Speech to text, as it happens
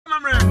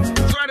camera.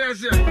 So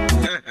that's it.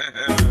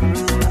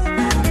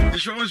 The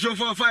show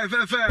for 5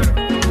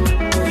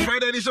 FM.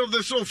 Friday edition of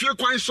the show. Feel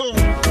quite so.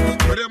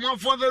 But the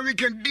month for the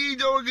weekend,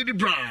 DJ will get the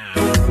brand.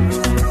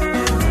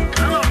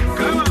 Come on.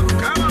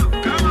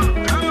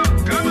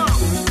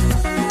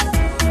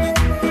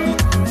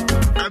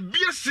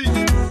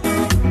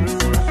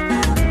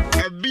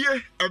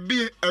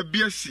 A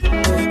BSc.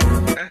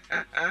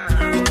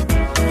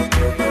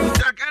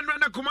 Jack and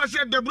Rana Kumasi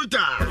de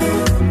Bruta.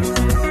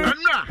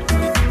 Anna.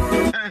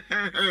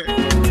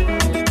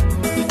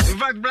 In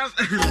fact, Brass.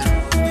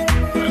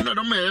 I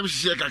don't know,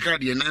 shake a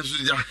card and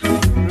answer.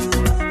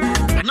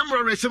 A number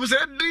of races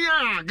said,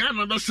 dear,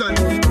 Ghana Bassan.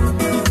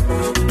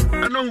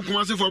 I know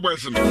Kumasi for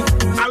Besson.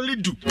 Ali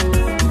do.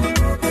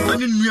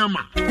 And in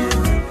Myanmar.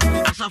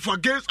 As I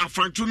forget a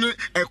Frantune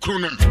a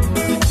chronom.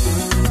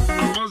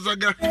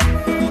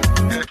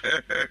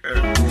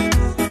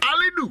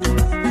 Alidu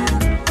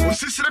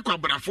Sisra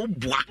Quabrafo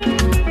Bois.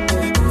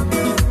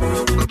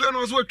 Then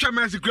also a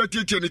chairman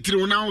secretary in the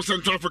Tribunal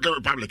Central African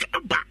Republic.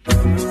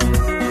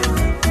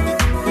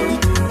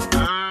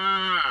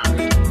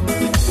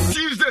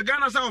 Tuesday,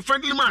 Ghana's our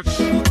friendly match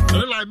in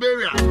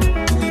Liberia.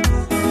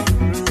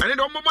 And it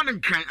don't moment in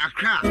crying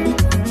Accra.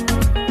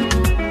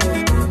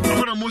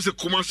 I'm most a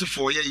Kumasi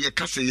for ye,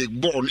 Cassie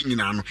born in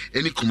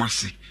any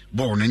Kumasi,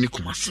 born any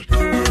Kumasi.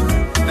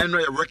 And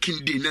a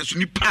working day, next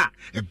nipa,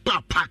 a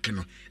bar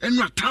packing, and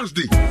not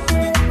Thursday.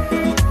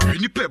 A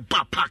nipper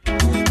bar pack.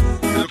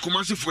 A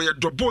Kumasi for your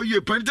boy,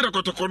 ye painted a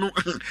cotocono,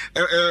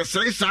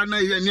 say Sana,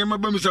 and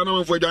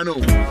Yamabamisano for Dano.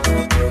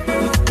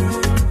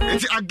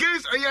 It's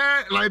against a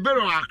year,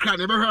 Liberia, Accra,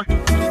 never.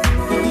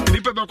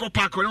 Nipper Bako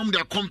Park, on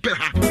their compare.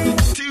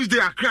 Tuesday,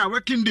 Accra,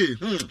 working day.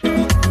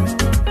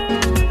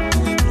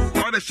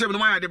 The 7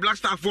 the Black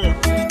Star 4,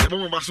 the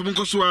bomb of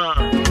Basumunkoswa,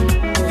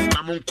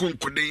 Namon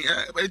Concord,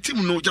 a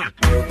team no jack.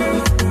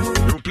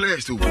 No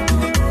players too.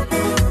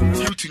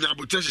 You think I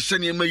would just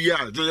send him a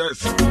year,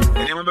 yes, and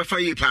I remember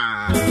Fire.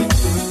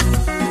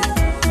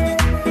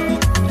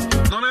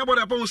 None about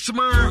a post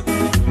smart.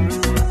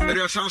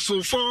 There are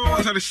so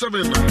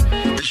 437.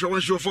 The show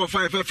and show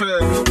 45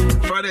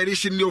 FM. Friday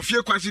edition, your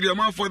fear quasi the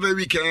amount for the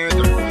weekend.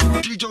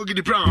 DJ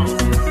Giddy Brown.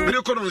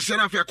 Video call on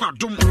Senafia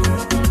Quadum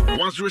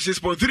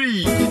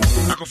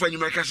 106.3. I can find you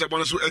my cash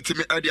bonus to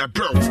estimate idea,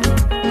 bro.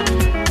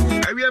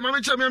 I will have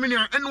a champion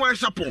and why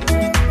supple.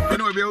 I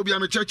know I will be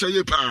a church.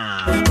 The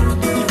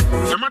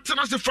matter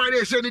the Friday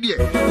is any day.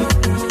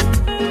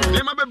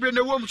 They might be in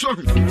the warm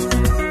song.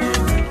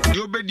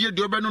 You be dear,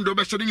 do better, do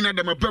better than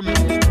them a bum.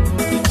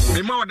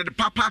 The more that the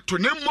papa to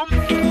name mom,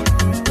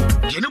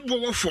 you know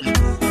what from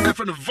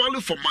for the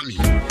value for money.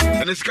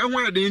 And it's kind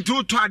of the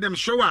into to them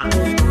show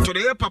to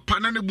the papa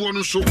and the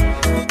bonus show.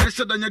 I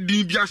said, than your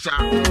DBS.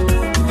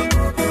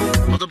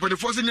 But the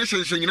 24th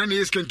nation in any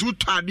case can do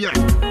Tadia.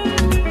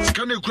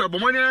 Scan a crab,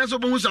 money as a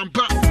bonus and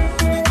pa.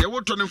 They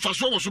would turn them fast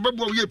forward, so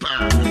bubble ye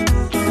pa.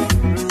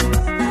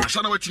 I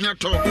said, what you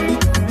talk.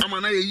 I'm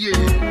an ye.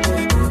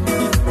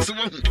 So,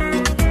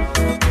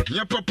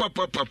 yeah, papa.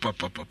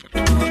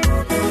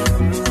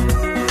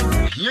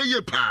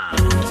 Yeah, pa. I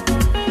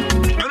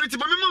read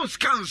my mouse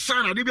can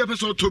sign a DB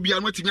episode to be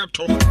waiting at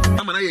top.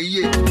 I'm an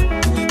ye.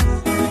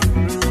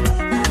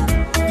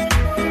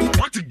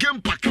 What a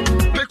game pack.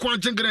 Pick one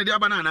jingle the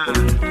banana.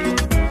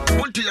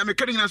 One thing I'm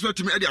cutting as well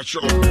to me at your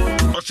show.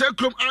 Or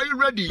Sacrum, are you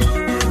ready?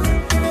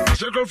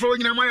 Circle for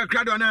in my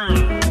crowd now.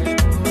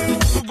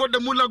 Who got the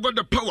mullah got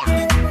the power?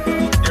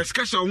 Yes,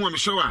 cash on one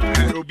shower.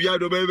 I will be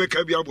out of baby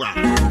Kabiabwa.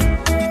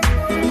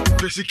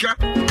 Jessica.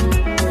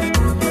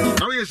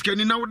 Now yes, can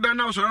you know that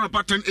now? So I'm a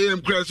pattern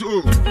AM class.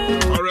 Oh,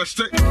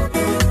 arrested.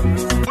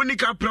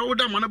 Monica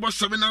proud man about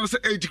 7 hours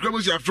 8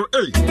 grams after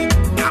 8.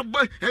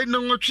 Abba, hey,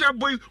 no more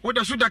boy, what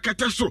a suda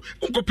catasso.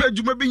 Uncle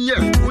Pedro may be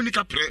here.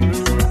 Monica play.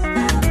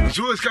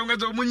 So it's coming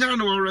to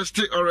Munano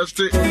arrested.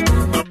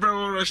 Abra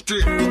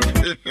arrested.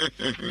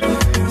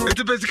 It's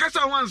the best cast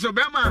I want, so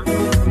Bama.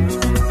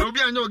 No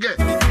be I know get.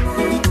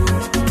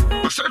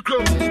 A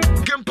circle,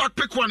 game pack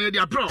pick one at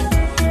your bro.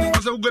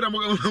 As I got a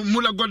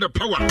Mula got the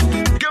power.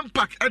 Game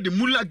pack at the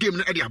Mula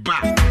game at your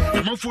bar.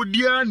 I'm off for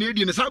dear,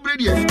 Nadian is out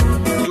ready.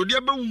 So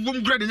dear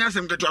boom grad and ask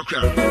them to talk.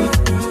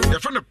 They're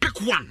from the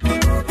pick one.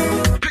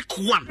 Pick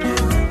one.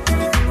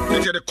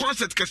 They get the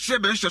concert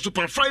Kasebe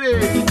Super Friday.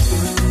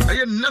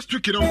 Next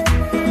week, you know.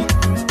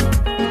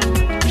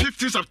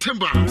 15th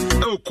September.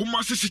 Oh,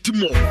 Kumasi City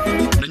Mall.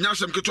 The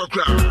Nyasam to talk.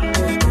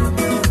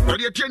 But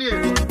you're 10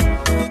 years.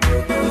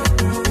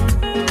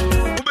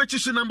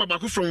 Number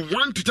back from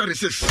 1 to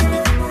 36.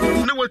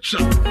 No watch.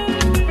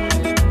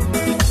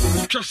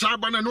 Just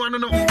Sabana,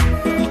 no.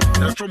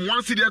 From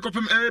 1 city, I come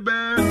from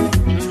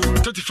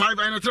 35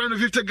 and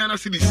 350 Ghana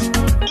cities.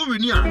 Over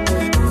near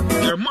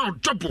the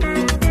amount double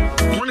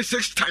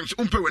 26 times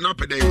umpe went up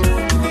a day.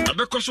 I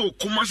because of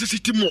Kumasi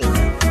City Mall.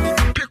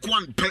 Pick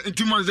one per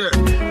intimate there.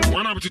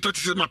 1 up to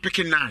 36, my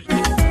picking 9.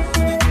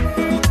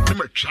 I'm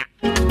a chat.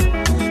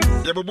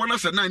 ya bo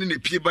bonus na ne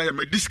pie ba ya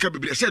mediska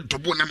bibia se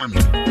dobo na mame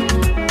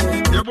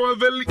ya bo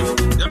veli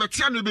ya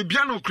betia no be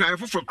bia no cry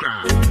for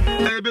cry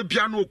e be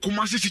bia no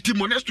Kumasi City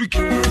next week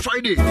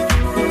Friday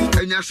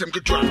enya asem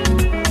ketwa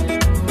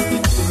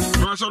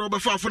no so robe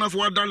fa funa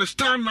for $1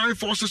 star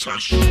 946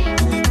 hash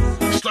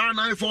star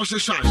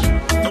 946 hash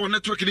our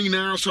network ni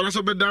na so na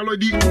so be download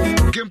di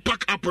game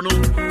pack app no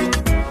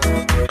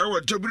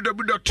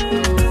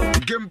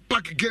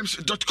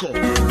www.gamepackgames.com.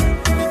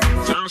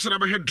 So I'm saying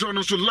about head drawn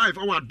also live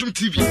our Doom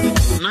TV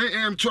 9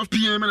 a.m. 12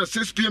 p.m. and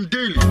 6 p.m.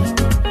 daily.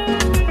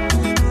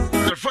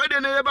 The Friday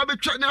night baby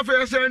chat na for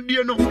and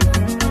no.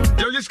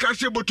 You just can't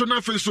say but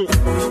na face so.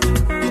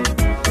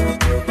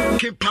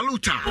 King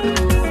Paluta,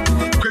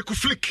 Kweku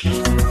Flick,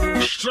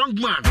 strong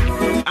man,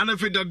 and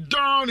if it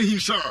done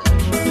himself.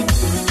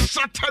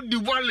 Saturday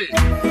Wale.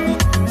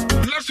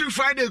 Next week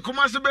Friday, come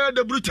on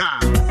the brutal.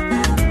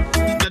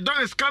 The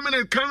dawn is coming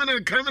and coming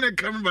and coming and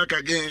coming back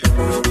again.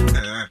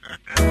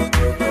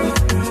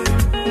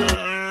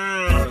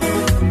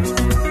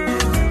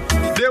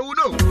 They will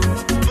know.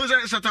 Those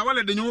are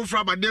Satawale, the new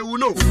fraba, they will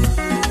know.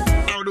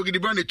 I'll look at the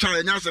brand child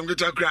and ask them to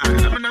cry.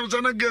 I mean, I was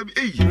on a game.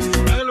 Hey,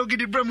 I look at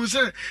the brand who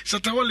said,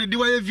 Satawale,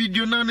 do I have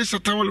video now?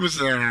 Satawale was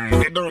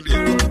they don't.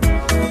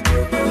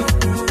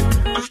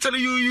 I was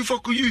telling you, you for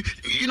come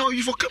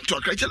to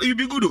a cry. I tell you,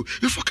 be good.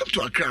 You for come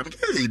to a cry.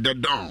 Hey, they're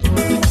down.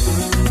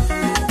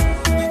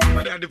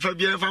 The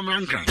Fabian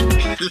Family.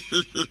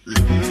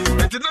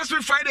 It's next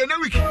week Friday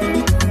next week.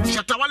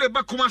 Shatawale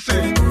back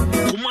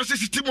Kumasi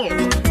City Mall.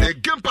 A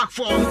game pack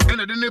for and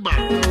the neighbor.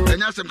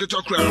 And ask them to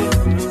talk crowd.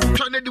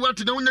 Trying to do what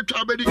to know when you're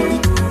already.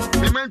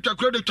 The man to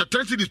credit to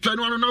 10 cities,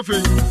 21 and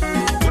nothing.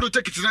 What do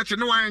take it to that?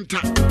 No, I enter.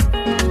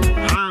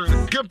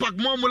 Game pack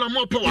more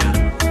power.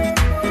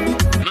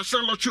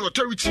 National Lottery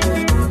Authority.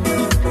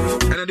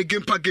 And then the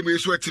game pack game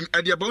is sweating.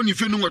 And the about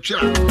if you know what you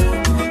are.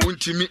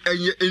 Me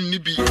any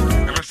be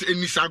I say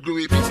any sagro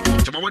we be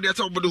so my what they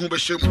talk about who be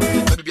shame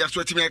that be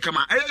sweating me come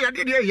ya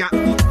dey ya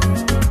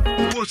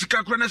wo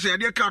sika kro na say ya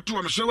dey ka to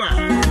am so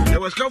there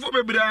was come for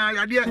baby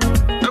ya dey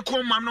e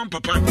ko mam no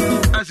papa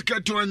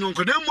asika to anyon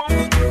ko dem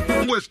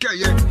mo sika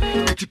ye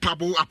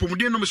etipabo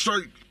apomuden no me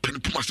so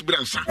penpuma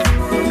sibransa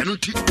eno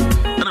ti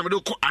na me do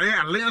ko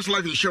Alliance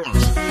Life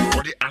Insurance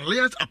or the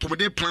Alliance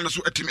apomuden plan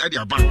so etimi ade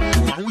aba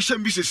fa ho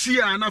hyam bi se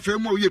sia na fa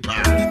mu oye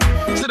pa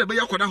say the be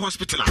yakoda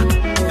hospital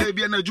e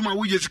bia na adwuma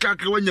wo yesika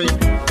kra wanyan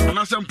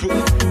ana sampo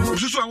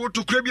osusu a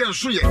woto kra bia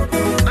nso ye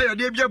na ya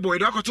de bia boy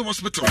do akoto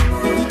hospital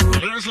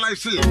Alliance Life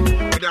say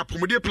the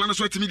apomuden plan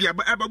so etimi dia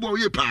aba bo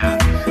oye pa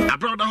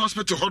abroad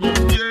hospital ho no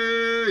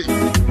ye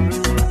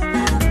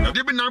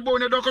de bi na bo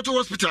ne do akoto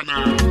hospital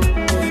na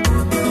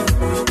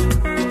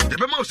the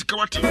be ma osika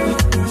wate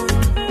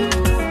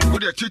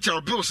the teacher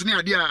bills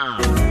near the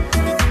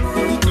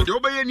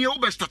obey any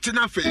over starting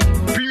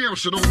premium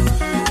so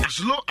as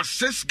low as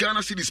 6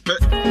 Ghana cedis per.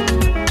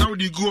 Now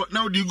they go,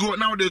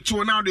 now they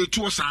tour,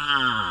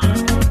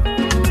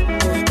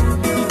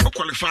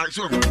 qualify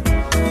so I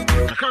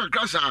can't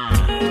class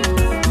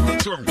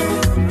so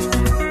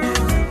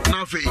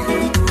now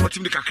what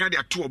in the Kakadi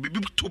tour be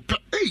to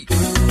pay.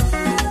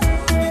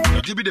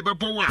 Be the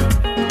Babo one.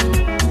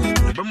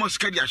 The Bamos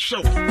Cadia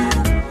show.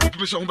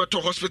 Mr.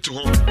 Humberto Hospital.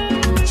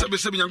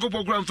 Sabi Yango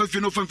program for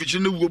no fun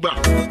fishing no go back.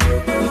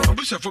 I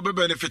wish for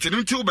benefit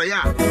until by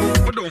ya.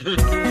 But don't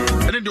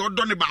and then the odd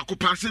Donny Baku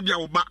pass it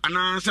your back and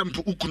answer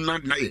who could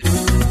not deny it.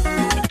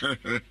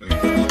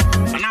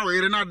 And now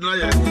we're not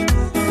deny it.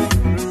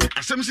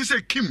 As some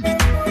say Kim.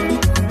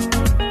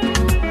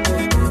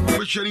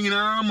 Sharing in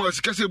arms,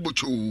 Cassie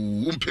Butchu,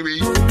 Umpiri,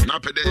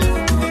 Napede.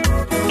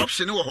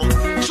 Option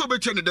so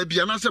better than the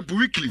Bianasa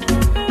weekly.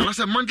 And as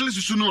a monthly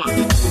Susuna,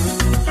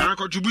 our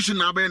contribution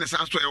now by an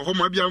assassin, home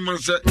Abiaman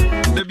said,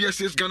 the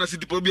BSS Ghana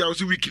City Pobia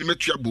was a weekly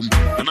metria boom,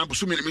 and I'm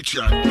assuming a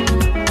metria.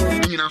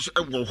 In us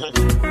a war hawk,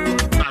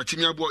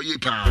 Timia boy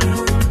yepa.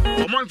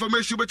 For more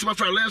information, but my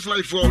Alliance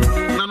Life for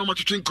none of my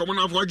train common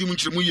of what you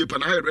mentioned to me,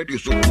 and I had radio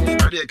so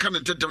I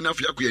can't tell them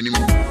if you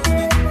anymore.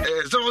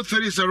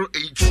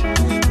 0308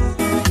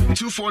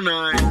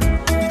 249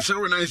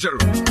 090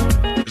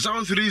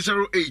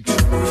 0308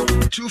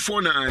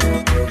 249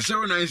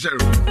 090.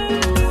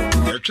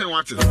 The train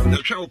water, the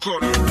train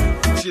call.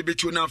 See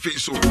between our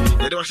face so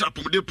there was up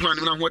with the plan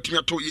when I'm watching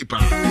a toy pa.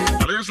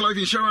 Alliance Life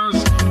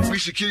Insurance, we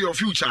secure your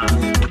future.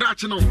 But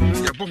that's no,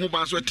 your bomb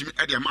was wet to me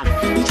at the amount.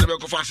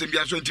 Several of us and be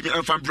as went to me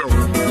and fan bro.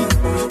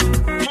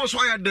 First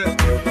wired there.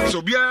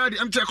 So be the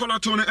empty color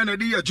tone and a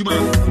dear Juma.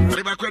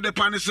 Never quite the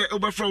pan say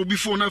overflow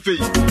before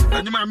nothing.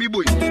 And you mammy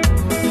boy.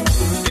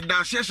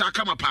 That's yes, I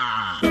come up.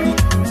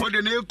 What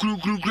the nail crew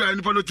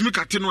and follow to me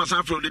catching was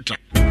after the track.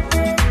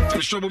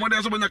 So, but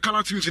there's when the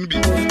color tunes in be,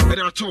 and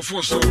there are 2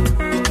 4 so.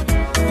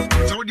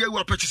 So, they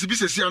were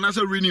participating and as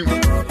a renew.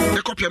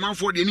 The copy amount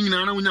for the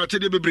Nina when you tell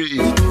the baby.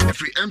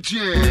 Every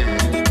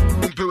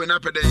MTN. Umpe when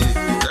up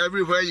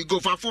everywhere you go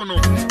for phone,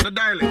 the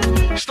dialing.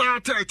 Star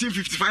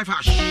 1355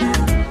 hash.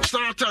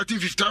 Star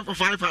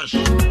 1355 hash.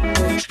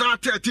 Star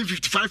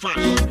 1355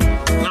 hash.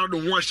 Now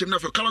don't watch him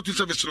for color to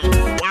service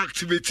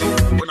activity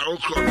on our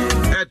clock.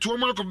 At 2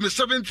 months of the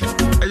 7th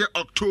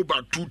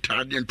October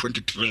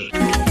 2023.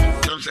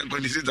 Terms and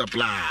conditions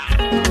apply.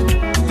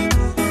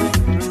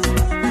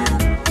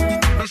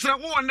 That's not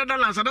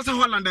Netherlands, and that's a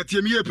Holland that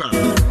you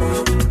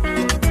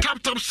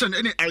tap send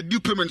any ideal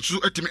payment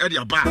to at me at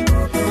your bar.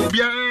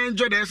 Be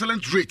enjoy the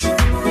excellent rate.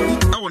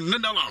 Our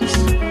Netherlands.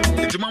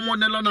 It's Mamma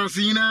Netherlands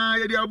in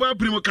the Abba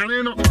Primo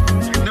Caneno.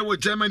 Now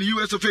Germany,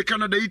 US,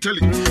 Canada, Italy,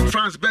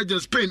 France, Belgium,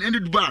 Spain, and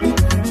Dubai,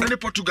 and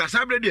Portugal.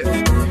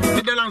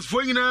 Netherlands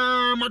for you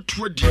now,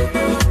 Matwadi.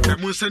 The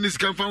Munsen is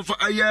confirmed for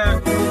a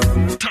year.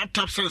 Tap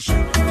sense.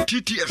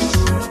 TTS.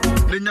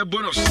 Then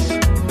bonus.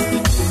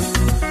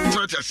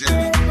 We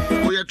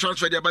are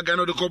transferred the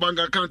Bagano to Bank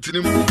account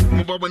in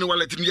Mobile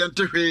wallet in the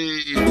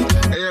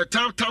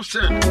tap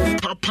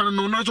send. Papa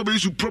no not to be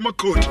promo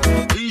code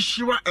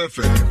Insura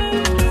FM.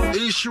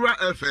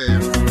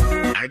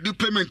 I do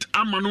payment.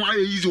 I'm on why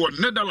easy one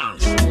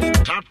Netherlands.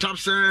 Tap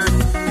send.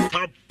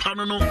 Papa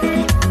no.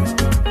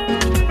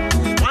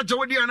 What's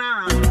your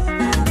Diana?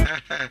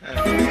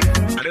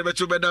 I never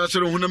told better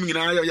so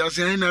Hunamina. You're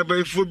saying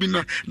about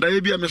Fubina.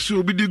 Diabia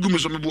Mesu be the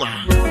Gumus on the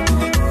bois.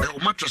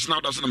 Mattress now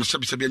doesn't have a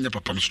Sabian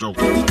Papa stroke.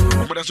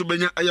 But that's a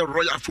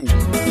royal fool.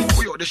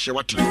 We are the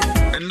Shawati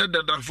and let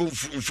that fool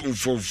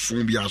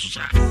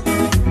Biasa.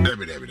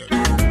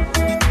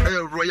 A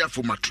royal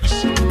fool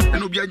mattress.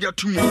 And Obiaja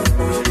tomorrow.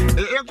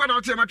 A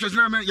quite mattress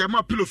now,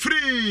 Yama pillow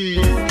free.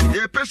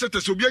 A pesset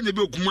is Obian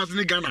Book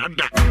Maznigan had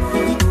that.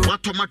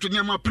 What tomato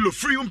Yama pillow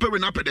free on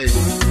paying up a day.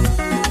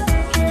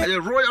 A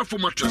royal for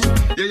mattress.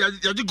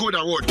 You go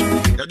award.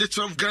 You did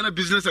 12 Ghana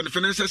Business and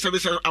Financial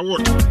Service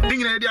Award.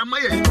 Ding idea, my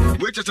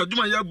which is a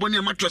Duma Bonnie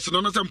mattress and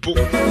on some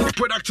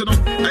production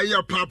of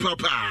a papa.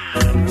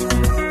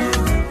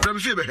 From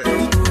Fiber.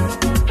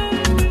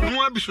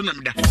 No ambition.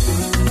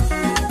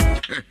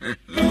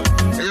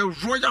 A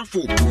royal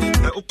fool.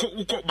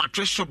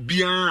 Mattress shop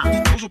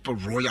beyond. Also a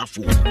royal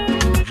fool.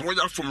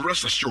 Royal from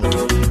rest assured.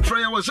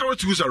 Freya was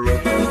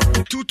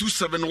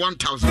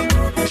 020-227-1000.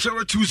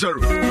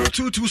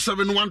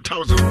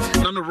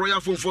 020-227-1000. None of royal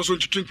phone for so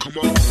to come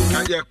on.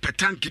 And your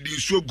petanque in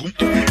so good.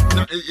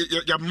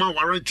 Your ma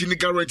warranty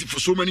guarantee for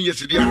so many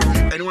years.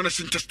 And one is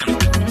interested.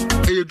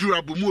 A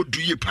durable more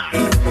do ye pa.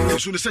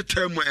 As soon as a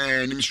term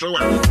when Mr.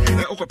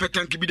 Oko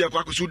petanque be there,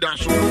 Kwaku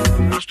dance.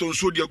 Aston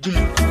so dear gum.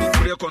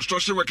 Their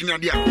construction working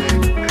idea.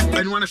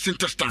 Anyone is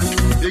interested.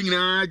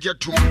 Jet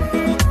to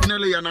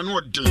Nelly and an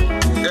odd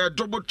day.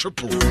 Double,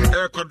 triple,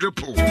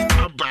 quadruple.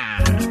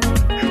 Abba.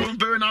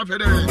 Very enough,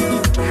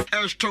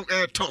 air strong,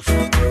 air tough.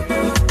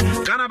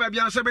 Ghana baby,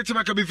 I'm saying to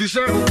my cabin.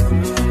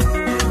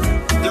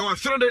 There were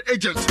 300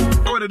 agents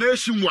over the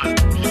nationwide.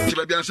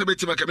 Baby, I'm saying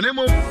to my cabin.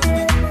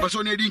 But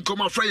on the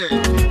income of Freya,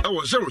 I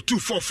was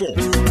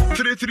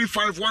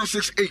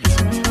 0244-335-168.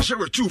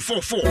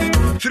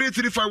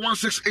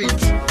 0244-335-168.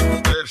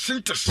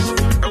 Sintas,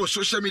 I was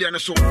social media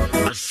and so.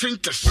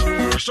 Sintas,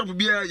 I shop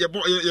beer, your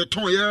boy, your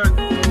toy.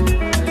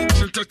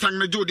 Sintas Tang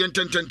na Jodi and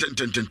 10.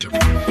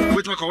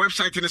 Which my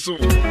website in the so.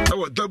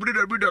 Our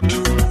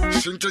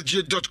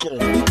www.sintasg.com.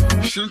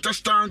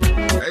 Sintas Tank,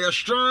 a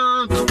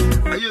strong,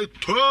 a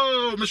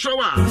toe,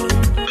 Mishawa.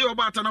 You're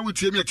about to know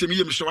with him,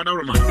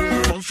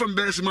 Mishawa. From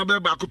Bess, my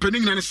baby,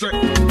 opening and say,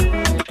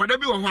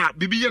 whatever you want,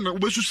 Bibi and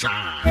Obesusa.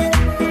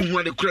 Who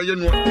are the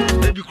crayon one?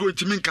 Maybe going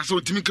to make us so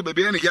to make a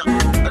baby. I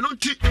don't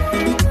think.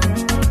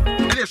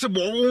 There's a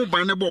ball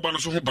by the bob and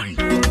so bind.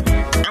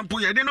 And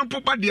put your dinner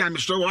pop at the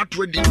Mr. What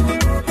ready.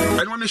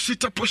 I want to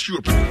sit up push you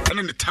and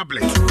then the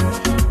tablet.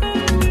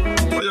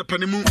 Or your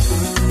penny moon.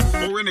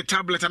 Or in the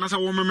tablet and as a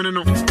woman,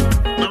 no.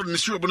 Not in the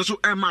show, but so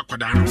Emma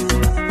Quadano.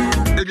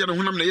 Maybe I don't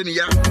want to any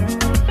yard.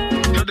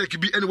 There could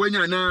be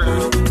anywhere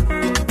now.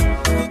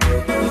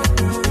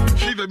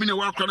 Fever been a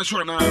walk on the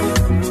shore now.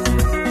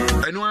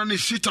 I know I need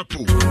sit up,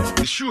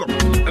 the shoe,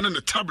 and then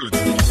the tablet.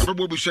 I'm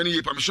probably sending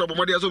you, I'm sure, but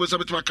what is always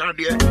up to my card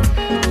here.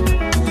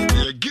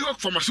 Give up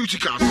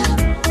pharmaceuticals.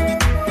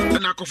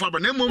 And I cover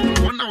an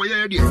 1 hour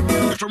idea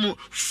from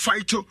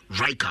Phyto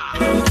Riker.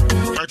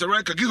 Phyto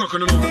Riker, give up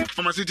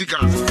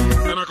pharmaceuticals.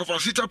 And I cover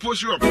sit up,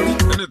 push you up,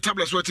 and the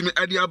tablets were to me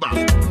idea about.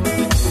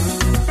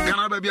 Can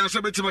I be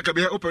answered to my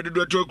career open the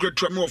door to a great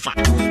tremofa?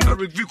 I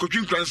review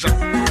cooking cancer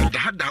and the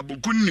had the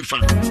Bukunifa.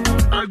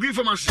 I agree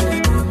for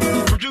myself.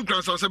 Cooking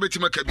cancer, Sabbath to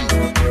my cabin.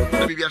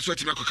 Maybe I swear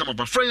to come up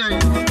a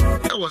friend.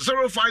 That was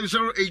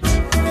 0508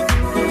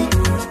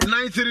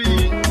 93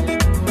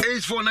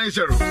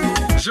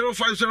 8490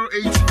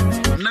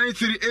 0508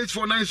 93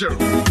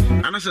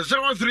 8490 and that's a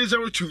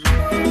 0302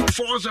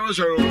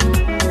 400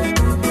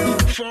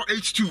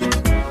 482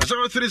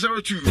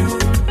 0302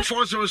 400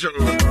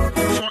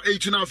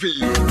 482 now for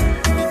you.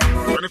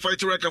 When I fight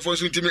to record for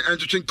intimate and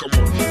to think come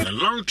on. A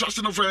long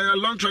trusted of a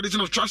long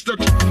tradition of trusted,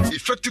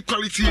 effective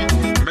quality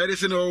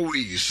medicine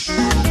always.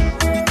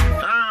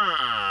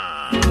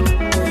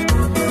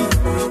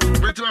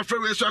 my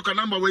friend, we saw a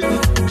number with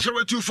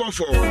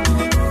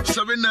 0244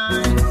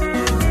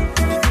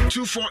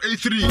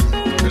 792483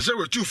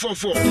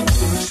 0244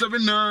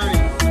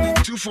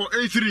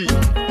 792483.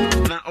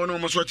 Now, on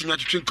almost watching that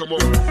chin come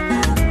on.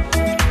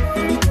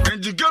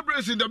 And the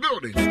Gabriel's in the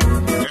building.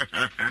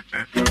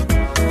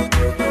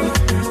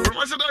 From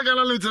I said, I got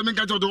a little bit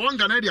of the one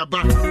Canadian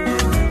back.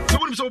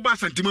 Someone so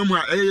bad and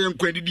Timama, and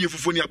Quendi for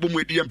Fonia Boom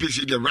with the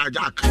MPC, the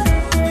Rajak.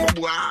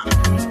 Wow,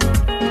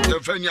 the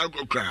Fenya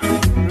go cry.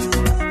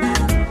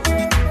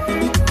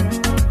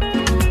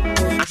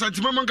 I said,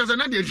 Timama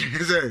Casanadi,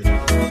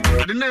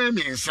 the name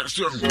is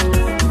Sasson,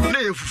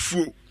 Nay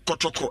Fu,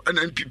 Kotoko, and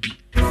MPP.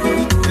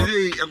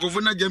 Hey, a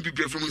governor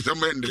MPP from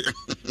Samende.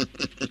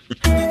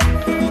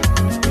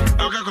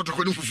 I'll go to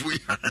Kotoko.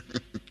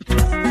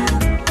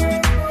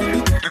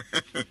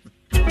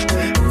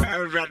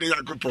 I'm ready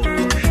to go.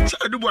 So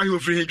I do why you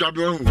free job.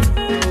 So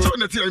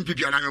the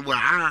MPP and I'm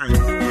why.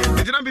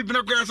 It didn't be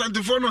Pinaco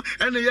Santifono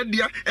and the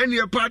idea and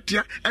your party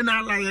and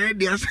I like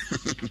ideas.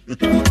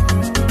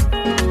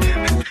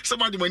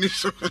 Somebody when you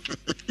so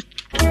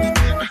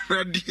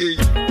ready.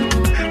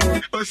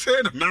 Oh,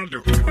 say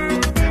Nando.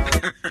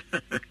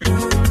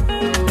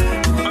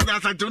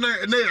 That's I don't know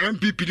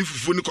MPP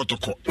for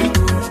Kotoko.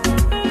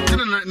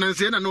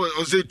 Nancy, I know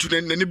I say to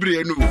the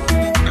Nibrianu.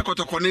 I got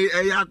a corner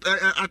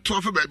at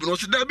 12 baby. No,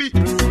 Debbie.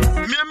 Me,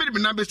 I made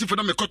me number for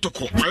them a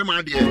Kotoko.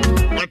 My dear,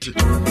 what?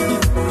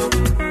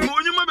 No,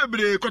 you might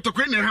be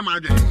Kotoko in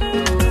Hamad.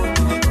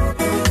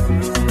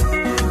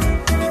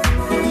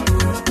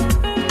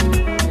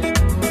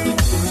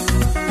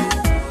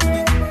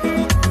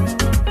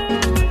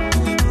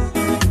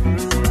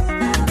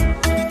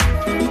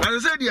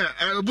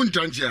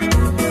 Buntantia,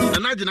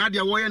 and I didn't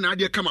idea why an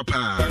idea come up.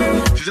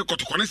 She's a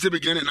Kotokone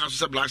beginning and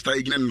also blast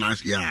again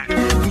last year.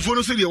 Before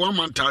the city, 1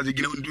 month, I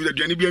begin to do the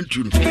Janibian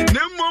tune.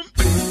 No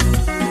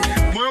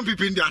more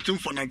people in the atom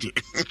for 90.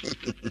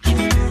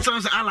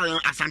 Sounds ally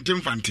as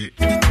Antimfanti.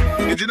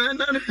 It's in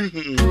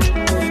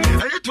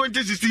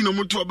 2016 no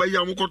more by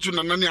Yamukotu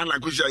and Nani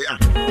Alakushaya.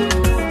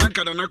 I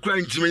can't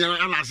cry to me and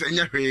Alas and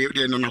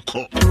Yahweh, no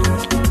call.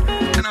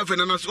 And I've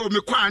been so me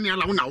kwani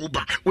ala una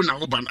uba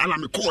ala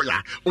me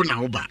koya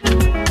una uba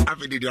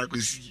ave de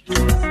akusi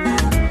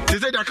they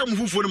said I come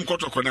for them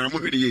Kotoko na mo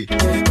hwede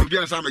obi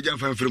ansa me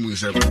jamfa mfrem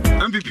nsem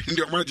MPP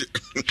ndi omaje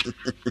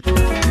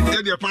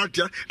the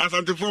party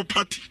asante for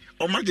party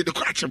omaje de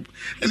kwachem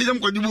and them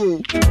kwadibo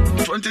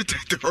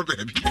 2030 for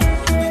baby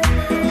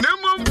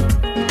nemo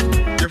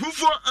the who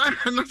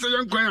na say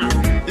yankwan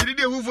e did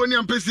who for ni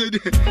ampese e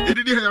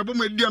did ya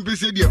bom e di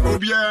ampese di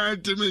obi a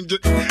temenje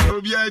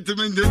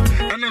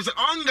and I say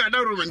onga da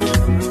roman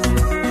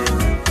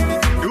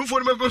who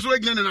for me go so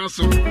again and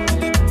also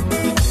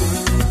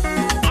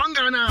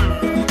onga na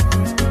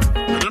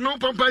no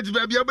pampa ji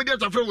baby abedi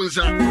atafre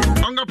wonsa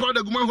onga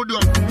powder guma hodo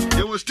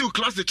they was still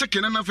classic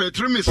chicken and after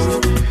 3 miss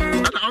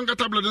and onga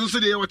tablet no say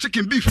they were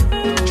chicken beef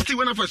still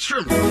when after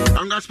shrimp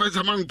onga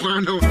spice man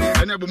kwano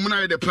and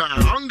abumuna de pa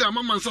onga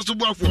mama nsaso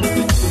boafo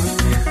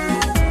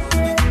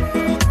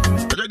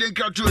I didn't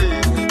cut to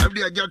it.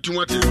 Every I got to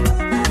what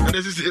and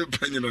this is a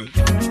penny.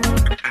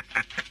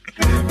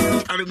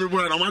 I remember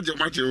when I'm at your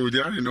match, I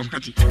didn't know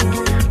much.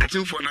 I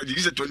think for now, you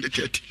said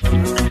 2030.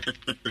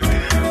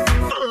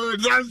 Oh,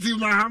 Zanzi,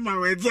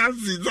 Mahama,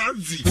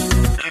 Zanzi.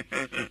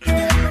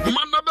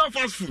 Manaba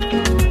fast food.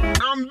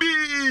 I'm B.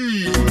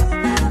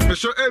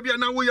 So, Abia,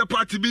 now we are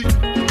party B.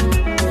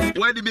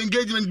 Why the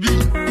engagement B?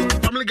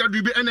 Family got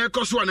to be any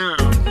cost one now.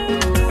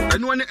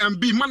 And one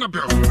MB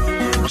Manabel.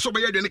 So, by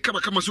the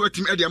Kabakama sweat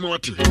team, Eddie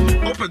Amawati.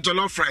 Open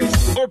jollof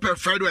fries, open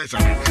fried rice,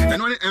 and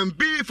one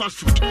MB fast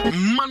food,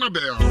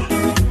 Manabel.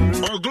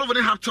 Or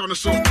Global have to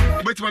so,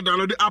 but my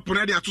download the app on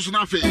Eddie to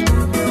Sunafe.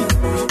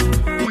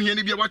 When you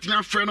be watching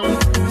your friend,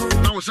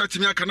 now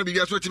searching me, I cannot be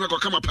just waiting to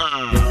come up.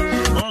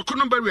 Or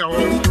couldn't bury our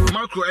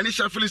macro and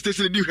filling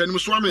station, the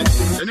Different Swami,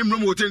 and in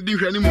room hotel,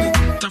 different anymore.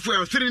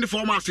 Tafu 3 in the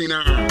 4 months in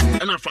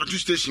and a Fatu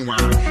station.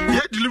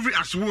 Yet delivery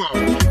as well.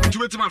 To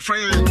wait to my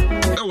friend,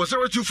 that was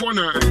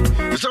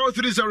 0249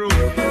 030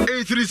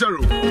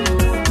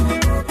 830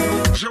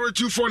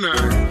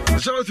 0249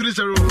 030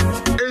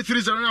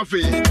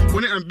 830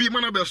 when it be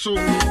Manabel so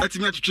let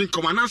me to drink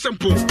command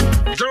sample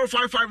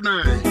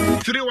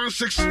 0559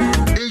 316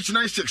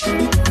 896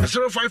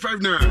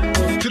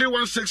 0559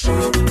 316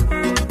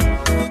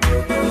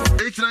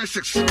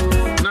 896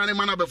 Nani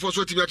Manabel for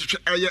so to be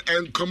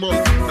and come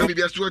on maybe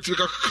just to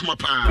come up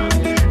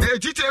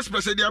GTS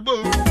person the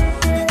above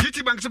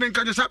GT Bank seven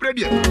can just have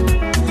ready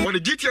or the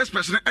GTS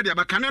person at the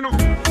Bacanano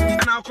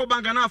and I'll call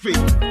bank and I feel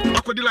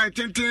I could like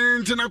 10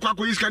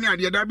 is can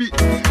idea that be so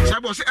I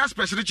was asked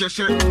person just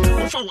said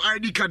for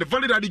ID card, the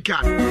valid ID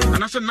card, and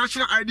that's a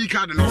national ID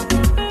card, no,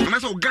 and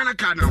that's a Ghana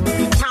card now.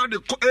 Now the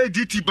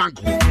GT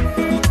Bank.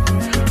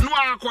 No,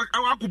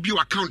 I could be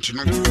account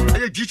no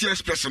I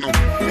GTS person no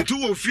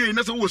two of fear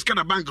na so was kind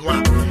of bank wa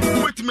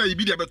wait me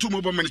be there be two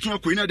mobile money to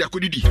ko ina dia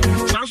kodidi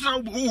so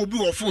now who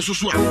be of phone so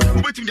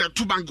wait me there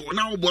two bank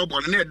now boy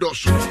na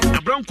dos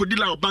Abraham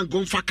kodila bank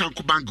go fa kan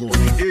ko bank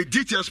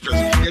GTS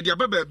person ya dia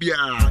baba bia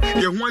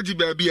ya ho agi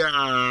ba bia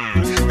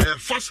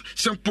fast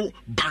simple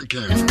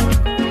banking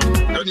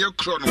and your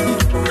chrono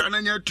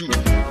can you to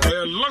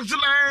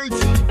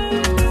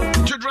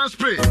Luxelite children's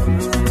spray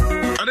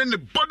and then the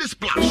body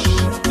splash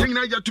thing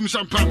na ya to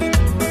some pam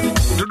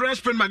the dress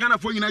spray magana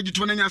for you na you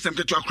to na nyasem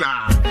ke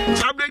twakra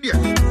sabre dia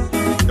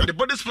the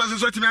body splash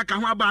is what me aka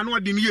ho aba na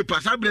odi me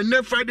pass sabre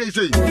next Friday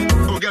say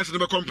oh guys no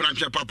be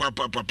comprendre papa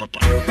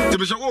te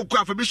be so o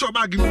kwa fa be so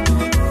bag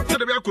se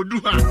de be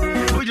akodu ha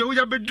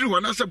oja be dru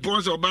na se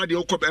pon se oba de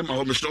okọ be ma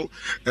ho me so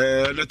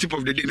the tip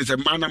of the day is a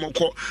man am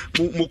okọ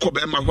mo ko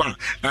be ma ho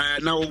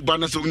na oba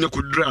na se onya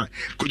kodura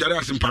kujare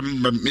asimpa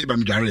me ba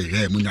me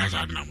jare munya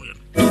sa na mo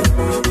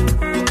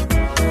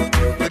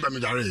me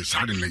jare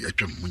suddenly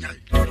atwam munya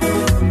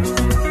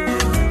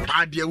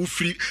adia wo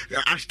free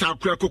ashta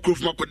kura kokro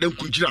fuma ko den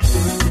kunjira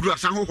dura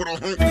san hohoro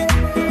ho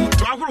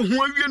to ahoro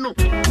ho awie no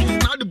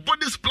na the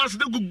body splash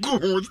de go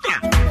ho sta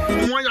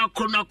mo ya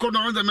kono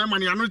on the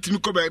man ya no timi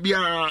ko ba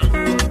bia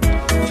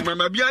ti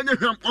mama bia nya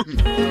hwam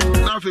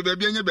na fe ba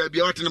bia nya ba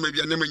bia wate na ba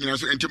bia na manyina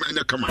so entim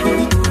enya kama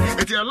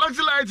it is a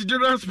Luxelite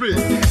deodorant spray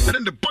and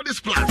then the body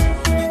splash.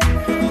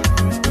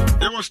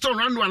 There was still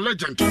around one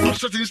legend of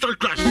certain instant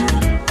crash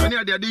and they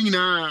are doing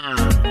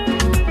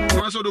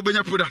also do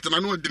benya product na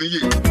no dini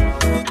ye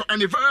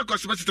and if I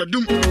cosmetics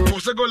dum for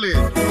segole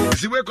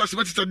the way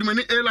cosmetics dum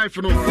any a life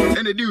no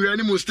and they do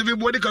any most Stevie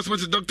body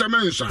cosmetics Dr.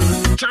 Mensa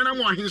China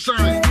mo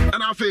hinsan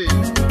and afi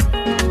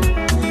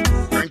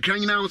and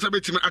crying now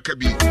sabeti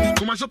akabi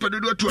kuma so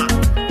pedodo to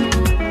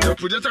the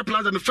projector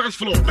plaza on the first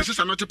floor this is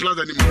not a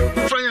plaza anymore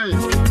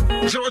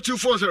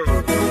 0240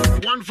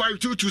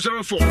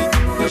 152204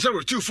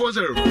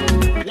 0240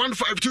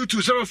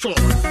 152204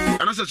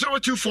 and I said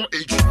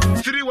 0248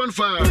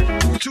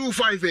 315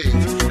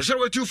 258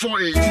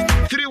 0248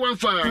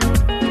 315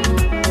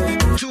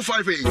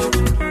 258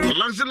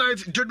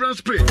 Luxelite deodorant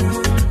spray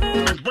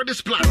and body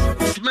splash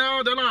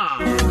smell the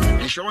love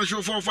insurance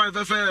show 45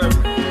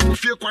 FM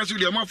fear quasi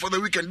the amount for the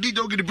weekend DJ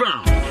Gidi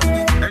Brown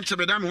and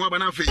Sebedam who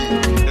abana fe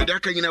the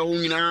daka nyina ho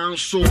nyina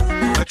so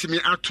atimi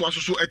ato aso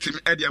so atimi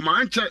e dia ma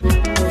anche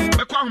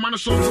be kwa homa no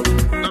so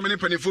na me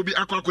panifo bi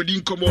akwa akodi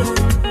nkomo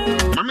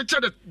ma me che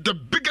the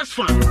biggest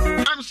fan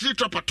MC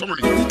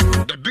Trapatoni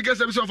the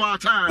biggest MC of our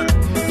time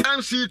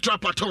MC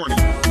Trapatoni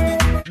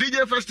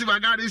DJ Festival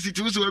Garden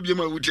City so we be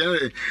ma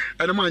wuti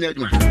and ma anya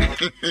aduma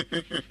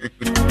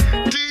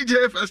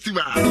DJ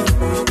Festival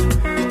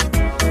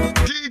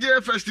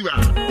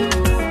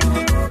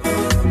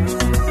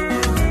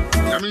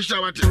I mean,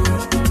 shout out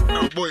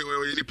oh boy,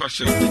 we need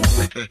passion.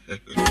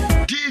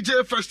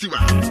 DJ Festival.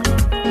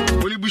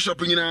 Only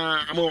Bishop in a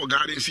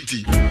Garden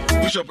City.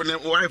 Bishop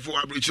and wife for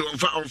Abridge on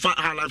fat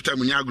her lifetime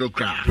when you grow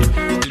cry.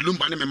 The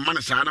Lumba name and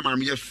Manasana,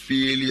 I'm here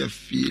feel.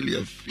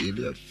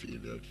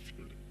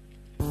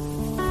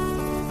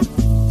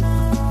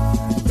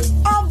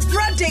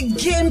 Brother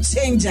game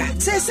changer.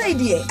 Say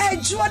dear,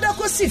 Juada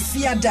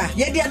Cosifiada.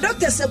 Ye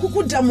doctor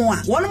Sakuku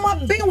Damoa. One more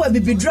being will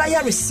be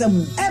dryer is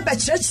some. Eba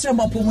church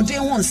Ramopomude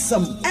won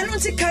some. And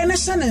not a kind of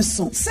shannon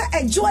so. Say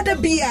a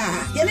Juada Bia.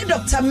 Yeni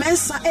Dr.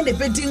 Mensa and the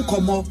bedding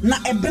como. Na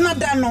a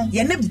Benadano.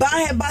 Yeni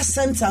Baheba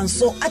sentence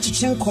so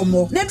Achichin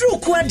como. Nedru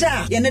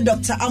Quada. Yeni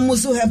Dr.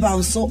 Amuzu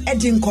Heban so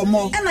Edin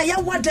como. And a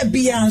Yawada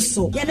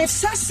Bianso. Yeni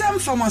Sassam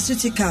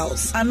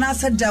Pharmaceuticals.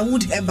 Anasa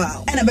Dawood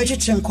Hebal. And a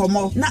Betchin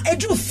como. Na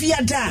Edu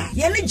Fiada.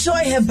 Yeni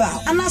Joy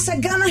Hebal. Anasa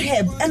Ghana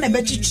Heb. And a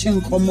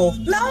Betchin como.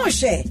 Now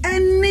she.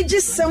 And Niji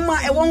Sama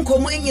a one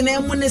como in a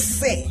money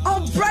say. Oh,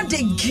 brother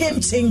game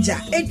changer.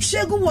 A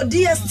Chego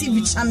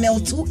DSTV channel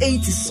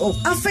 280 so.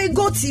 Afe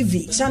Go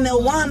TV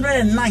channel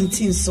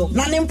 119 so.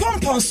 Nanim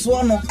Pompon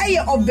Swano.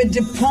 Aya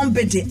obede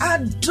pombede.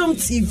 Adum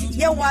TV.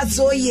 Ye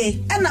wazo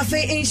ye. And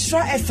Afe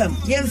Instra FM.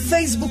 Ye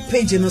Facebook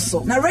page no so.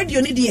 Na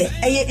radio ni die.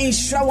 Aya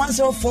Instra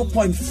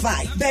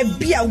 104.5.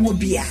 Bebia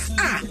wobia.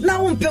 Ah. Na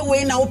umpe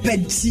we na upe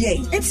tie.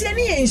 Enti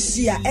eni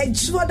enshia.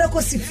 Ejuada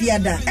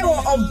kosifiada.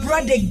 Ewa o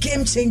brother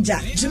game changer.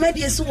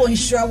 Jumedi yesu wo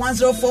Instra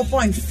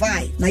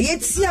 104.5. Na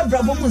yetia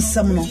brabo mu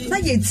nsam no. Na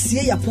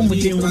yetie ya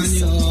pomode mu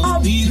nsam.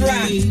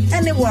 Obra.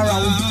 Ene wara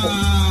umpo.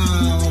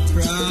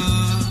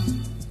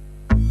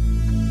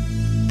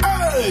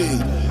 Hey!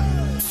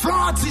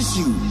 Floor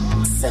tissue.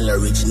 Cell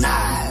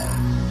original.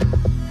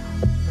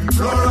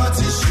 Floral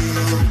tissue.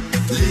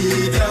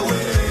 Lead the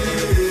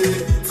way.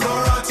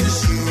 Floral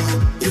tissue.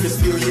 If it's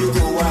pure, you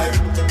go wild.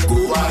 Go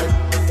wild.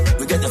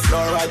 We get the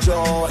floral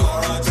joy.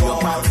 Your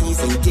parties,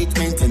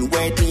 engagement and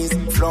weddings.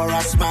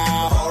 Floral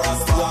smile.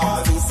 Your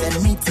office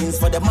and meetings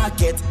for the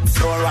market.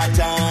 Floral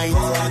giant.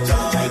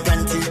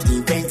 Gigantic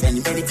events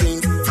and many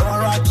things.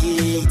 Floral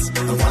kids.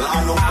 And while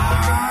I know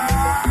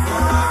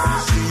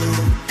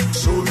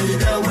show me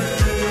the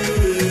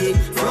way.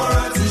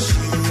 Floral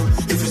tissue.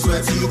 If you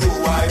sweat, you go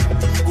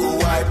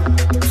wipe.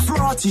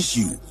 Floral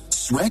tissue.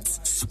 Sweat.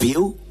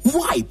 spill,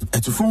 wipe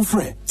at your phone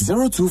fre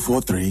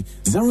 0243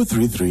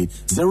 033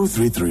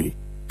 033.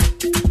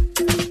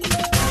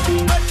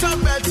 Better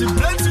bet,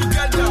 play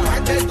together.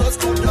 Play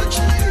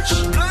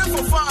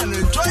for fun,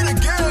 enjoy the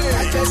game.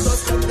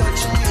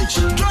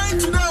 Join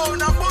today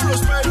on a bonus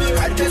spending.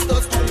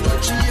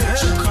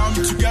 Come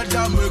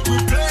together, make we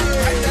play.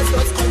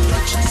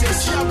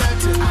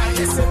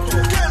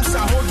 Games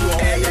are hold you.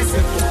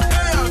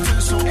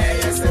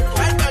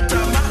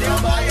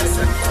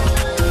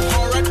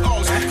 Correct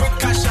us, quick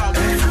cash out,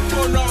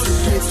 bonus.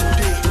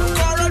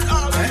 Correct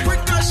us,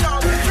 quick cash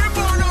out,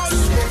 bonus.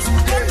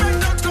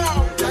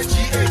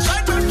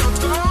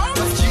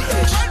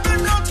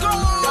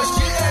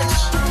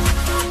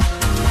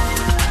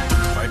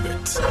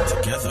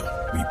 Together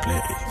we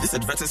play. This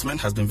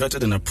advertisement has been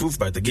vetted and approved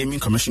by the Gaming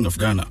Commission of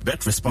Ghana.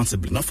 Bet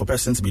responsibly, not for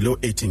persons below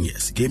 18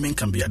 years. Gaming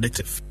can be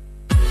addictive.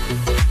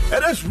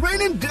 It is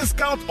raining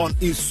discount on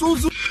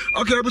Isuzu.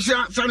 Okay, but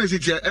sana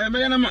sije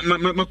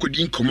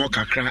makodi nkomo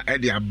kakra e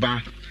de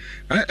aba.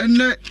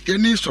 Ene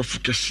yene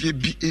sofokese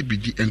bi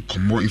ebidi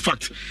nkomo. In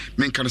fact,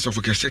 men kan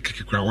sofokese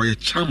kekra wo ye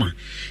chairman,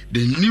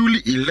 the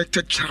newly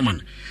elected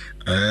chairman.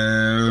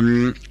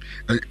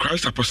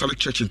 Christ Apostolic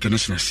Church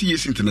International,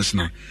 CACI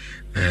International.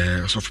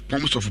 So for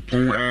pom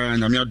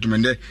nyame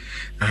adomende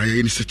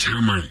yene se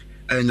chairman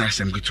enya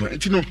asem keto.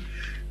 Enti no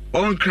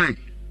on crime.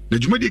 Na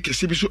jumadi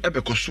kese bi so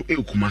ebekoso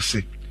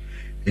ekumasse.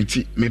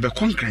 Enti mebe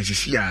konkran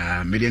sisi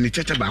a me de ne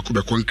tete ba ko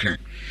be konkran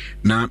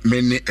na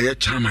me ne eye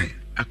chairman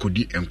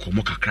akodi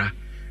enkomo kakra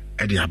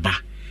e de aba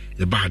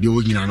e ba de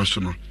o nyina no so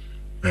no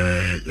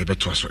e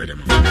beto aso e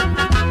dem.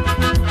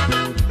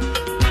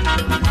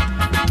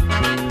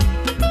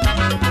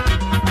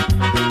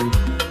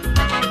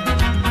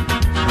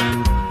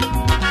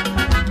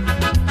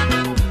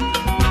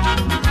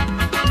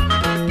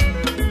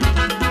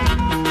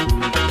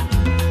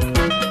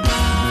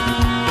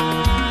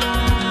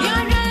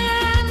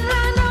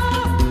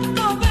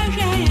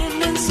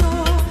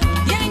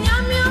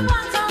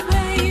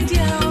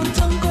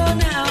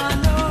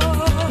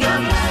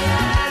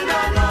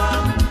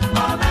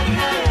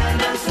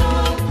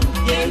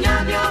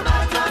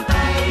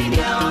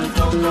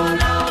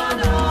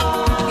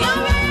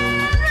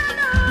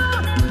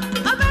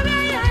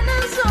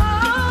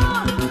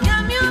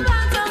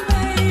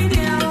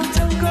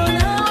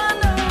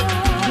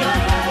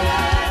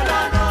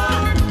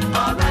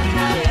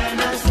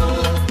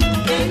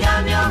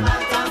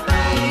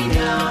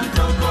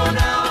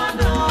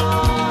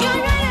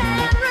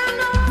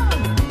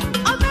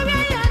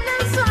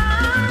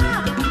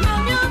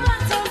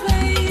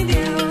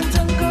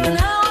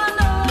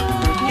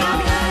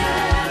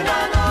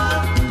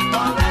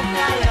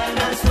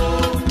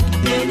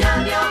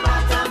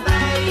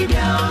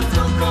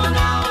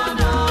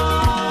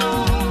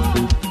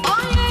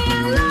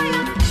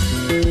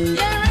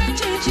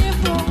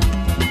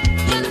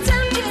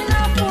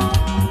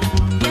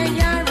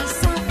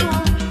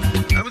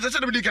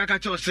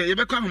 Say you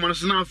be come on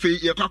so now fe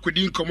you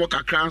kwakodi nkomo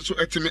kakra so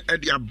etime e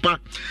de aba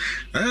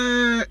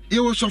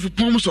you was of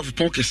pom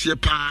kese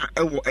pa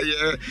e wo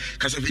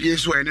kasafidie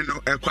so ene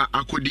no e kwa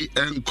akodi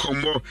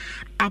nkomo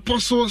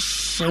Apostle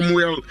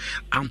Samuel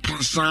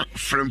Amponsa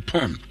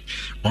Frempom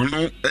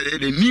ono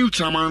the new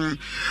chairman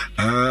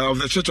of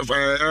the Church of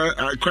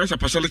Christ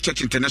Apostolic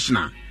Church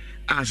International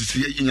as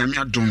see nyame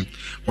adom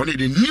ono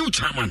the new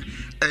chairman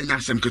enya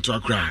asem keto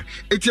akra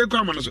etie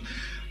kwa man so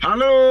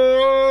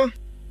hello.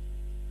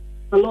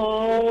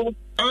 Hello.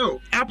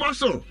 Oh,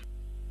 Apostle.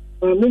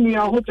 Mimi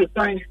ya hote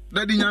time.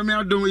 Daddy nyame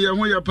adom ye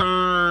ho ya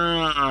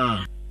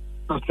pa.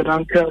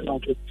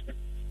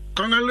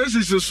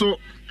 Congratulations so.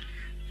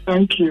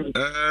 Thank you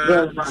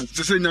very much.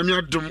 Say nyame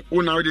adom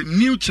una the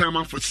new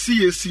chairman for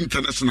CACI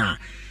International.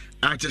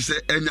 I just say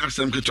enya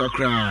asem keto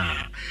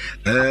akra.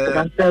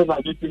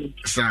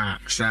 Sa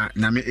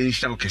nyame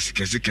insha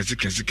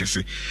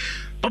kesi.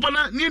 Papa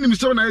na ni mi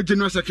so na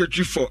general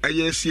secretary for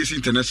CACI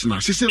International.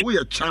 She say we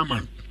are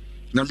chairman.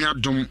 Na me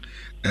adom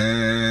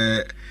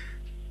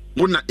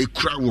wona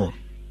ekura wo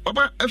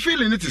oba a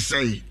feeling it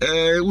say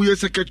we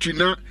secretary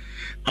na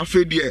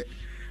afedie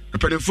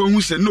penefo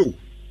hu say no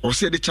or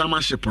say the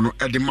chairmanship no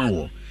e de ma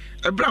wo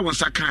ebra won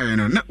sakan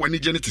no na wani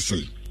je ne te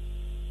say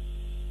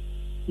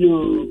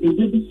you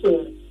did this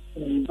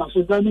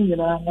asogani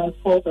na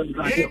for and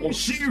right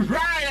She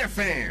right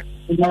fan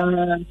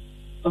na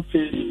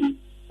okay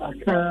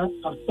aka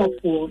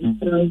asofo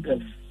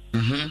strangers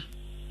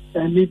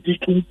and the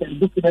deacons and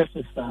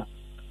deaconesses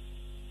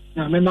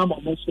na me na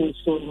mama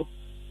so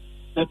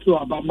na to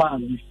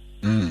abaman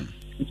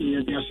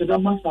the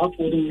asogama sa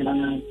for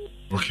na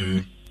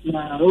okay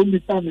na only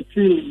time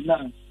feel na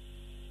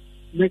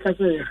make us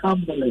a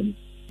humbling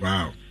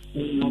wow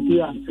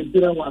yeah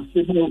consider what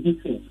people do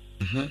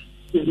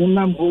you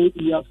know how you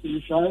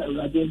feel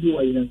already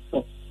you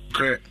so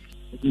correct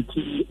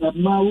the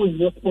now in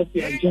your property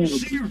agenda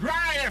She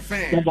right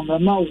fan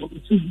now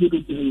it's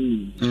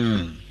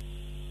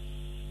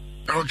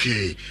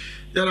okay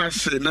yara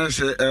say na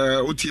say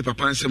oti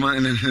papa nsema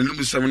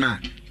enenum sem na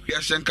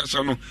ya shen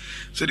kasa no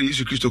say the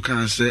Jesus Christ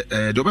kan say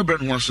do be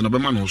brand ho aso no be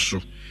ma no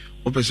so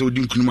opese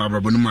odi nkunu ma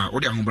abrabo no ma wo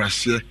de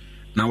ahobrase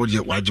na wo de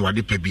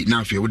wade pa bi na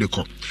afie wo de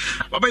kɔ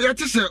baba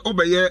yate se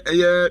obeye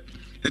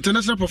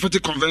International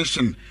Prophetic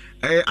Convention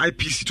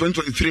IPC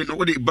 2023 no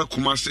wo de ba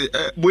kuma se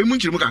boy mu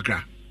nkiri mu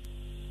kakra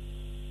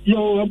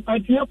yo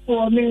atia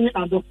for me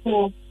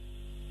adofo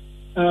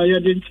ya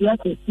de ntia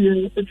ko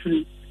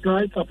see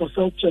Christ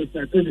Apostolic Church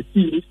at the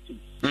CACI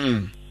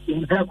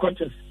in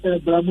headquarters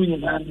Bramu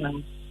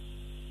Nyana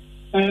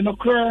no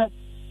kra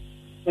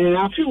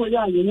afi wo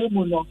ya ye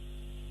mu no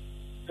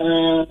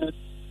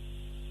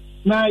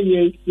na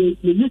ye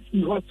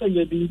yisi ho say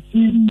ye bi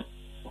team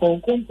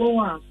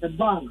konkonko a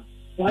ba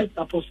Christ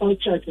Apostolic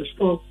Church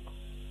store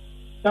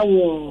that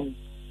was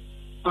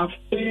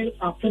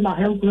after my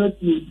health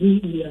in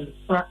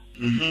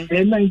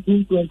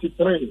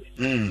 1923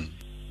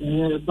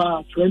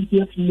 about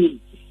 20th May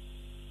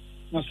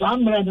na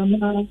samra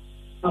na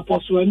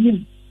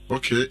apostle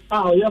okay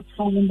you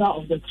founder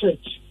of the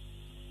church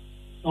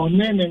on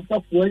name and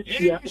top work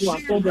here who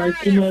are so by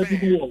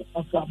community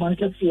after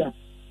market here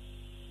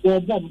or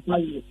bomb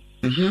play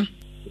the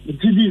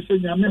TV say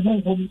nyame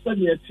hom say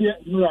the tie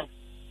nura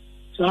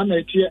so na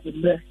tie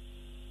ebe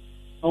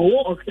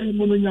okay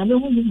mo nyame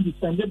hom di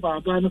sande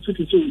baba no so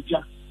to say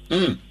uja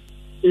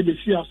e be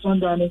see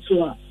asonda no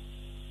so a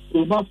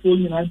Oba for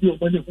you na di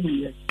obane hu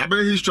ye abe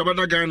history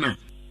about Ghana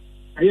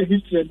aye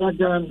history about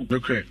Ghana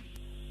okay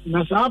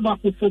na sa aba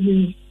ko for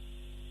me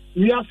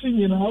we are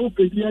seeing na o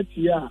pedi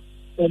atia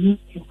eni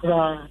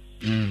kra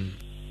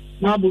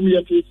na bu mi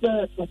ati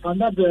se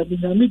panda be mi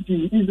na mi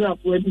di Israel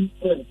for any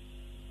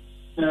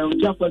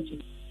uja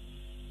kwaji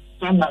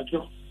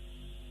anajo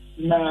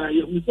na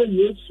you say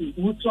Yesu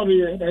who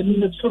sorry any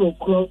the sort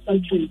cross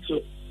entry so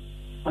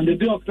on the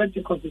day of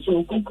Pentecost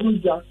so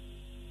conclude that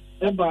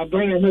eba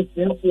don na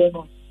se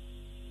no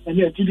and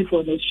you did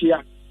for the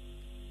Shia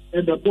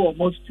and the ball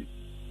most.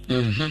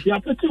 You are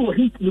talking about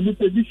his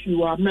limited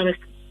issue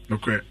America.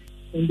 Okay.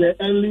 In the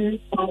early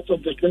part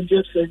of the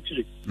 20th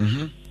century.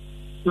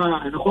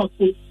 And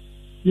also,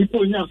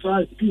 people in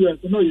our experience,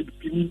 you know,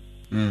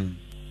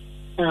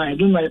 I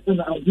don't know if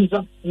I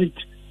Jesus street.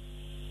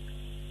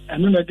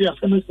 And then the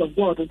Assemblies of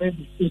God, and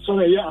then it's all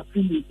a year I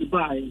feel to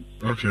buy.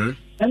 Okay.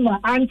 And my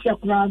aunt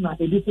Chakrana,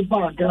 a little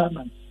bar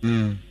Ghana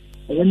in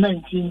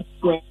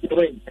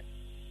 1923.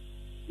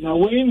 Now,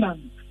 when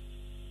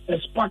a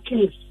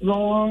sparkling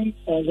strong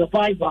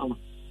revival,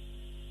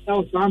 that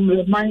was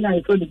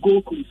minor for the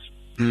Gokus.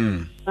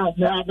 Now,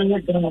 they are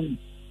very grand.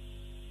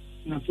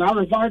 Now, so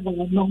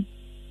revival, no.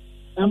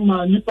 And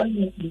my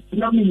Nippon,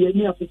 Nami,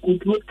 near the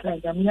good look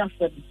like a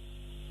message.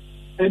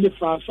 And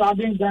if I saw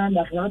them down,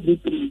 I had the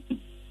three.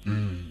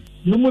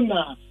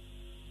 Numuna,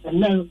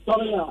 and then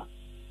sorry,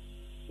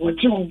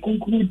 what you want to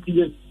conclude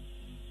here.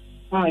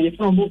 You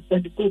from both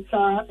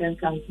Pentecostal and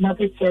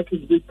Charismatic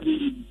churches, the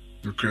three.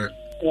 Okay.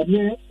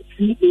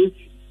 CH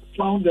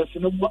founders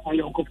in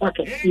Ayonko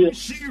Packet here.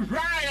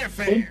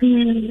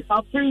 And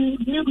after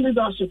new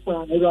leadership,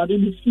 I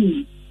didn't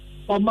see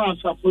for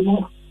months after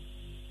no.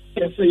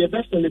 Yes, your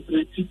best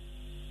celebrity.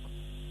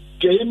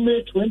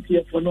 May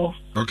 20th for no.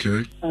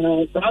 Okay.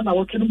 So I'm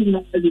working in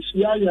the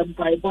Shia and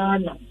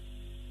Paibana.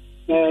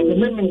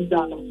 Remember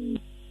that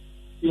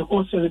you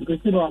also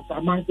celebrated our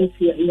Samantha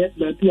here, yet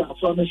the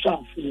Asana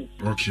Shaf here.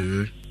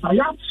 Okay. I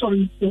am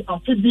sorry to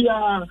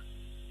Amphibia.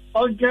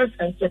 August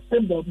and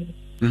September,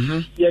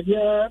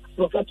 the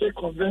Prophetic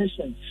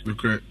Convention.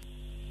 Okay.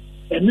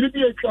 And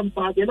maybe a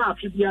campaign, and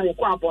after the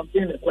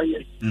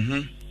Aquabontain,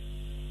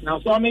 now,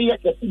 so many years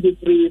to see the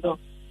three. Now,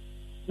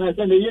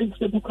 the young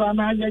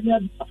Sepukana,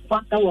 you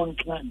factor one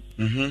clan.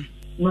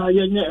 Now,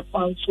 you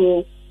found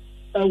so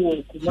a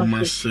work.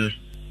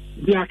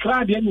 The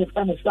Acadian is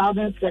from the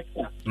southern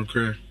sector.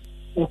 Okay.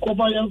 The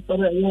Kobayan for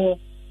the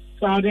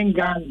southern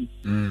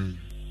Ghana.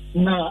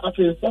 Now,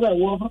 after the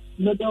war,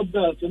 middle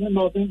belt in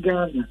northern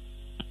Ghana,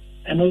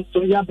 and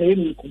also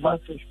Yabe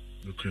Kumasi.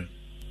 Okay.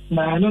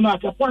 Now, I don't know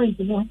at a point,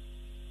 you know,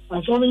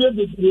 I saw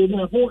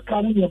the whole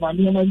carrying of my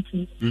name.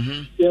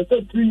 They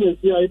said 3 years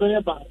here, I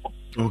bear back.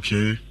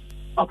 Okay.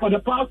 For the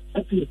past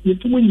 2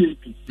 years,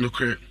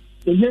 okay.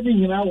 The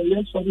living in our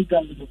less for the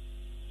Ghana.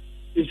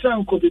 The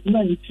son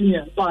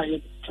COVID-19 and buy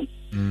it.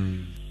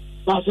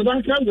 But so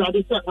don't tell you, I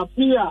just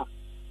appear.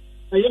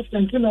 I just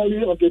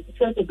centenary of the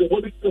defense of the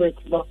Holy Spirit.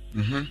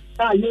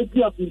 I used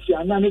to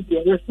appreciate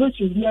the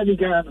restriction here in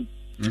Ghana.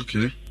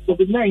 Okay.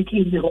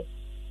 COVID-19.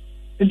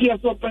 And yes,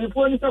 so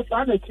California is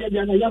a kid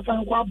and I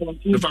found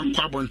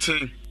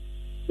Quabontin.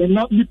 They're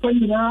not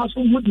depending on us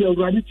who would be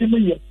already to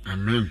me.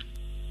 Amen.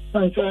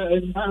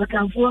 And I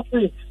can force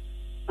it.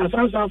 As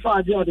I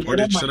far the other. And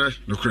the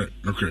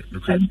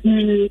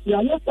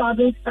other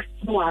side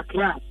to our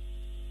class.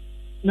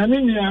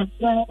 Namina,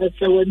 a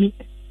Sawani,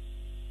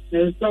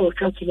 and so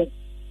Catholic.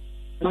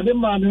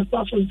 Madam Man and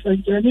Passion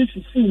Saint Denis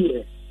is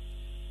here.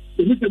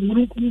 The little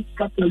Muruku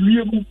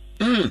Catalium,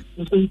 and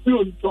so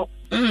you talk.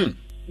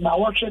 Now,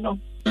 watching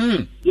them.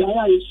 Yeah,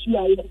 I see.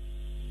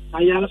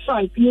 I had a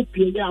side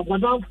PPA,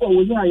 but I'm for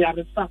when I had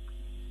a sack.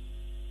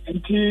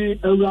 And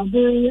around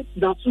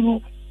that's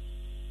who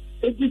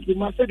it did. You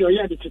must say, oh,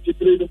 yeah, it's a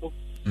tradable.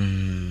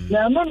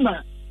 Now,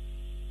 Mama,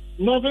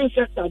 northern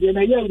sector, then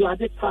a year at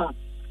the car,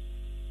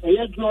 a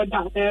year draw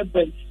down air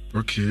base.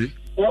 Okay.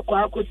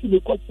 I could see the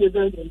cost in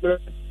the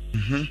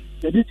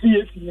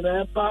DTS in the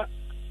airport.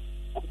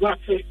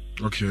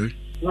 Okay.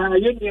 Now,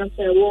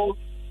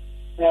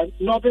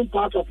 northern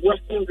part of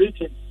Western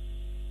region,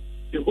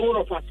 the whole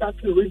of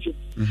Ashanti region,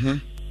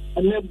 and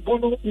then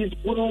Bono East,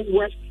 Bono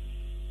West,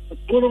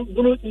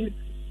 Bono East,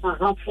 a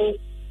halfway.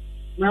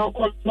 Now,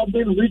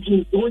 northern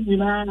region, going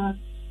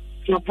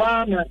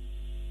Savannah,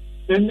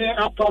 and then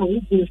upper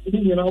regions,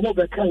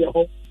 over Kaya.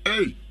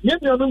 Hey, yes,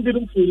 I don't get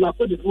into La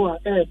Côte d'Ivoire,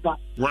 but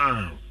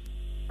wow.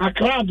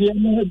 Accra, they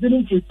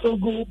didn't to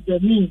Togo,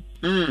 Benin,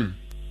 and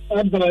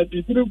they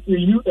didn't to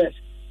US,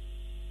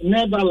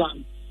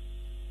 Netherlands,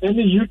 and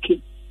the UK.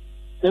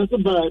 That's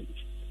about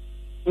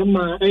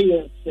my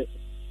AS.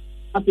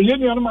 At the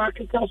Union of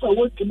Africa, I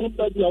want to move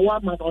that the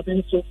award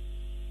also,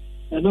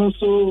 and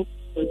also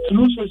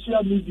through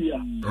social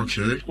media.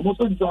 Okay. I'm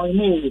also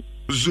joining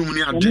Zoom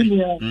near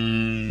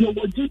you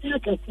will give you a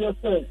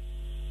say,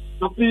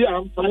 happy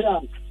and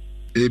tired.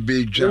 A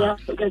big job.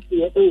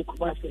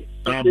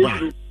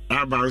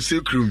 About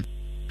Silkroom.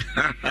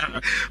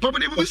 Papa,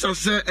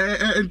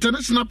 the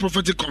International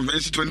Prophetic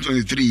Conference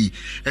 2023.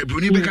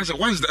 Bruni, because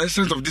what is the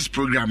essence of this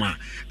program?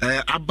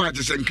 About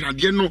this and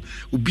Canadiano,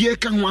 Ubia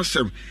can was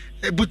them.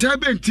 But I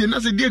been to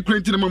as a dear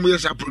Quentin among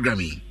us are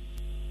programming.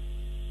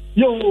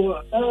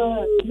 Yo,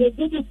 the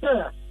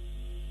digital.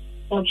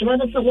 On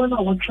China, one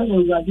I want to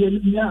know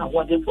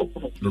what they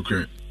focus.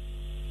 Okay.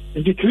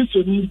 The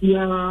Christian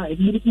media,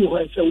 immediately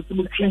was a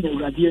training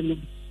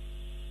radiating.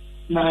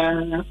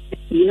 Now,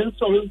 yes,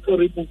 sorry.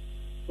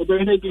 But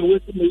then they were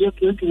waiting the year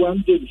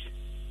 21 days.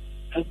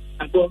 And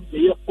I got the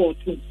year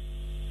 14.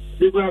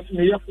 They were asking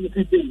the year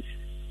 40 days.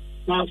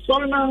 Now,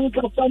 sorry, now, I'm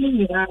coming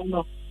here.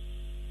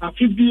 I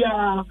feel the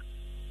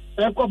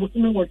aircraft was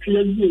doing what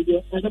 3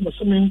 years, and I'm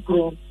assuming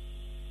grown.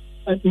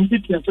 And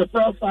indeed, the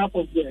first half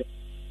of the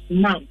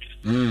month,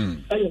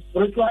 a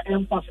spiritual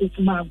emphasis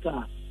month.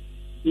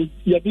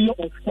 You be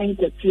of thank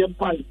a TM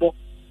Bible.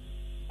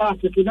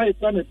 After tonight,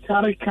 it's a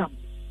carry camp.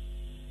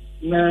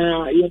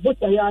 Now, you put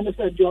the yarn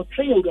said your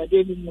trail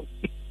again.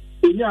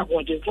 You are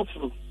what you're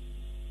for.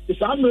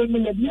 It's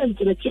unwilling at the end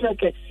to the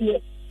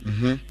KACI,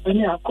 and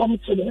you are coming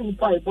to the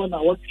Empire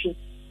Bona watching.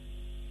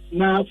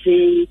 Now,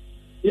 you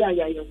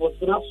was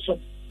rapture.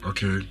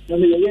 Okay.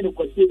 And you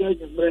consider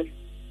the brain.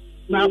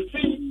 Now,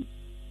 see,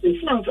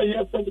 it's not a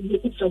year for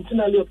the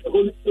centenary of the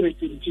Holy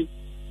Spirit in Jesus.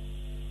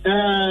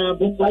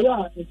 But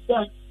in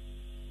fact,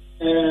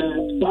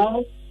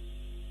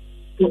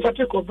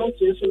 Prophetic Conference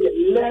is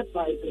led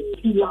by the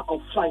pillar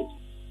of fight.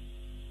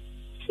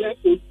 Say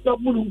a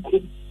double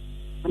income,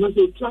 and as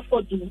a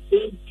transfer to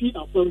 80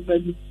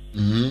 authority.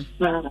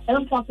 Now,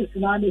 emphasis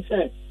now they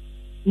say,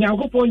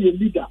 Nyangopo your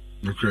leader.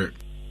 Okay.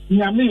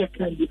 Nyame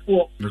can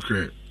before.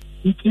 Okay.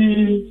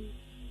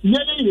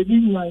 Yeye yedi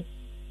nwan.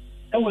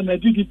 Ewo na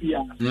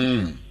digibia.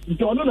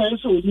 Nti ono na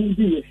yeso odi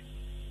die.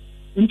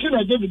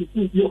 Until David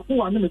says, the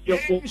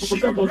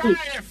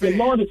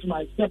Lord is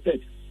my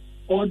shepherd,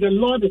 or the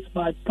Lord is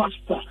my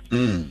pastor,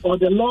 or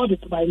the Lord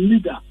is my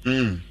leader.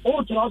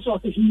 Oh, to also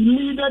he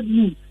leaded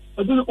me.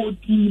 I don't know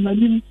my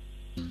name.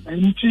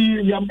 And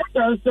she,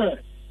 myself,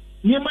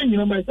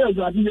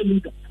 I didn't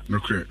lead.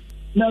 Okay.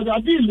 Now, I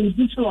didn't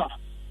lead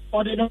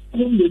or they don't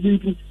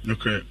lead.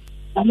 Okay.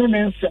 And then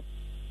answer.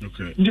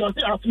 Okay.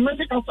 As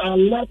many as are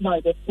led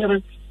by the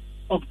Spirit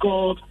of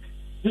God,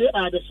 they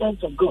are the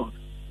sons of God.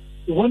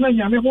 When I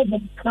am able to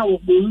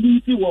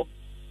believe you,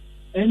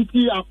 and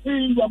I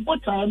feel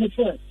what time is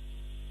said.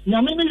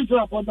 Yamini is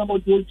up on the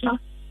Mojocha,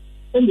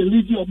 and the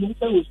leader of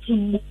Mota was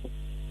soon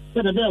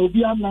said that there will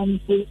be a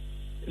man who is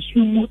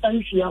soon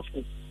and she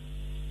after.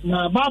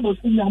 Now, Bible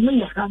says,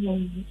 Yamini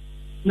Hanan,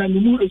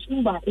 Namu is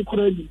soon back.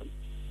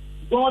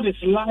 God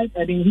is light,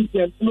 and in him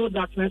there's no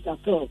darkness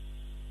at all.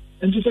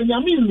 And to say,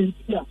 Yamini,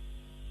 here,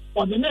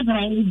 or the next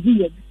time is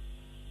here.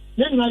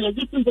 Then I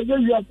get to the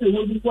way you have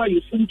to why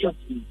you think of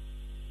me.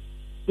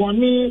 For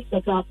me,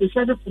 that I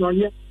decided for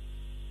you,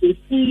 if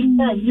he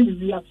and you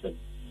reaction.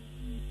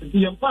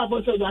 The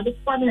Bible says that the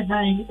funny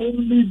hang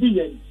only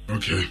be.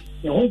 Okay.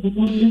 The whole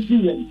only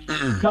be.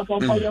 That's why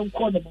I'm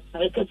calling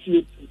I can see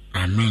it.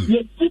 Amen.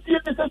 Yet, if you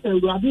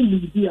are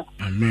here,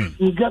 amen.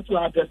 We'll get to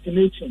our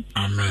destination.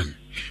 Amen.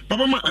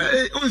 Papa,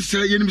 I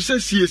say, you say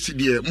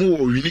CACI,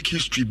 more unique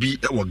history be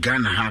our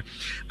Ghana ha,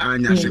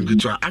 and I think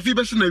it's a few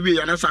best in a way,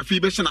 and as a few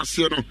best in a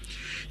zero.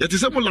 Yet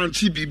is a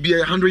Molanchi be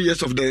 100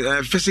 years of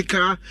the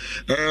physical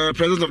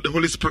presence of the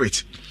Holy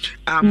Spirit.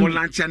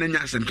 Molanchi and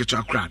Yas and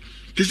Kitchakra.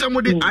 This is the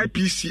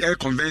IPCI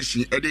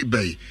convention at the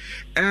Bay.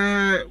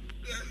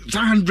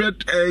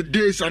 100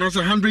 days and also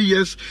 100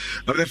 years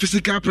of the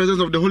physical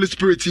presence of the Holy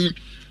Spirit.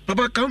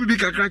 Papa, can we be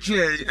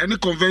Kakrachi any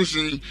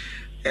convention?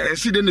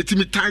 See then the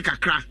team tie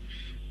Kakra.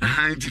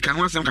 Can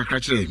want some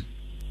Kakrachi.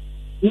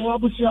 You are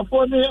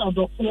Bushapone and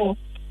the four.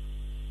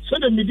 So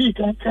the Midi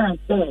can't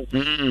say.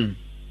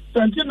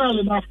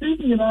 Sentinel, I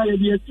think you know,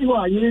 the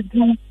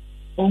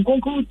on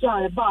concrete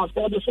about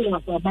the same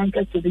as a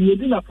banker to the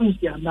Yedina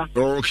Fusiana.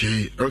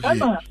 Okay.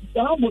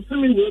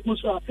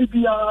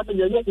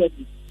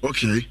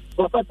 Okay.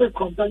 Prophetic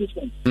Conference.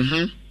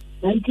 And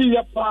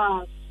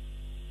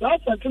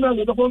that's a kind of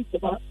little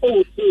about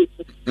old days.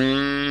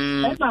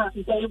 And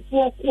it's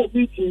 4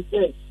 meetings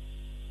there.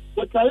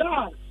 But I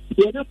am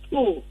the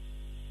school.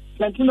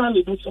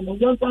 Continually, some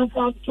young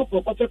found to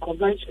Prophetic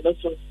Convention.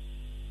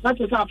 That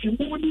is happening.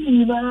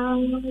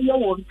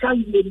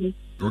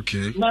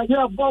 Okay. Now, you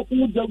have both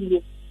who don't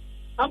know.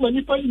 I'm a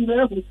nipper in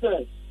there who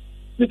says,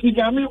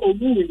 Nikigami or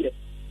Movie,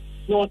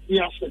 not the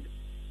asset.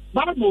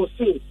 Bible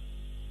says,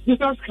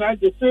 Jesus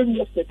Christ the same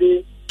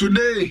yesterday,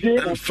 today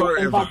and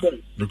forever.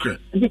 Okay.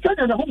 And the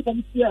second, the whole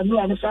country, I know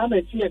I'm a son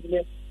of here.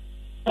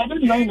 I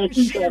didn't know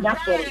anything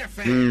that's all.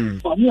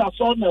 For me, I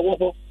saw my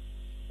water.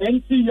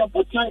 And see your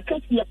put like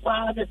your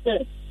father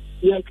said,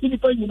 you're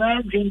keeping in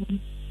our dream.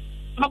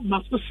 I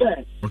must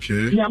say,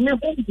 okay. You are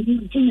making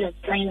the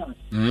kind.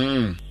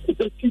 It's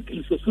a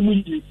ticket for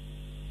some.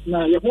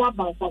 Now, you want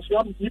about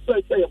some people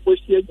say a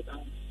question.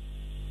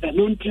 And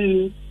don't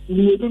you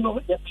know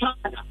the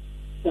child?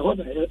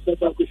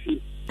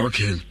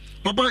 Okay.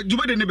 Papa, do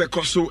you know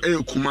because so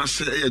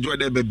Kumasi, you are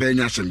the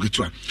Benya and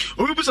Gitua?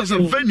 Or you as a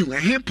venue, a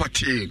hair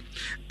party,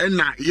 and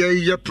now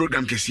your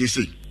program can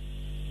see.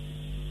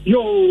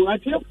 Yo, I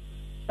tell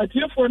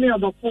for any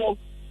other 4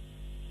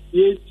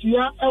 years,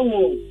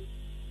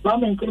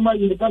 Bama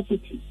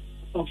University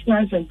of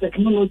Science and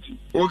Technology.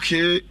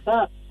 Okay.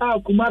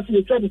 Kumasi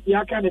is trying to see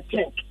kind of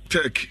tech.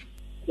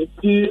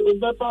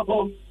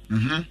 The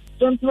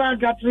Central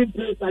Gathering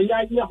Place, a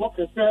year of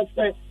the first,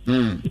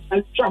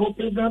 and travel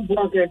program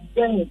blog and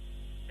then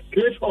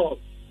great hall.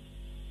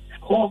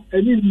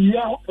 And in the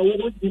year of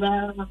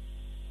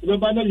the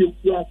banner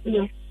you are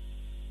here.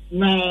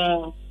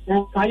 Now,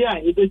 Kaya,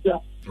 it is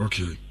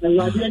okay.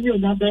 And I didn't know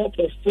number of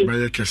say.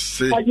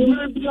 I no,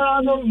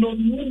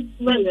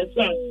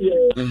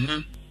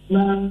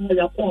 now,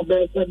 your poor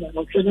better than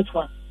a train of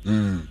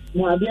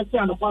now, dear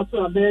son, a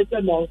pastor, a better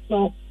than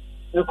so.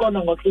 The corner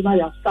of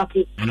Trinaya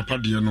started. And a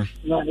padiano.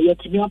 Now, yet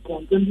to be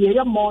upon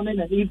the morning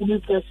and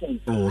evening session.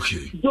 Oh,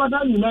 okay.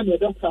 Jordan, you know, the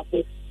doctor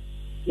says,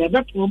 the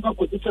doctor will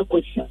put it a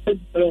question.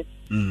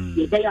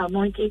 The very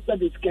anointed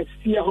that is get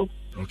here.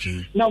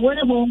 Okay. Now, when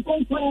a home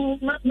control,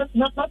 not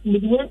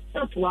midway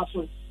to us.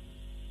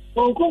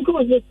 Hong Kong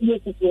is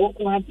yet to walk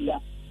around here.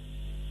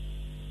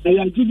 They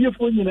are giving you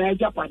for you in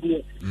Japan.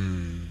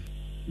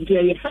 They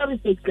are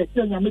heritage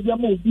question, and maybe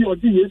I'm going to be or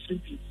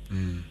DSCP.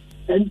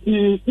 And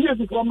here's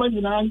the common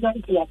in our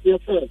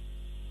first.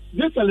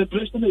 This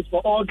celebration is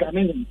for all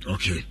Ghanaians.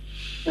 Okay.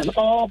 And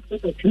all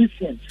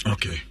Christians.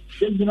 Okay.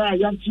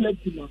 Young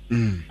children.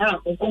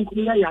 Hong Kong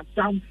is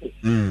thankful.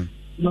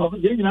 No,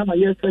 they are my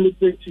year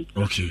celebrating.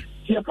 Okay.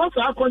 The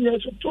Apostle Akonya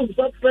should talk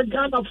that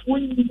Ghana for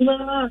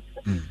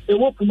the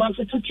work of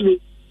Master Teacher.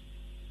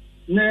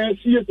 Now,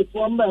 see the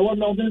former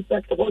one of the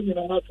sector in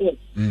our church.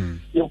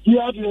 You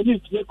hear the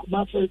need to make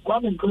Master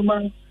Kwame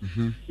Nkrumah,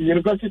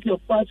 University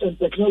of Science and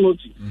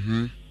Technology.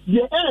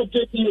 The air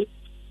taking,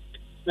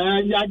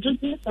 you are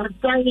just a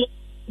tiny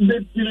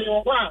the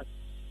one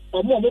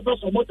or more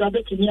members of what are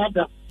making the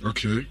other.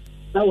 Okay.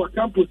 Our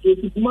campus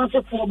is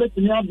Master for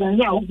making the other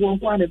now, one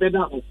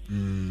better.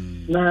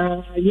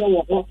 Now,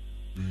 you are.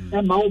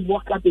 And my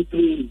work at the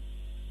tree.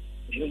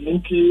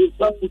 And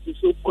that is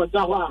so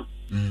Kodawa.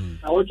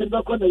 I want to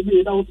go on a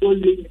year now for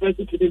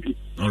university.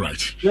 All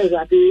right. I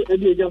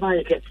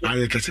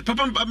can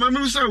Papa,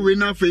 Mamma, we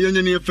now for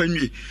your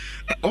family.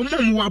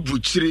 Omon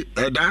Butchery,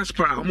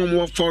 diaspora,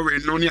 Omon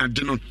foreign, no near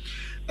dinner.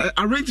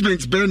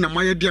 Arrangements burn and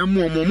my dear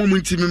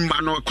moment team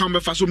man or come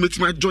for so meet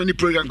my joining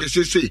program. They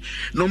say,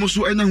 no more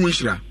so any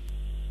winshra.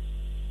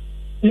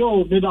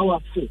 No, they don't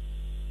want to.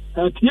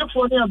 Here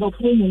for the other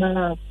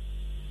phone.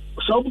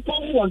 So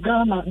people are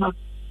Ghana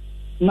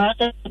now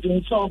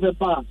evidence of the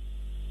bar.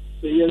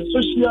 The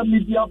social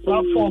media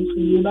platforms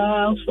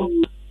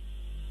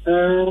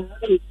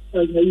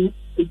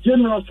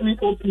generously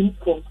open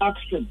for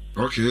action.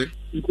 Okay.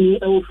 The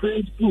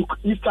Facebook,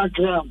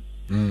 Instagram,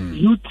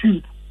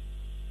 YouTube,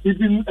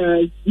 even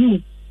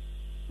you.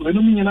 When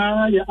you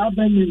know your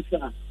avenues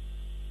are.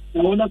 I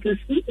want to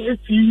see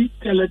CACI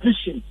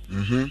television.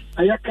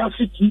 I have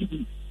CACI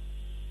TV.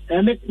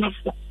 And make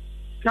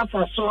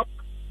CACI so.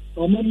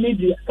 Or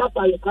media,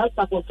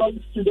 CACI for some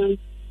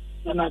students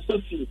and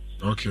associates.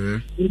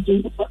 Okay.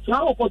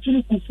 Now,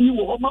 opportunity to see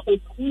what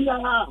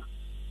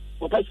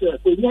I said,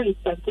 we are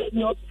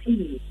instantaneous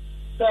free.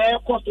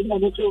 Customer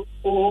also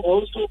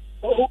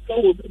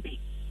be.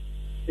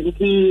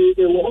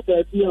 The work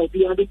that will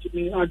be added to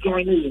me are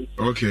joining.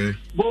 Okay.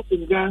 Both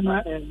in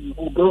Ghana and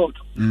abroad.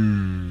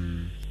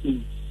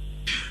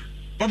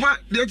 Papa,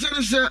 the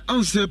attorney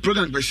answer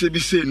program by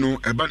CBC no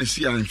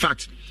Abanisia. In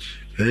fact,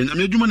 I'm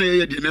a human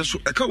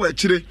a car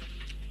chile.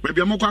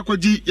 Maybe I'm a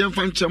quacky, young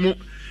fanchamo,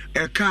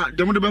 a car,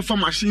 the mother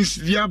machines,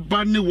 dear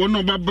bunny, one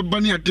of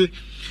Bunny at the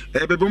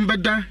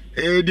Bombada,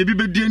 the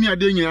Bibi Dania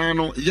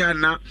Deniano,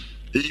 Yana,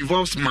 it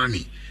involves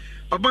money.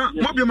 Oba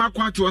mobi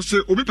makwa to say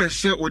obi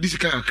pese odi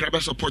sika kakra be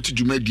support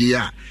dwumadie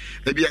a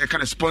e bia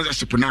kind of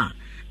sponsorship na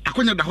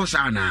akonya da ho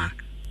sa na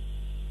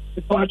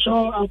pacho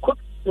akọ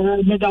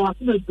mega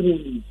wasu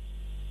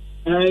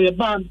be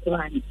band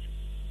client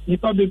ni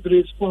pa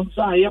be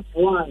sponsor ya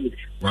point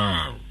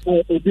wow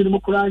obi mo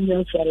kura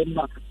nya sare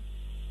ma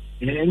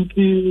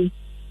enti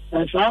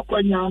sa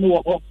akonya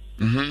no wo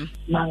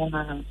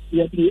na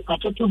ya bi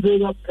atoto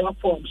various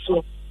platforms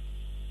so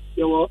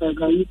you were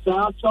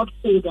a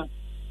software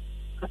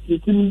you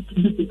can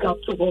pick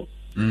up to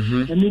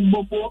and in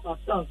mobile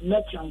account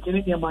merchant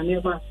in your money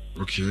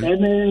okay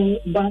any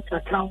bank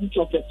account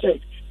of the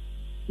church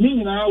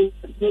meaning now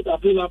it's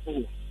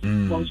available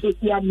on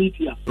social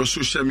media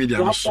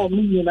platform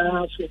meaning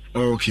now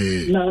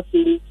okay now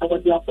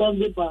our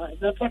funded by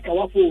that's like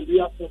our phone we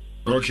have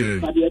okay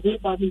but the other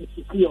body is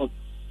secure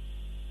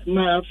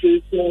now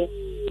face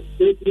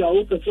they are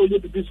open so you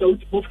be so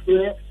both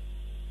your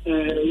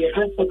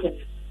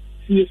headquarters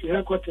CACI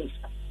headquarters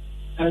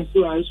and so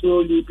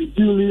you'll be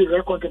duly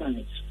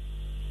recognized.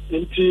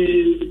 And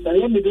I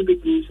am the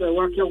degree, so I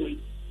work away.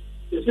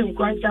 The same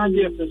quite can't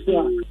get the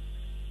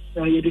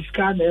sir. You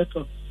discard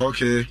that.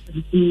 Okay.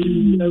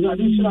 The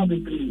additional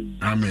degree.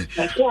 Amen.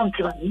 That's one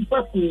kind.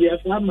 But yes,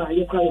 I'm a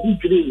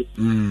degree.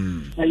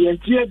 I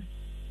get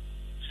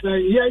so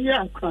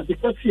yeah,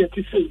 because here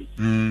to say,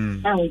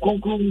 I'm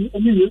concluding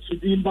only used to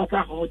be better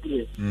how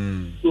dear.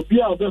 To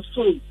be out of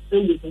soul,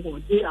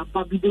 they are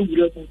probably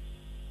the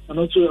and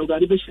also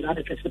organization at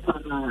the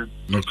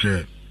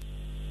okay.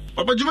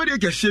 Papa Jumadi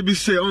can be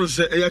say on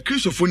say a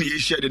Christophone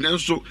is shared and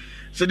so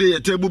said the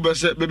table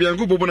best baby and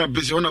go bona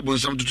busy on about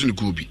some to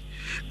Kubi.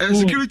 And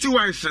security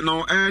wise,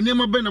 no, and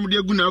never been a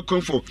good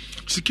outcome for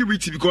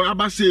security because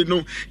Abba say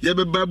no, you have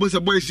a Bibles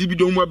a boy CB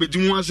don't want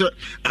to once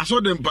I saw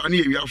them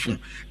near your phone.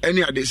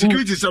 Any other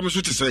security is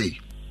something to say.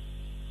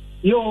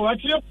 Yo, I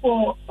cheer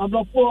for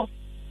about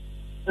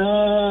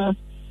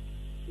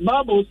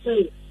Bible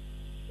say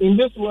in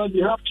this world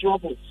you have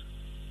troubles.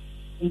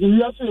 In the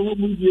year say what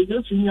will be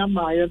against you,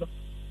 my but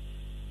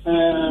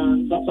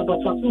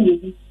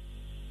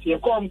you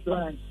come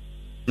client.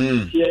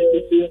 You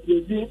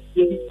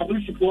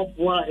support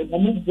why a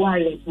moment why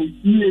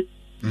you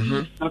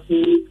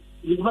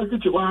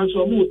university was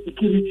almost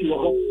security.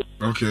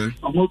 Okay.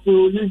 I'm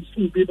also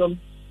see them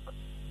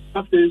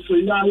after so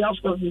yeah,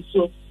 after me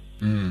so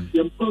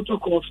the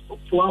protocols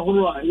for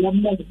our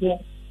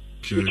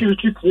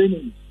security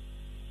training.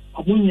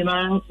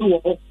 Amunyina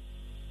so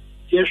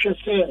yes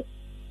say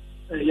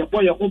your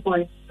boy your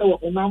open for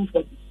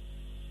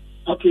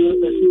okay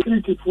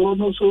security for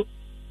no so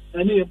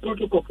any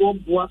protocol for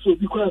boa so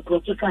because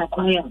protocol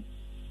acquire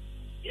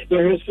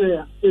there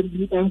say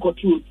be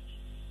control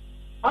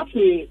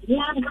okay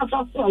one can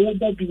for what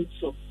that be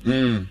so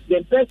the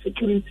best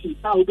security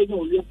how they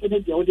know you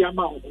put the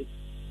amount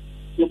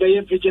you be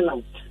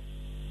vigilant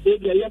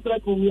if you are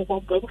like we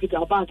about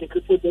to back to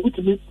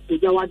the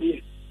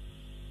jawadi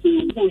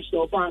push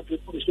your bank,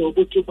 push your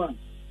bank,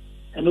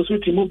 and also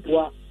to move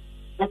to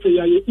after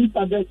you are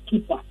internet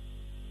keeper.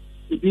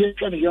 The beer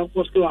can young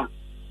poster.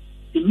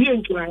 The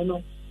beer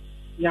can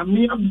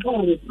Yamia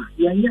Dora,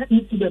 Yanya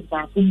into the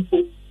bathroom.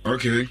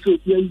 Okay. So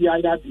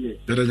yeah, that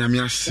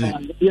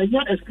you're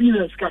not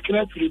experience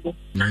calculator.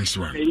 Nice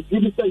one. You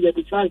didn't say you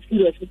decide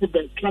experience to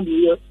the can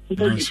be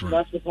nice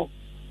one.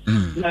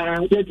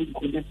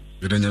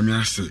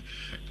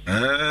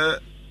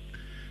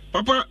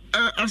 Papa,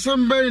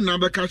 assemble na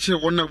beka che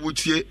wona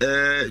wotie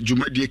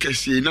dwumadie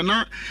kese na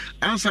na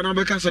ansa na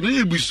beka sa na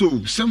ye biso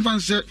semfan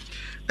se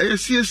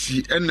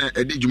CACI na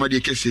edi dwumadie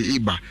kese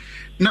iba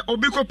na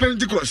obiko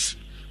Pentecost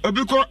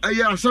obiko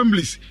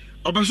assemblies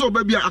obaso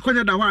obabia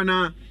akonya da hwa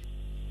na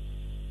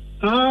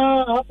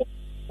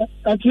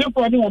atie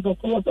for the other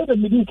so the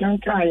meeting can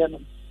kai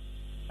no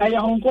I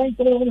Hong Kong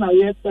na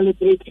ye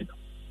celebrate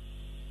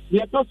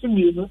ye person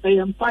me no I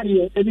am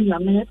party edi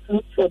nyame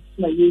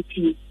na ye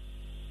fi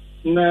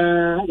na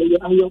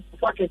ayo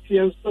packet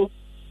here so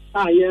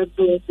yeah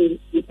the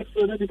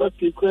person that got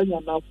to Ukraine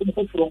now from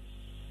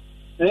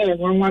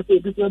one was the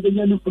people that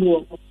you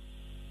know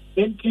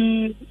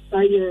enti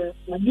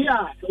dia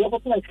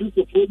what like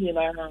Christophone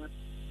na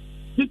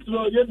this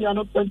road you are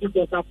not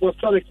 20%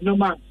 apostolic no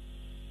man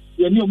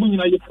you know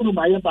munina you furu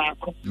ma ye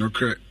baako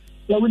okay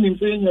so we nim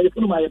say you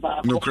furu ma ye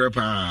baako no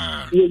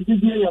crepa you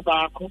did ye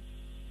baako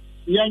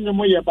ya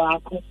nyomo ye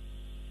baako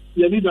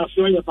you need a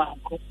show your back.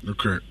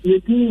 Okay. You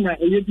think that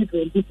you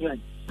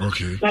different.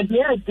 Okay. But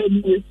yeah,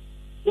 you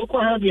go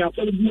have your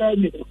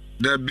family.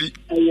 There be.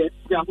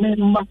 Yeah,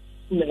 member.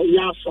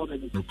 Yeah,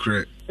 sorry.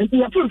 Okay. And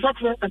you have to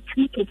suffer a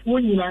treat of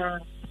one in a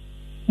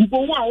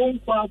people who are on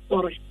part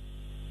story.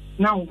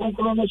 Now, go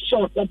on a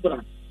short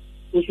opera.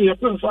 If you have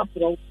to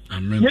suffer,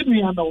 amen.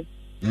 Maybe I know.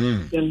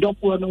 And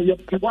don't want to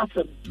get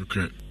water.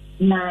 Okay.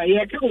 Now,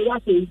 yeah, can we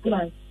water in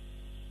time?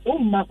 Oh,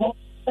 my God,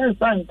 and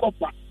sign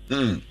copper.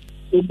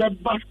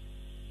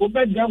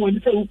 Obeda when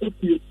you say you put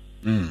you.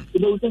 You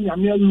don't say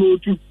you're low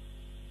too.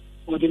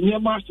 Or the near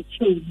master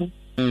trade.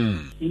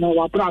 You know,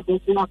 our brother,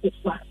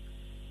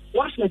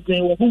 what's the day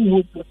of who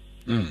would.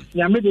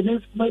 You made the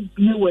next might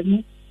be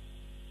when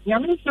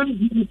Yamin some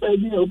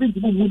idea of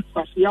big move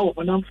Pasia or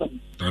Bonamfam.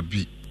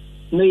 Tabi.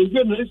 May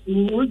generous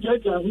no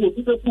judge who will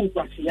be the pool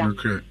Pasia.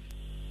 Okay.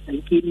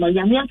 And keep my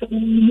Yamian to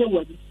be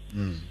one.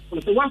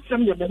 So what's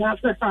some of the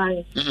master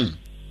fine?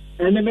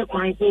 And then the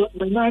crime for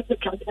the night the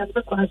cat at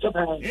the crime of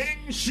high.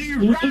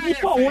 You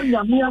saw one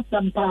Yamia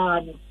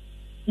Sampan.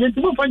 Yet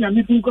you find a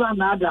meeting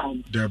ground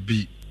down.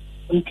 Tabi.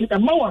 And keep a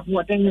more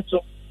what then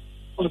so.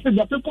 The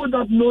people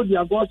that know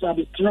their gods are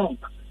strong.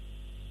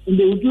 And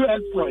they will do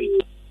exploit.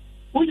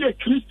 We are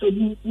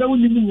Christian, now we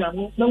live in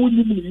Yamo, now we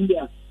live in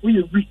India, we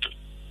are weak.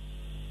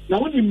 Now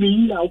we live in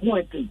India,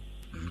 wanting.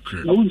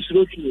 Now we should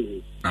look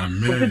here.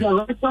 Amen. Because the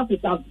right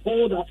is as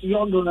bold as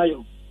young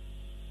Donayo.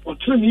 Or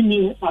training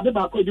me, I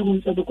never could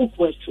do the cook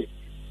question.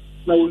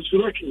 Now we should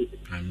look here.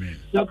 Amen.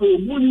 Now we will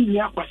move in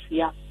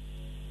Yapasia,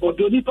 or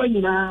do the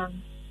Payana,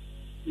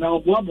 now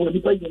Bob or the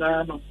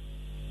Payana.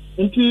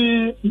 And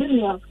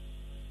Milia,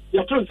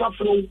 your turn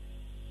suffering.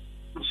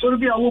 So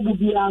be a woman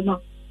be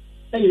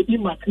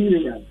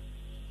immaterial.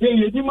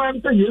 You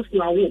demand to use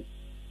your way.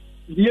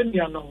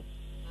 Dear no,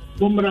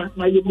 Mumra,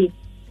 my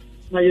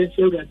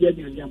children.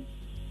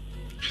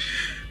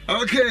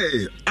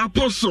 Okay,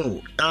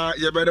 Apostle,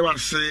 you better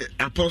say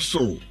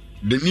Apostle,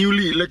 the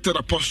newly elected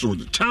Apostle,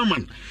 the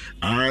chairman,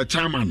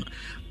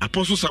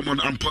 Apostle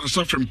Simon and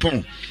suffering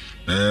Pong,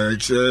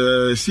 it's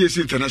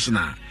CACI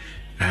International.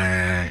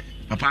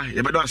 Papa,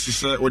 you better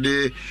say, or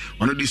they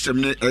one of these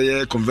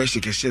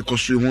conversion can say,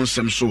 because you want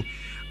some so.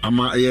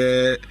 Ama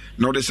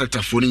no the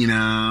sector for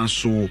na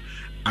so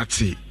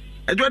ati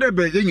edwade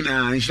be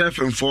nyina nhira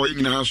femfo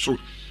nyina so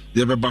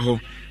ye beba ho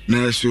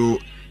na so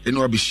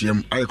eno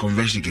abihiem ay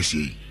convention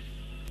kesi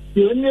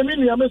ye ni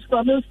am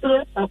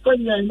minister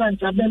afanya na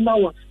ntabe na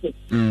wa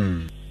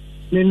ni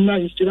na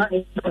ishira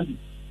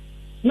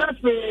na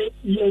fe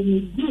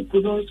ye group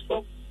no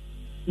so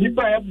ni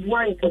ba e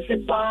boy kase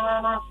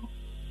ba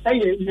ay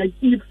na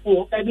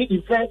for any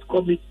event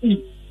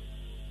committee.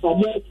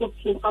 Omo so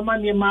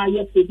amane ma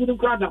ye se didn't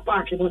grab the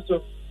park no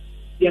so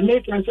ye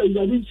make and say you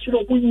didn't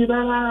shiro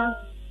kunyina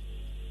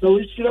no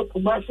shiro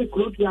kubase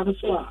kroti ya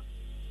so a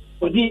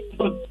odi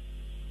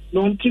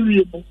no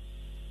ntiwe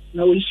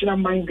na we shira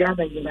man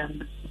gada yina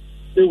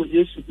e wo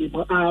Yesu bi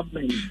mo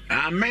amen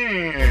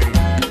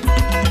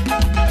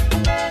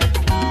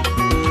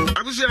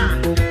abusia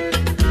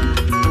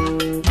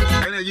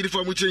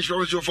uniform we change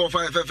from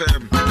 45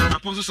 FM.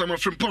 Apostle Samuel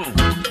Frimpong.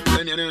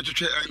 And you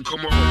to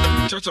come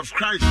on. Church of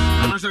Christ.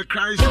 Answer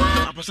Christ.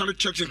 Apostolic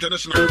Church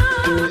International.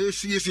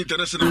 ACS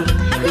International.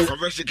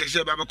 Convention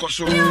KCI Bible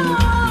Koso.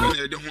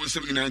 And the Hun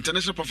Seminar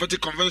International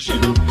Prophetic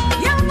Convention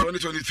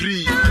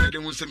 2023. And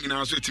the Hun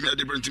Seminar so to me at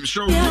the Brent Team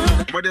Show.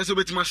 But there's a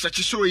bit my such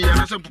show here.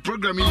 And some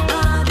programming.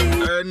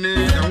 And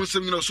Hun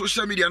Seminar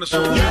social media and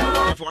so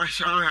for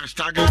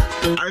hashtag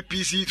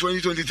IPC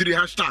 2023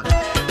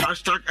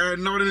 hashtag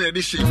Northern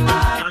Edition.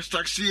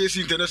 Hashtag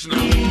CACI International.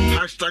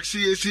 Hashtag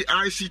CACI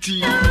ICT.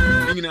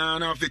 Nina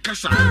na fe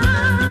kasa.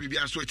 Bibi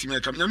aso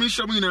etime kam. Nyame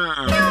hyamu ina.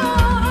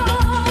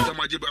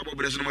 Tamaje babo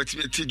breso no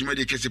matime ti djuma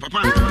de kese papa.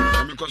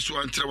 Nyame kwaso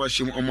antra wa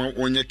hyem oma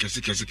onye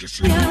kese.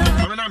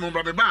 Amena no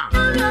bra be ba.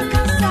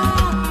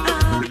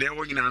 De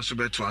wonyina aso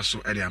beto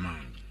aso e de ama.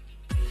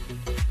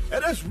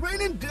 It is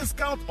raining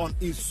discount on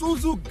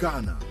Isuzu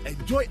Ghana.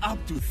 Enjoy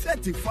up to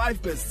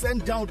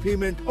 35% down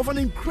payment of an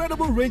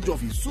incredible range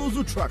of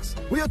Isuzu trucks.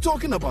 We are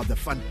talking about the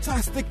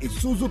fantastic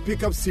Isuzu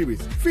pickup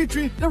series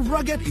featuring the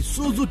rugged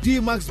Isuzu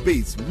D-Max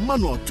base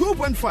manual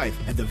 2.5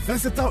 and the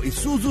versatile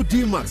Isuzu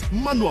D-Max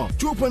manual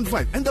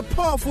 2.5 and the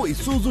powerful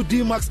Isuzu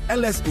D-Max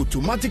LS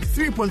automatic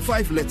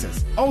 3.5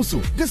 liters. Also,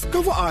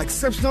 discover our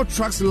exceptional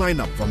trucks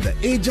lineup from the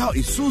agile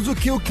Isuzu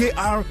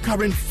QKR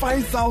carrying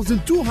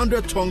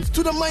 5,200 tons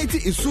to the mighty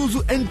Isuzu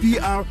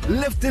NPR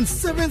lifting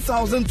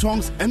 7,000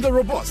 tons and the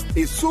robust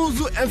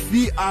Isuzu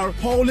FVR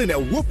hauling a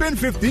whooping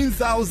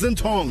 15,000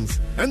 tons.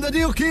 And the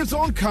deal keeps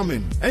on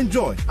coming.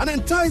 Enjoy an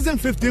enticing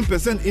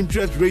 15%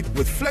 interest rate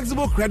with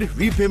flexible credit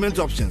repayment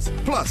options.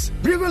 Plus,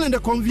 revel in the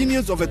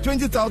convenience of a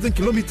 20,000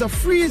 kilometer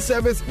free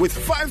service with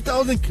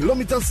 5,000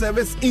 kilometer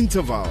service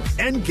intervals.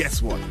 And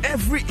guess what?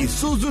 Every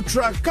Isuzu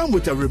truck comes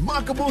with a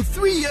remarkable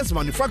 3 years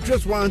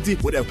manufacturer's warranty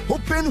with a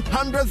whopping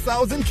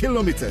 100,000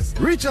 kilometers.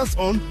 Reach us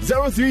on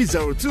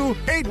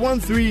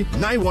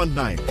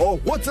 0302-813-919 or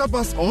WhatsApp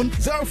us on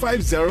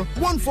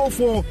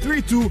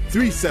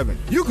 050-144-3237.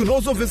 You can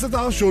also visit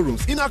our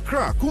showrooms in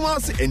Accra,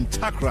 Kumasi, and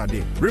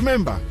Takrade.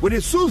 Remember, with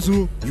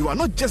Isuzu, you are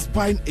not just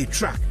buying a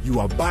truck, you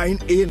are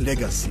buying a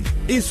legacy.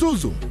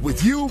 Isuzu,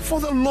 with you for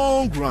the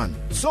long run.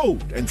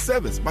 Sold and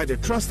serviced by the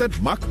trusted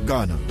Mark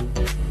Garner.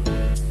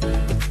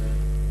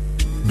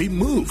 Be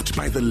moved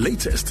by the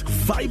latest,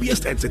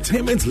 vibiest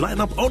entertainment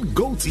lineup on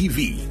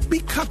GoTV.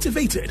 Be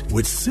captivated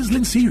with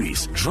sizzling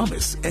series,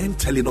 dramas, and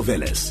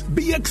telenovelas.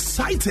 Be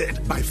excited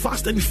by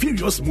Fast and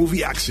Furious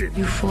movie action.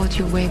 You fought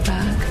your way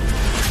back.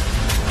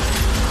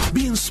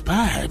 Be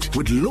inspired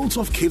with loads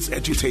of kids'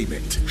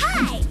 edutainment.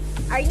 Hi!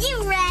 Are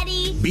you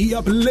ready? Be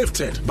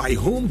uplifted by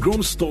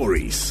homegrown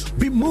stories.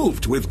 Be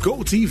moved with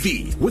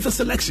GoTV. With a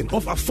selection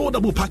of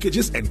affordable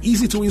packages and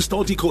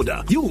easy-to-install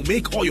decoder, you will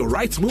make all your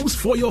right moves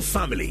for your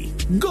family.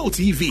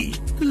 GoTV.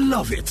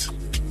 Love it.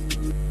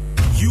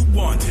 You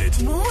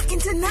wanted more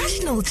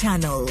international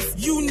channels.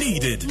 You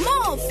needed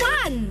more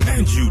fun.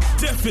 And you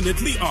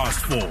definitely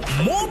asked for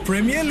more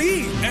Premier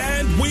League.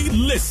 And we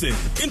listened.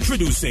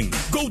 Introducing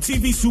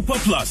GoTV Super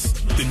Plus,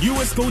 the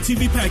newest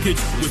GoTV package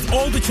with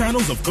all the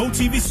channels of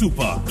GoTV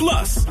Super.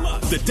 Plus,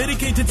 the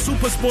dedicated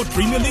Super Sport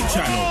Premier League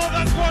channel. Oh,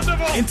 that's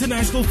wonderful.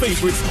 International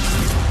favorites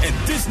and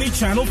Disney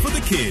Channel for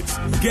the kids.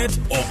 Get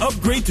or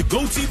upgrade to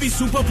GoTV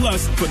Super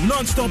Plus for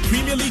non-stop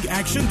Premier League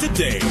action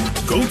today.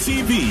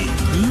 GoTV.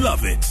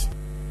 Love it.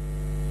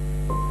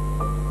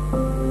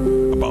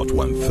 About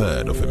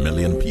 1/3 of a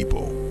million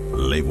people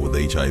live with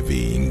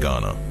HIV in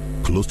Ghana.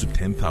 Close to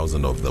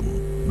 10,000 of them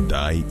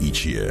die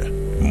each year,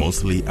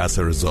 mostly as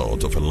a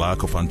result of a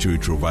lack of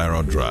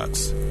antiretroviral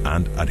drugs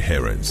and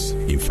adherence.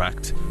 In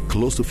fact,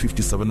 close to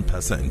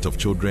 57% of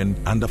children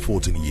under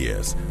 14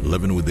 years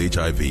living with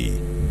HIV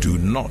do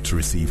not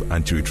receive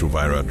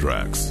antiretroviral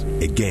drugs,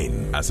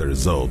 again as a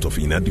result of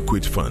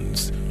inadequate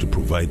funds to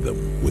provide them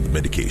with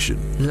medication.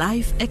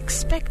 Life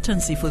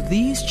expectancy for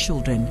these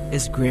children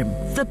is grim.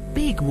 The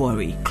big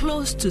worry,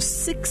 close to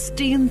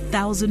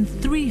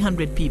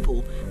 16,300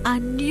 people are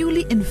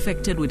newly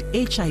infected with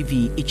HIV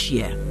each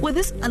year. With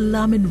this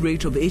alarming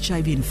rate of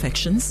HIV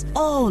infections,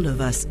 all of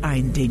us are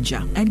in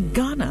danger, and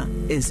Ghana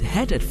is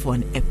headed for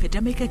an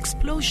epidemic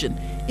explosion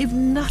if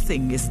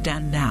nothing is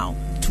done now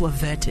to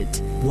avert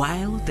it.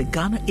 While the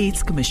Ghana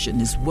AIDS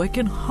Commission is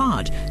working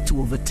hard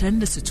to overturn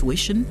the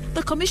situation,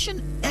 the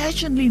Commission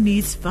urgently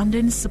needs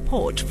funding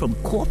support from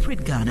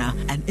corporate Ghana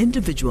and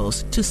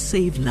individuals to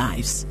save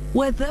lives.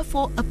 We're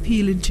therefore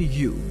appealing to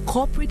you,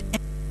 corporate.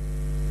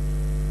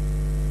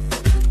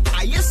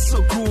 So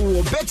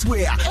cool,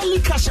 Betway, early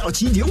cash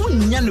out, you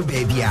won't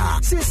baby.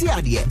 Since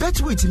idea,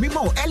 Betway to me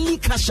more early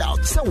cash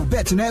out. So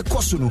bet no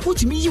costume,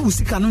 what me use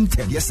canon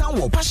 10 years,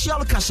 some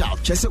partial cash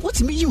out. Just what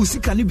me use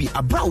can be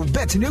a brow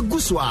bet no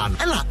guswan,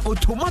 and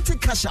automatic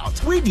cash out.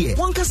 Wait,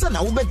 one person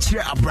I will bet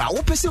here a brow,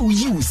 person we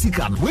use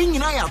can.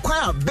 When I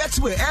acquire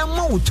Betway and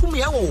more to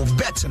me, I will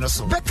bet no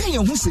so. Bet can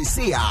you who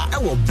say, I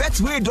will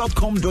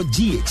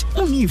betway.com.gh.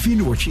 Only if you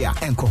know here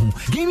and come.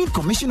 Gaming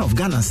Commission of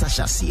Ghana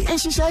Sasha see, and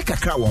she shall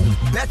kakao.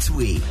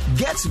 Betway.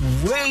 Gets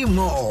way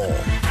more.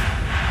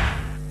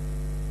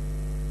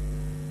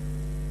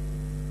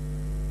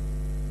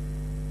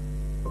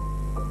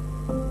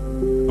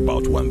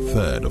 About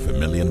 1/3 of a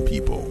million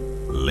people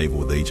live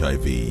with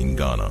HIV in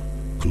Ghana.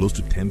 Close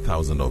to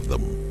 10,000 of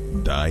them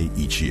die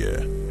each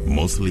year,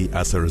 mostly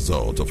as a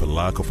result of a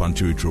lack of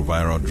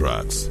antiretroviral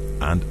drugs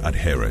and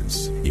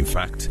adherence. In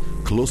fact,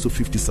 close to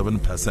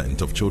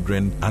 57% of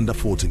children under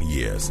 14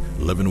 years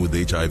living with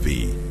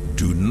HIV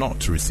do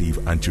not receive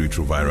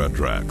antiretroviral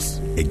drugs,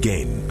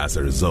 again as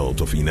a result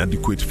of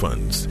inadequate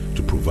funds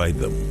to provide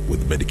them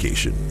with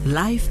medication.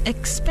 Life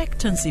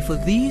expectancy for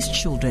these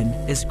children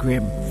is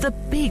grim. The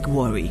big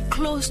worry,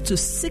 close to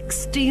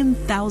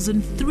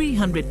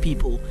 16,300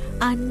 people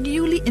are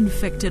newly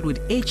infected with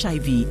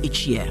HIV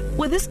each year.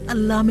 With this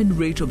alarming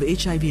rate of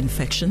HIV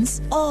infections,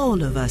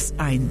 all of us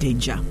are in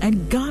danger,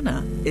 and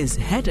Ghana is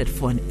headed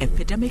for an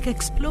epidemic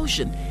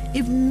explosion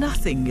if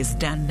nothing is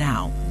done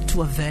now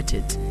to avert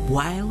it.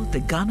 While the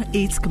Ghana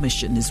AIDS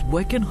Commission is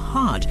working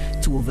hard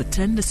to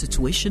overturn the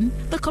situation,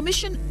 the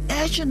Commission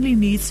urgently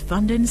needs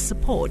funding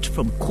support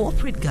from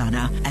corporate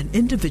Ghana and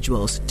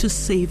individuals to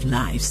save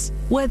lives.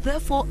 We're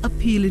therefore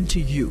appealing to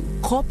you,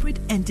 corporate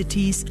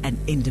entities and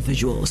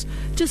individuals,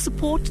 to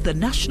support the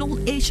National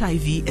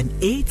HIV and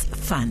AIDS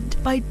Fund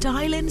by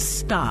dialing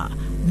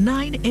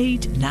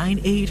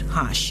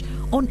 *9898#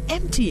 on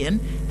MTN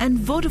and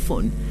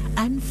Vodafone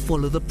and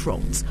follow the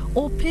prompts,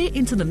 or pay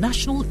into the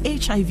National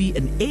HIV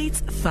and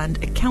AIDS Fund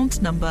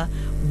account number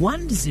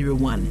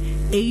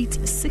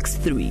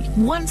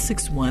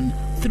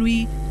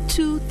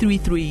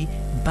 101-863-161-3233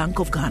 Bank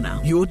of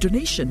Ghana. Your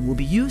donation will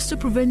be used to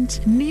prevent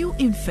new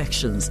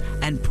infections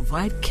and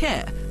provide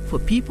care for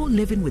people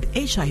living with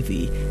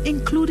HIV,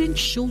 including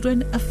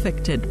children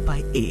affected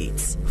by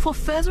AIDS. For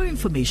further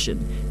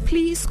information,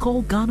 please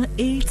call Ghana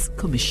AIDS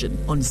Commission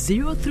on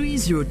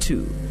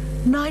 0302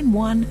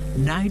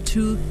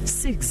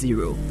 919260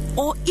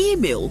 or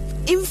email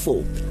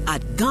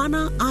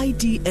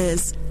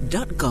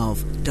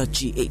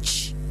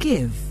info@ghanaids.gov.gh.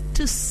 Give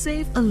to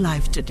save a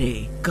life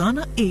today.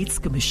 Ghana AIDS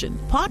Commission,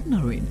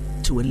 partnering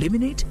to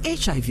eliminate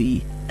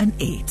HIV and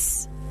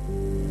AIDS.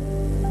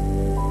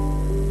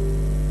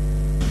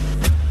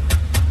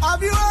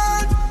 Have you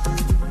heard?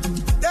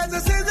 There's a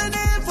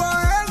seasoning for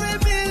every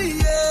meal,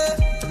 yeah.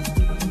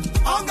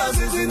 Hunger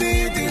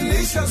seasoning,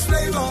 delicious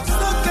flavor.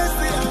 So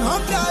tasty and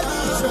hunger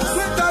delicious.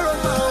 Sweet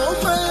aroma, oh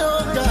my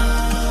hunger.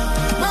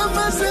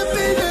 Mama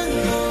sipping.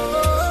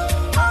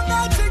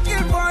 Hunger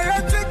chicken for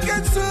your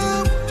chicken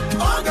soup.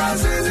 Hunger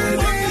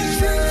seasoning.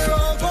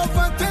 For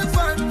fante.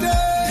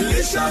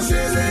 Delicious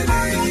seasoning.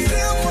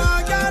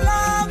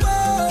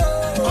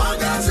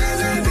 Hunger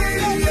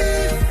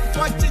seasoning.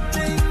 What you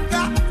think?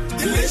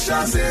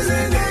 Delicious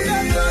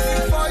seasoning.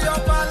 For your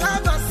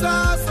palate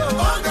sauce.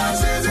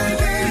 August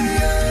seasoning.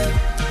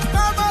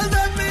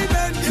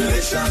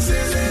 Delicious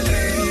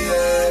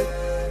seasoning.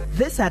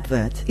 This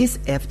advert is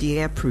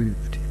FDA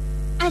approved.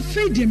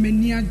 Afede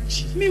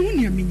meniaji me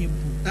hunia menyebu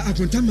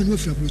akontama no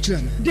afra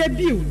brochira no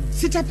debio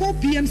sitapo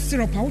PM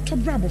syrup auto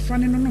brabo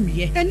fane no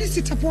ye eni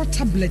sitapo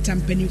tablet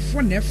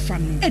ampanifo na efa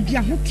no e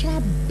dia hoto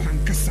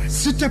abankasa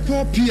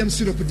sitapo PM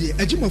syrup de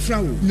agimofra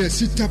wo na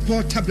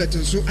sitapo tablet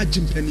nso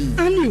agimpani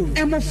anio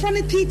emofo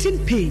ne teething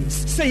pains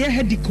say ye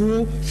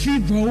headache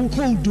fever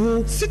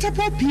cold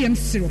sitapo PM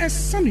syrup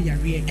esano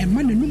yare e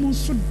ma nanum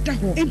nso da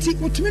ho enti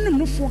otumi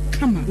no fo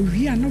kama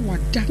ohia na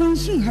wada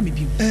konsun ha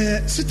mebi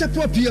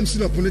sitapo PM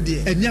syrup no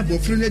de eni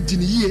abofra na di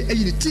ne yie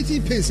eyi ne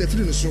teething pains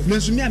afri no so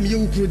nanso me am ye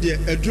wukro de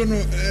edro no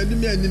ni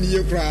me ani ne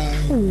ye kra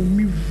oh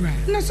miwra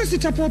na so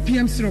sitapo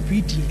PM syrup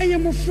idi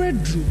eyamofra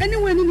dru eni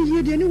wani ne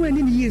ye de eni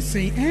wani ne ye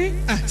sen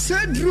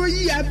sadro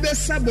yi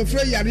abesa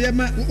bofra yare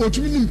ma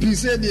otumi nim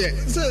pise de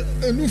se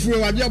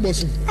enufu wade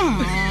aboso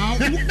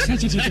che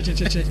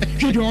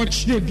kedo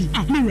chebi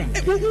mira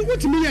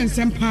what me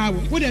ensem power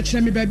what dey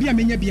chere me ba bia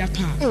menya bia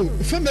ka oh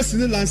pharmacy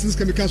license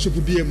chemical shop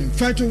bia mu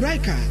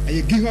Phytorika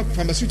aye Gihok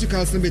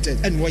Pharmaceuticals Limited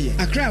and woye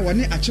Accra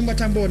woni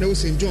Achimbatambo na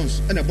St John's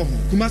and aboho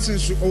Kumasen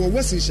so owo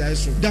Western Shire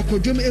so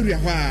Dakodwom area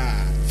hwa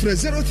fra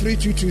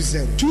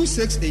 03220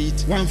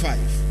 26815.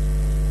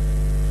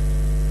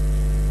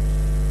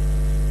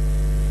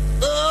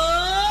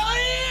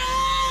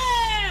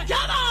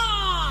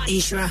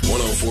 Ishra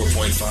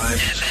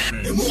 104.5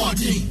 and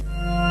Mwadi.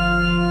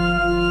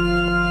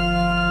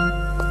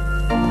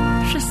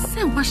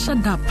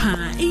 Washada pa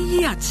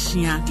eyi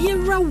achia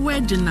diera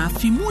wedding na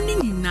fimuni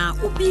nina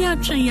obi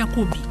atwen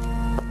yakobi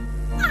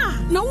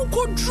na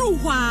ukodru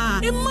hwa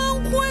e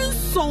manko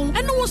enson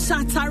ene wo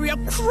satare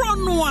kro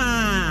no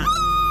a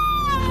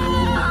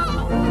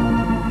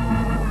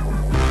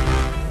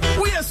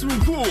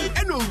Rupo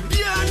eno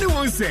bia ne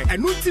won say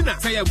enutina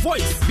say your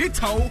voice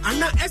data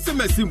ana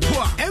SMS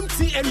mpo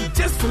MTN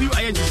just for you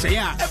ayen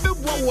share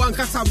ebebo wan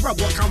kasa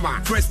brabo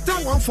kama press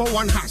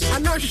 *141#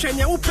 ana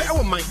hwehwenya wo pe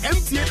e my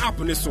MTN app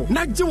ne so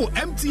na je wo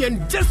MTN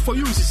just for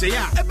you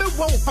share ebebo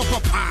wo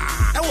papa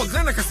e wo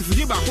Ghana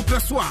kasifidi ba ko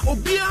preso a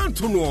obia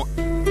nto no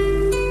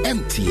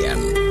MTN.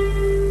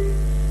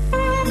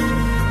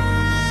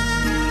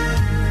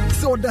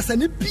 So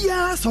dasani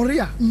bia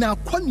soria na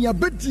kwanya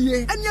bedie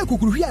ene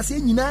akukuruhwi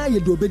ase nyina ye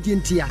do bedie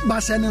ntia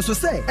ba se ne so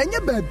se enye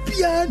ba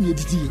bia ne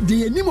didi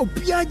de enimo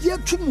bia je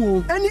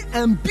tumo ene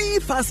MB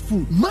fast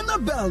food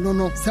manabel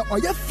no se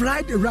oye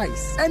fried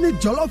rice ene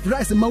jollof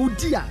rice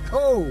maudia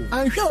oh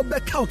anhwe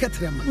obeka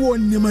oketrema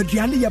woni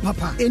maduane ye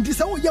papa enti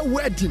se wo ye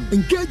wedding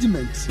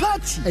engagement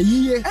party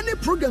ayiye ene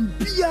program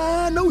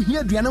bia na ohia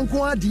aduane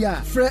nko ade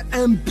a fra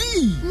MB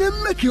ne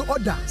make you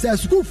order se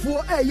school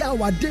for ya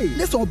wade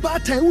ne so ba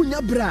tan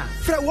unya bra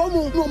fra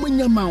womo no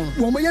nyamaw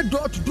womo ye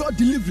door to door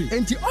delivery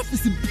enti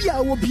office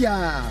bia wo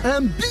bia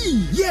MB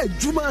ye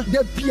juma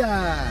de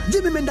bia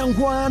jimi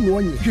mendanko no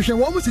onye hwehwe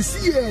womo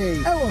sisie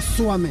e wo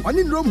so ame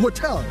oni Rome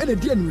hotel ene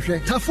die nhwehwe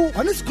tafo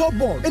oni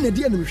scoreboard ene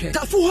die nhwehwe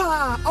tafo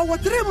ha our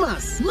 3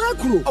 mass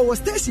macro our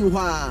station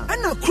ha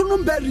ana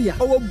kronom barrier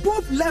our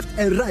both left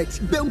and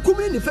right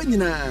benkumi ne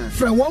fanyina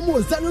fra womo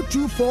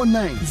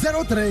 0249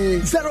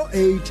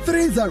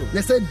 030830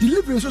 let's say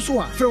delivery so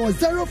a fra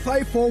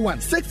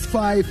 0541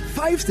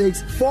 655645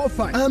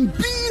 and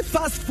be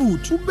fast food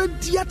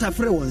ubediata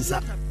fre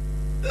wonsa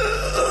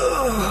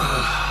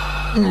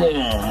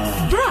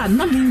Bra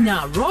na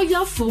minya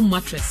Royal Foam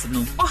mattress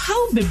no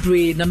how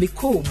bebre na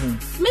mekomu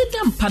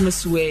medam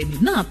panosweni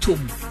na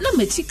atom na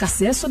mechi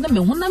kase so na me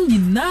honam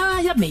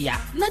nyina ya meya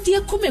na de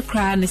kome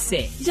kra ne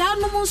se ya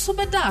no mo so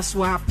beda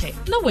aso ape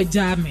na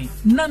wagya me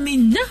na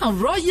minya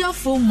Royal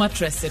Foam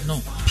mattress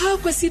no pa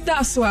kwasi da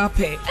aso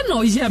ape e na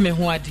oya me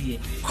ho ade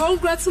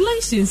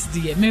congratulations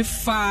dear me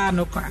fa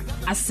no kwa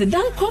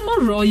asedan koma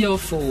Royal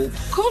Foam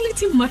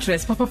quality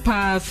mattress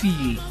papa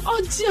fi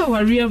oji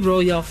aware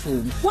Royal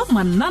Foam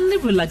nane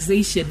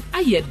relaxation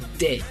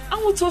ayede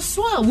awoto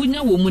so a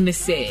wunya wo mu ne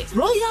se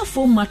Royal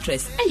Foam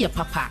mattress eye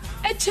papa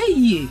eche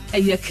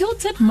eye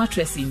quilted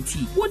mattress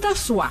inti woda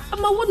so a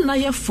ama wona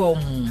ye foam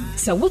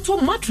se woto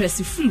mattress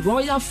free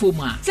Royal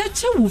Foam a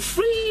teche wo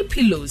free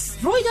pillows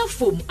Royal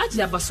Foam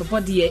aje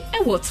abasobode e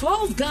wo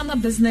 12 Ghana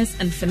Business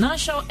and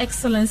Financial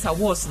Excellence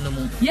Awards no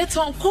mu yet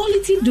on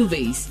quality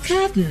duvets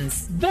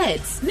curtains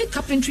beds ne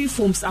carpentry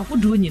foams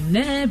ahodo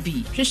nyina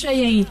bi hwehwe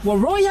yen wo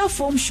Royal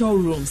Foam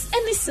showrooms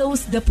any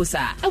sales depots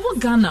ewo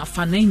Ghana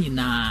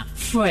fananyina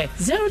for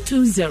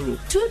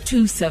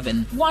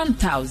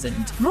 020-227-1000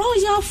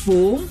 Royal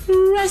Foam,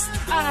 rest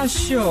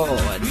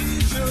assured.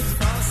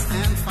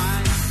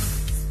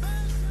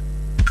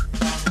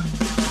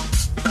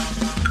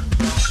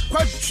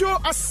 Show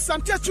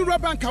Asante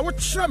Chura Bank, I would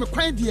try me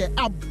quiet dear,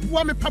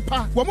 aboa me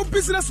papa. One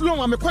business loan,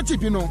 I'm a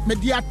quantibino. Me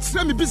dear,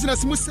 tell me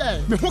business, must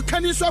say. Me who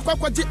can you so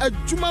quantity a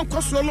Juman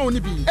cost loan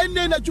be? And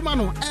then a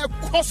Jumano, a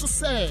cost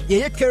say.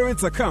 Your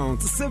current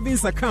account,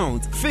 savings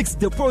account, fixed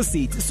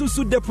deposit,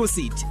 susu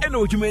deposit. And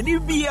no, you may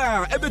need be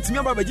able to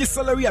remember the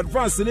salary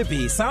advance in the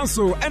pay.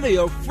 Sanso, and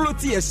your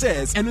floaty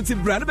shares, and it's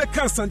brand of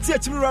Asante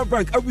Chura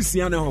Bank,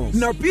 Abusiano.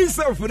 Now, peace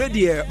out for the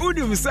dear,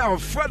 only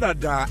yourself, father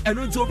da, and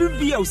until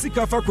be a sick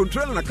of a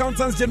control and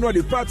accountants general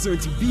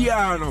department be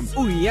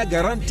Uya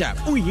garanta,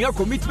 Uya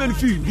commitment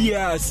fee be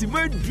a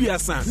Simon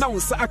Biasa, now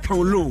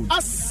account loan.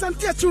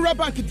 Asante Chura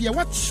Bank, dear,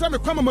 what shall me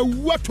come a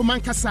what to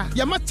Mancasa?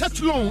 Yama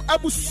touch loan,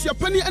 Abusia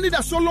penny, and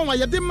that's so long.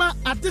 Ayadema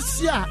at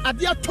this year, at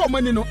the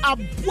Tomanino,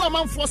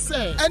 Abuaman for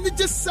sale, and it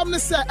just some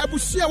say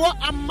Abusia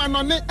and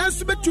Manone, and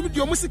submit to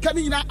your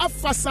Musicanina,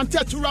 Afa Sante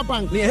Chura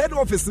Bank. The head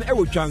office in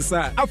Ewo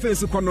Chansa,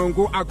 Afensu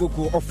Konongo,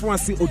 Agogo,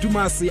 Ofuasi,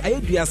 Odumasi,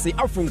 Ayediasi,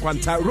 Afun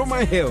Kwanta,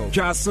 Roman Hill,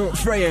 Jaso,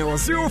 Freya,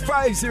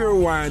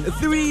 0501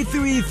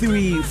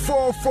 333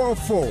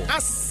 444.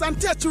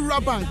 Asante Chura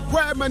Bank,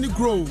 where money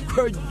grow.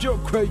 Kwajo.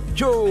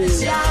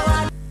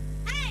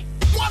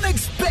 One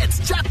expert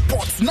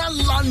jackpot na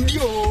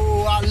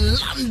landio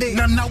alande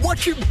na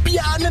watch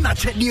biane na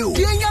chedio.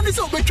 The engine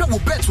so better will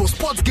bet for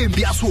sports game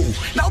biaso.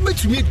 Now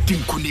bet me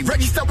dinkuni.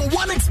 Register with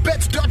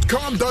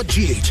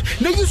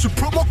onexbet.com.gh. Now use the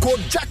promo code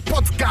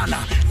jackpot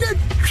Ghana. Then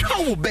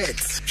chow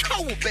bet.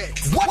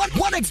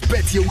 One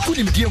expert you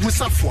couldn't deal with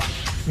Safwa.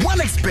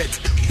 One expert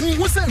who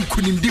wasn't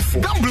couldn't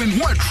differ. Gambling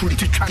what true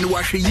to try to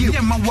wash a year.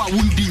 Yeah, man, what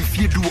wouldn't if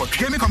you do what?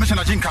 Gaming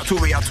Commissioner Jinka to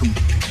way out.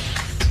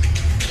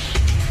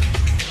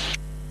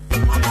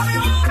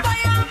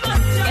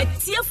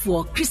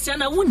 Etiefo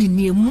Christiana wundi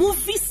ni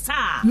movie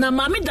star na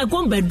mame da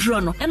gombe draw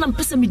no na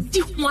mpese me di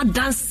ho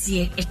dance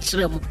e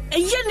kirem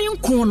eye ni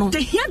nko no the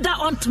hear that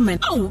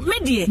ointment oh me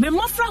die me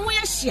mofra ho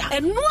ya hia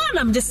eno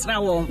na me desra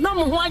wo na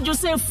mo ho adwo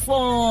se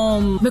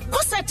form me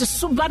koset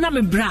suba na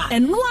me bra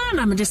eno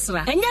na me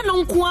desra enye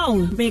no nko a o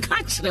me ka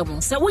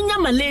kirem se wonya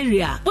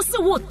malaria wo se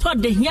wo to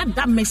the hear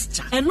that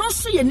mixture eno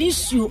so ye ni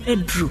issue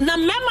edru na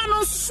mema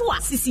no so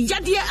a sisi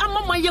yade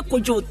amama ye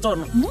kojo to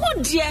no mo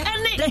die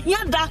ene the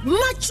hear that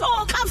macho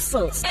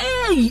capsules.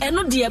 Hey,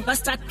 eno dear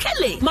Pastor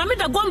Kelly. Mami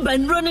da gomba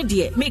nrone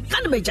dear. Me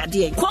kan beja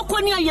dear. Kwako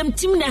ni ayem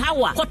tim ne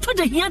hawa. Koto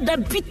de here da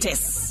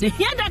bitters. The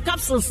here da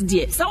capsules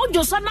dear. Sa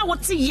ojo so na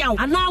woti yaw.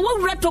 Ana wo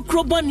reto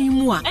krobo ni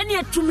mu a.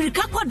 Ene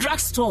tumirika kwa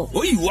drugstore.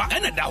 Oyiwa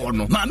ene da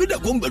hono. Mami da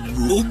gomba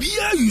duro.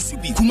 Obia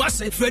yusubi.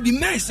 Kumase Freddy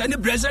Mens ene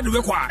brezed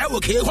we kwa. E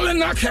okay.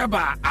 Kolena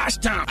keba.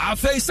 Ashton.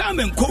 Afei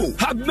Simon Co.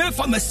 Have me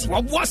pharmacy.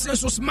 Wabo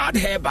so smart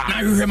herba.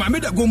 Na hwe mami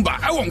da gomba.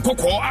 E won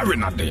kokko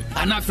arenade.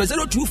 Ana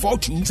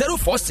 0242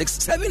 046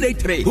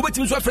 783. Who bet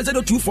you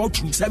 242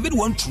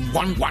 712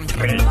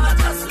 113.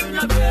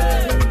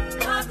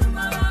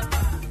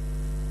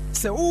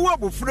 Se uwa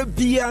bofre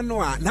bia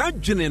no a na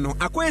adwene no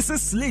akoyese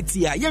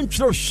slate a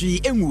yentwero hwi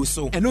enwu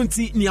so eno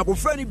nti ni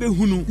abofra ni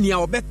behunu ni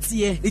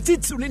obete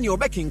etitu ni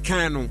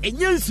obekenkan no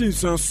enye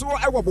nsunsunso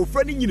ewo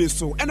bofra ni nyine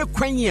so ene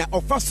kwan a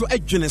ofa so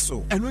adwene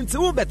so eno nti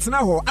wo betena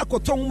ho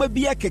akoto nwoma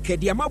bia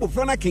kekede ama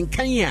bofra na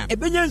kenkan a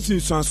ebenya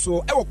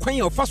nsunsunso ewo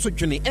kwan a ofa so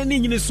dwene ene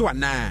nyine so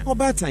ana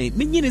obatan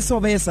me nyine so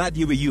obeyesa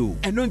de we you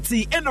eno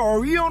nti ena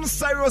Orion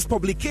Cyrus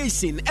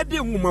publication ede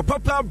nwoma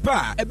papa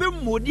ba ebe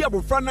mmodi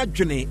abofra na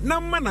dwene na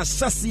ma na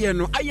hyase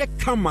no aye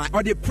kama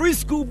or the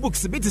preschool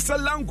books bit is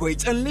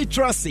language and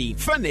literacy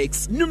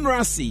phonics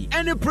numeracy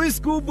and the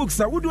preschool books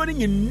are would one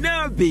in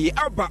nabi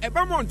aba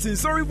eba mountain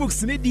sorry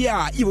books ni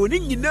dia you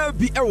ni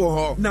nabi ewo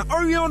ho na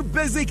Orion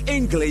basic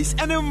English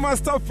and a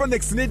master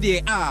phonics ni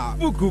dia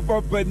book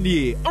papa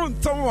ni on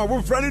tom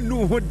wa friend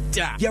no ho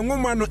da ye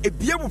nwoma no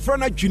ebia bo fra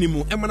na dwene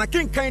mu e mana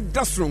kenkan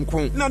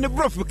dasronkon na ne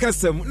brof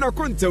kasam na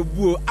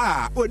kontabuo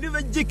oni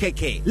veji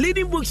keke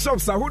leading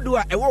bookshops ahodo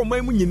a ewo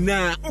man mu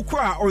nyina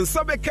okwa on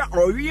sabeka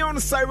Orion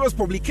Cyrus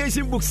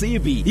publication books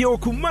EB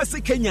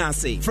Yokumasi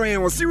Kenyase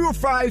Friend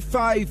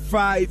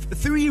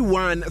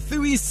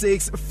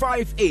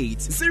 0555313658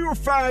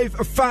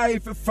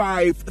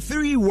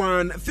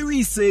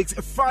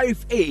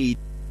 0555313658.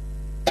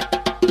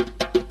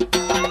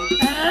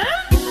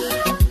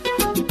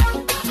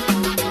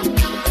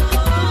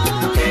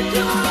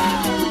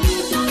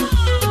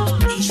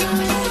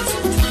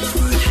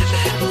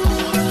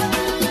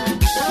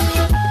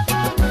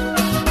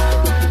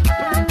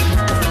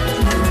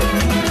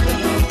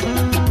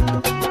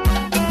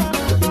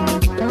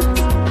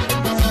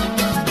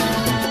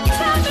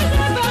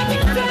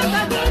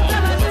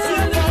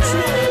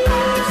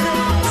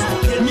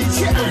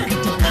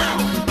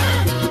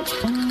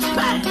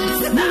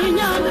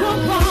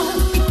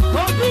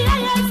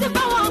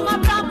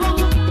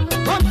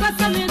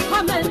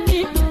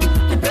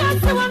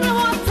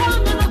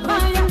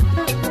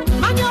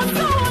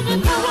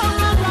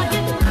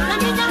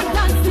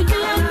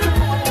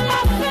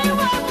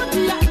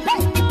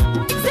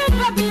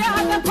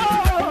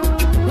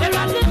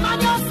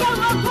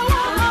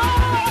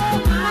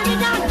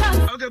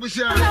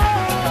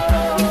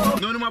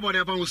 No, no, my body,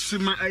 I was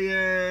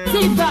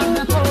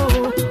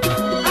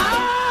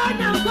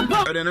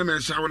And then I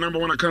our number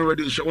one account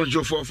radio show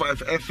 104.5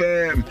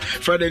 FM.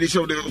 Friday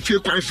edition of the few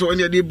quite so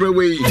any day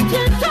breakaway.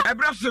 I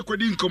brought the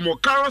Quadin Como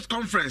Carlos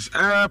Conference.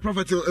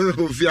 Prophet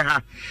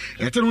Fiaha.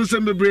 I tell you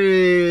some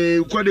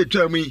be quite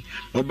tell me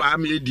about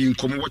me din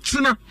como what's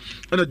na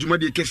and a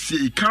Jumadi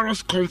Kesi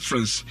Carlos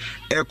Conference.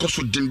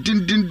 Koso din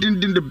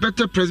the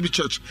better Presby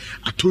Church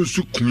at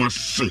Tunsu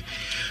Kumasi.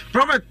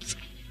 Prophet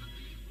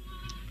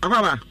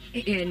Ababa.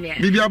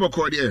 Bibi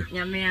Abako there.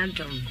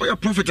 Oh, you're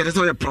prophetess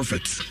or you're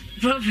prophet?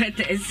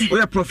 Prophetess. Oh,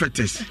 you're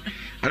prophetess.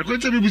 I'm going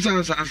to be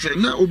and say,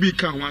 now Obi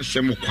can want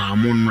some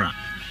Kwamunra.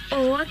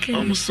 Oh, okay.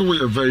 I'm so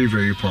you're very,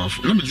 very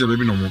powerful. Let me tell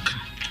you, no more.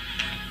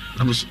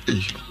 I'm so,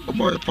 hey, oh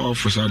boy,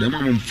 powerful. So I'm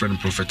my friend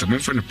prophet. I'm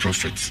friend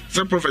prophet.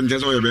 Some prophet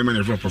just all your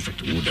man for prophet.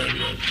 Oh, there you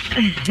go.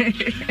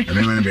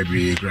 I'm man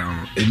baby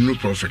ground. A new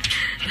prophet.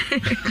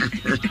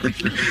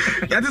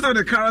 That is how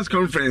the Carlos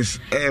Conference.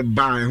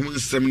 By who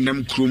some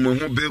them crew,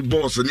 who build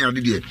boss and the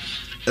idea.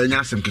 And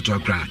ask them to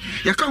cry.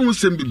 You can't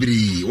send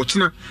Bibri. What's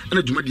not? And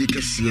a Jumadi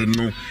Cassi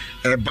no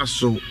a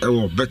basso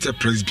or better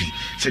Presby.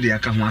 Said the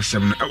account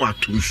 17 hour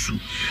 2 sous.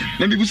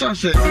 Then people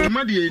say,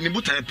 Jumadi in the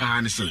Butai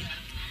Pan say.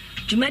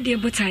 Jumadi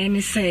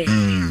Butai say.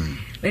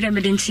 Wait a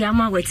minute,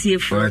 Chiama, what's here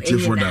for that? Your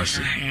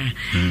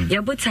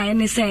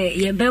Butai say,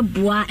 your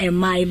bebois and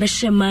my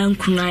beshaman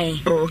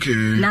kunai. Okay.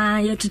 Now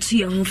you're to 2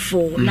 young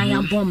four. Now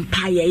you're bomb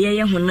pie,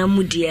 ya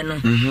hunamudiano.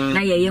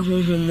 Now you're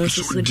home.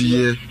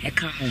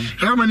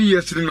 How many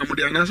years did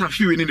Namudiana? A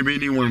few in the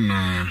remaining one.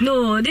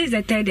 No, this is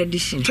the 3rd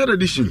edition. 3rd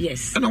edition?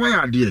 Yes. And why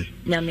are dear?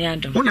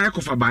 Yamiadum. When I go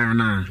for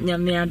Bayana.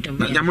 Yamiadum.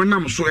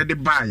 Yamanam so at the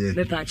buyer.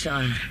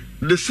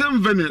 The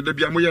same venue, the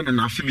Biamoyan and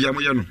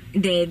Afibiamoyano.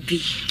 There be.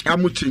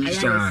 Amutin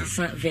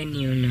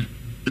venue.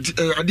 It's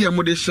a dear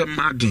modest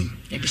Martin.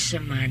 It's a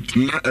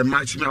Martin. Not a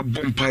match me a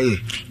bompire.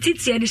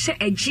 Tits a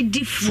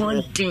GD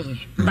 14,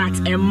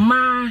 but a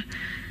ma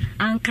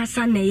and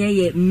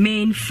Casanaya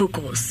main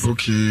focus.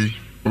 Okay.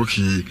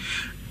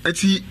 I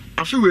see.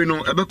 I feel we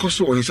know about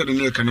Koso and said in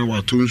the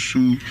Kanawa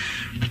Tunsu.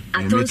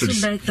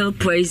 Atonsu Bethel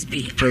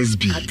Presby.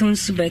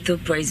 Atonsu Bethel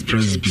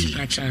Presby.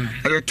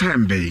 At a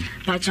time, bay.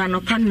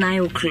 Pachano pan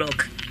 9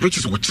 o'clock. Which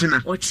is what's in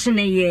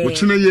a year.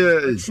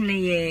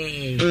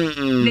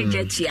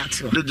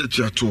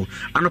 Legetiato.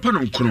 And upon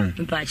Uncle.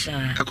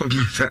 Pacha. I could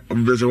miss a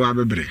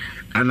Bezawabre.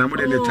 And I'm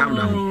within the town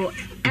down.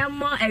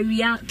 Emma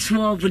area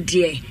 12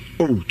 dear.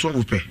 Oh,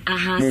 12 pay.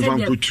 Move on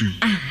to 2.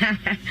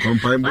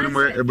 Compine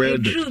a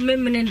bed. True,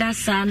 Memon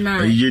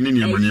Dasana.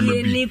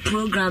 Any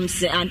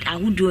programs and I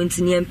would do it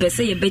in per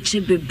se a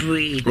betcha be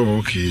brave.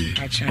 Okay.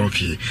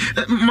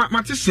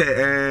 Matis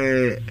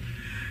say,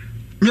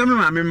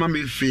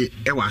 Mammy Fee,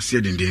 I was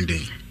said in the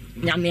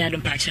Yami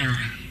Adam Pacha.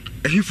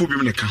 He for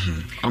women a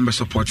kahun. I'm a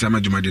supporter,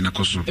 Majumadina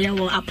Cosso. Yeah,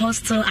 well,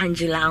 Apostle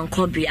Angela and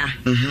Cobia.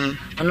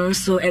 And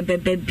also a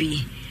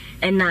baby.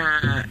 And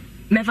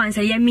me fan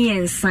say yemi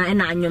ensa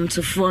and anyom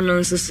to phone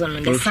on so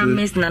the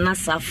psalmist Nana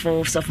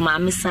Safo of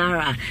Mammy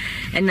Sarah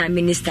and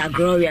Minister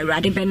Gloria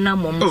Radibena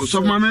Mom. Oh,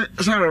 so Mammy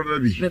Sarah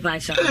baby.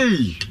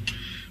 Hey,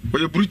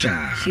 well,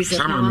 brutal. She's a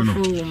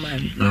powerful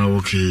woman. Oh,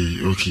 okay.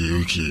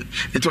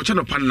 It's watching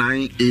upon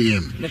 9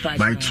 a.m.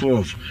 by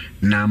 12.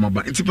 Now,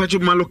 it's a patch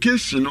of my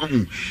location.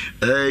 Young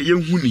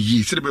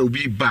Huni said about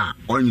be bar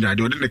on that.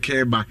 They didn't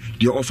care about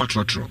the offer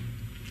trotro.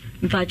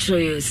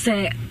 Patro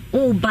say,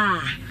 oh,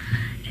 bar.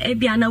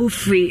 Ebiana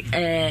free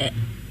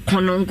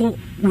Konongo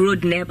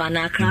road neighbor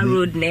na Accra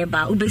road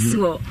neighbor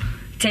ubesiwo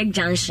Tech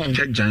Junction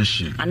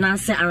and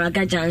answer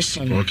Araga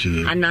Junction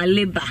and a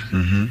labor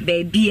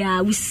baby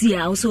we see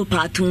also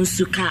patun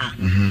suka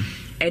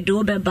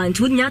Edobe band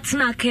would not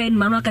na ken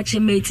mama kache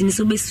mate in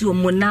so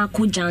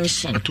Monaco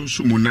Junction.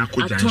 Atonsu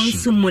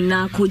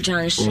Monaco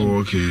Junction. Oh,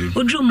 okay.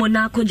 Udru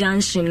Monaco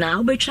Junction na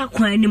obetra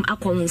kwan nim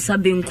akonsa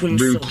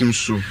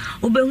benkumso.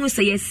 Obehu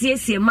say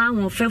yes ma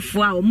won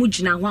fefo a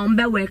omugina ho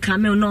mbe we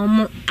kame no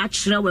mo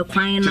akire we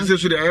kwan no. Say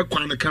so dey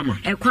kwan kama.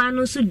 E kwan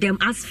no so dem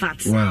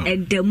asphalt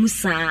edem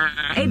sa.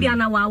 E bia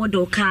na wa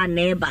wodo car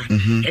neighbor.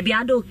 E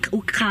bia do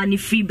car ni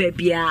free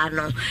bia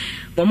no.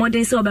 But more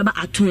than so about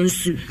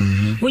Atonsu.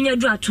 When you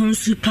do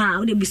Atonsu pa,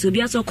 would be so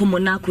be also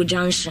Monaco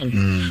Junction.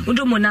 We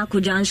do Monaco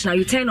Junction.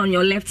 You turn on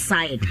your left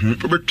side.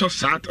 But just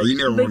that, you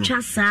know. But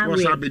just that.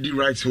 What's up with the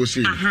right? So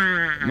say.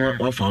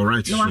 More far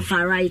right. No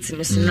far right.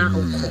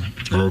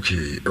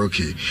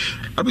 Okay.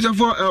 A bit of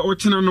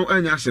what you know.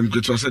 I asked them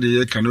to say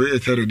the KNUST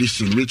 3rd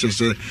edition, which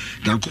is a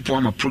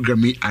Dankupo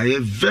programming. I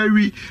am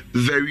very,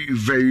 very,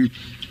 very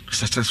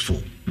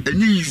successful.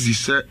 And easy,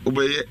 sir.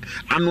 Obey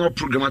annual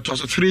program at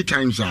 3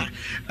 times.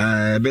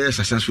 Very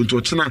successful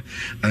to China.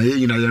 I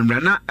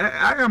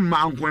am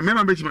Mount when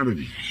Mamma Betty, my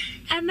baby.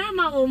 A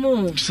mamma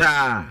woman,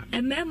 sir.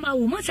 A mamma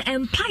woman's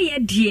empire,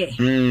 dear.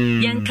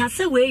 Young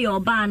Cassaway or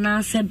Bana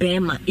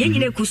Sabema.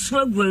 Young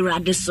Kuswag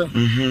Radiso.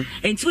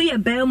 And to your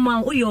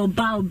Belma or your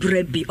bow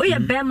brebi, or your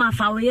Bema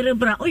for your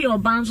bra, or your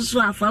bounce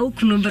swap for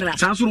Kunubra.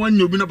 Sounds when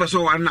you've been up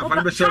so one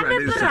of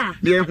the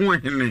dear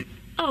one.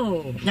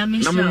 Oh, and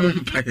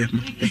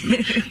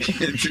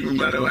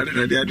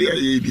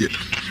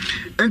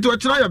to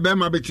try a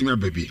Bama betting my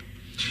baby.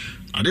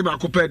 ade ba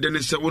ko pɛ de ne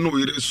sɛ wo no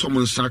yire som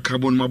nsa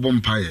carbon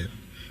mabompae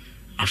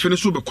afene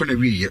so be kona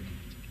wiye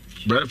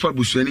ba fa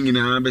busuani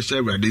nyina be sɛ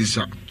awrade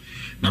nsa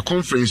na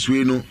conference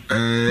we no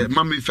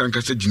mama fa nka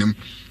sɛ ginam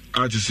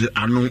ati sɛ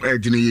ano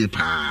agine ye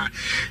pa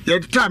ye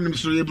time nim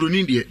so ye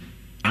broni de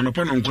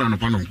anopa no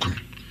nkon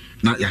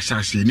na ya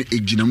sase ne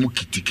egina mu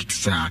kitikiti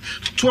sa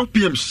 12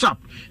 p.m. sharp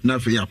na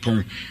fe ya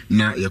pon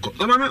na ye ko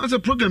mama o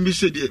program bi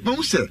say de ma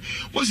wo say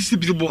what is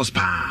the boss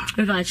pa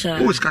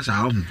Evacha o ska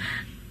sa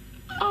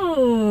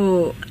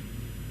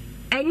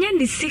enye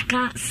ni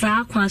sika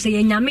sa kwa so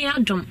ye nyame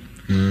adom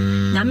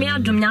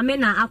nyame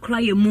na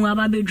akra ye mu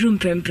aba bedrum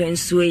pempen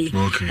so yi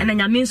and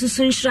nyame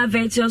nsusu nshra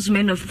virtuous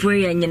men of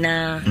prayer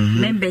nyina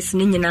members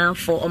ni nyina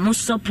for omo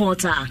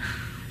supporter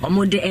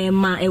omo de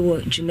ema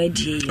ewo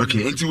dwumadie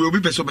okay enti we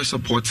be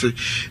support e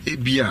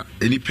bia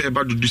eni pe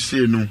ba dudu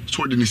say no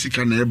so de ni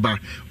sika na eba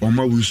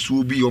omo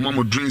wonsuo bi omo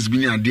mo drinks bi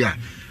ni ade a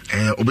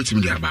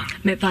obetimi dia ba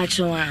me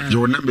pacho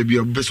your number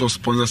be best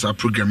sponsors our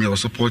program your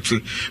support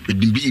with the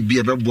be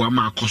ebo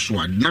ama akoso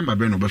a number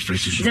be no be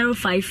fresh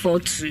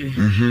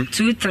 0542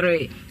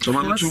 23 so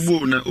man to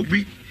bo na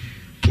obi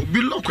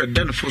lock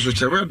den for so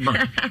red bank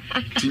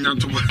tinya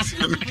to ba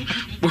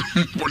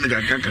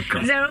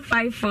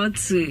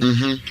 0542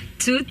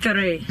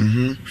 23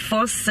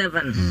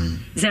 47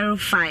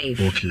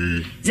 05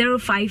 okay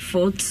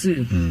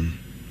 0542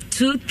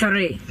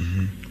 23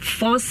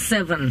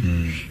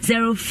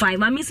 4705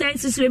 mami say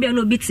susu be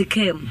no bit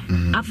came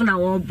after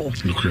wobo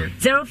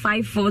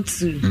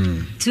 0542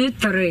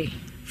 23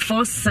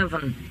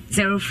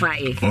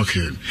 4705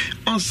 okay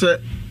also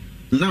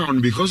now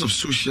because of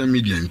social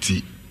media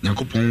anti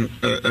Nakopon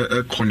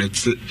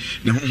connect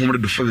ne honhom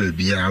de fa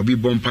bia obi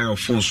bompa your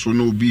phone so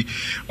no obi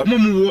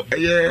omomo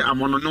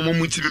amono no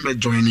momo ti be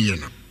join ye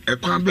no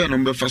ekwan be no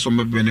be fa so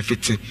be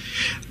benefit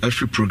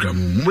every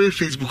program mo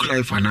Facebook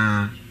live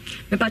ana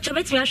me pacho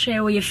bet me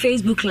share your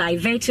Facebook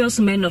live Virtuous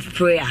Men of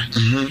Prayer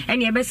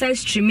and your best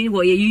streaming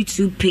your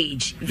YouTube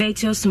page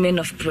Virtuous Men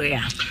of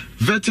Prayer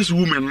Virtuous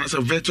Women and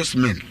Virtuous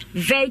Men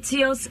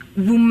Virtuous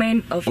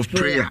Women of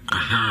Prayer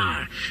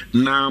aha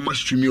na ma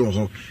stream yo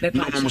ho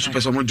no mo so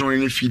person mo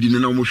join feed no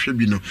na mo hwe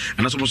bi no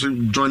and so mo so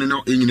join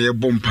no enyina e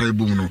bomb pie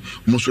boom no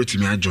mo so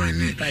etimi a join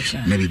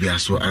na bi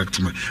aso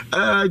actma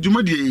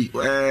jumadi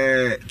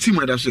team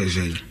that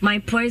say my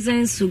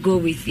presence will go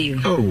with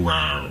you. Oh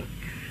wow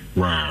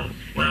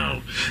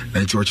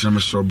and to watch na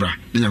so bra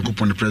na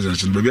yankopon the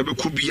presence no bia be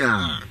ku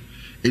bia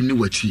eni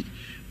wachi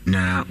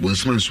na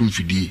wonsman so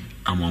mfidi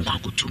amon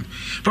kwakotum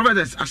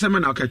prophets asema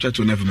na okatwa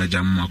to never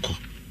majam mako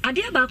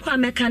ade ba kwa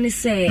meka ne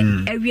se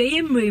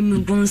awieye mremu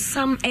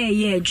bonsam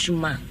eye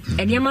adwuma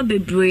enema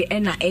bebre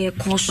na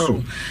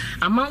ekoso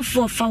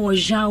amanfo fa wo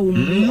jawo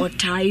mu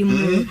otai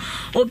mu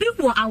obi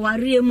wo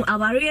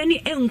aware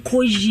ni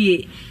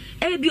enkoyie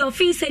ebi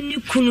office ni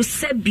kunu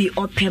sebi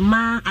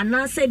opema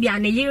anase bi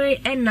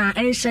aneyire na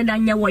enhyeda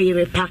nya wo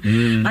yire pa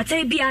but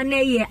ebi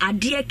anaye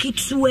ade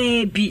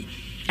kituwa bi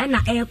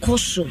na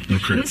ekoso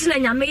nti na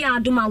nyame ya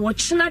adoma wo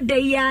chena da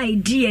ya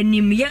edi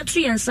anim yetu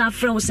yensa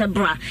frɛ wo se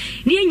bra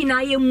ne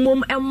nyina ye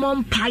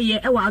mom paye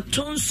e wa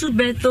tonsu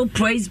Bethel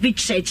Praise Be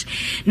Church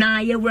na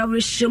ye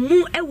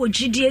wrehwemu e wo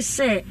gidie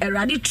se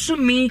erade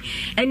tumi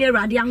ene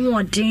erade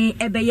ahoɔden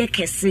ebeye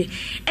kese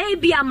e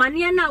bi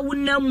amane na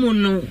wonamu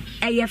no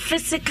eye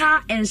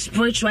physical and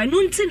spiritual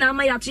no nti na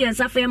ma yato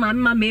yensa frɛ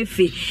ma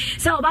mefe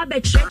se oba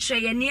be church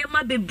ye ne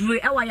ma bebre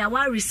e wa ya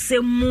wa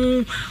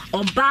resemu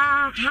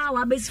oba how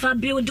abesifa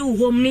build do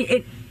home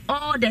ni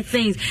all the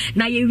things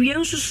na ye wie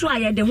nsusu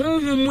aye de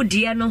honhom mu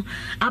de no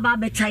aba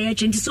betaye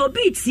nti so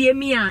bi tie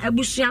mi a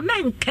ebusua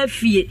men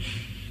kafie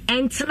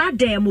entna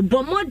dem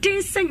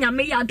bomoden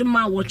senyame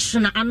yadoma wo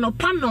chena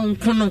anopa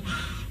nonko no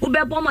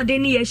ubebo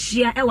modern ye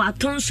hia e wa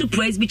Tonsu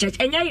Praise Be Church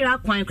enya yira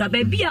kwan kra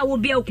ba bia wo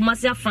bia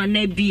Kumase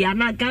afana bia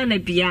na Ghana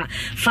bia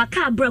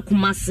faka bra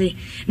Kumase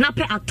na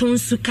pe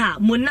Atonsu ka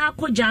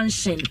Monaco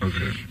Junction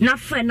na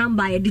phone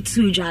number ye di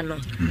tu dwa no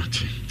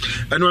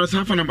and what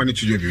phone number ni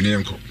tu dwa bi ne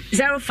enko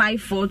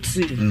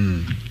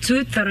 0542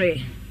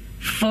 23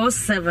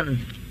 47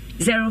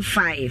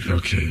 05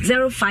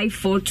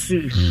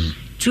 0542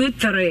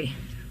 23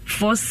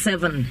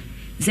 47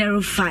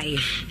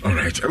 05. All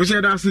right. I was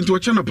saying that's into a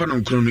channel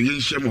panel chrono yin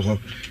shemo ho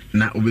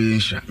na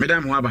obeyensha.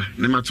 Madam Waba,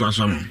 ne matu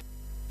asamo.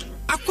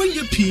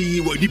 Akwanye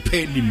pii wadi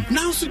penim.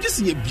 Now so just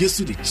ye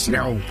biesu de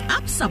chrew.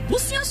 Absa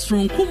bosia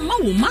stronko ma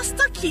wo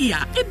master key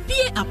a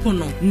ebie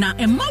apono na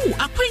ema wo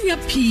akwanya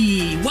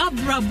pii wa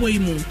brabo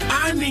mu.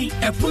 Ani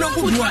epono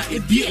hodo a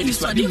ebie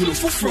eniswade hunu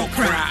foforo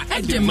kra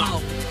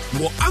edema.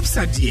 Wo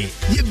absa de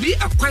ye bi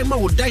akwan ma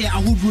wo daya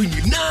ahodo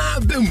nyina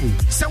bemu.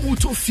 Se wo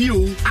to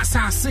fio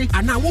asase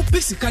ana wo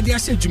pesika de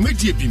ahye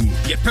dwumadie bi mu.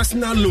 Ye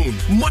personal loan,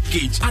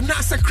 mortgage ana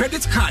asa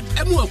credit card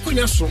emu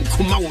akwanya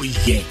stronko ma wo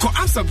ye. Ko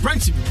absa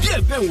branch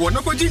bia ben wo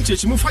na koji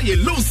nchechimu fa ye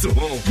loans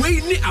ho.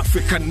 We ni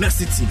African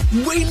City.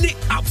 We ni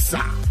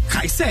absa.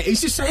 Kai say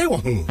ehihye wo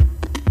ho.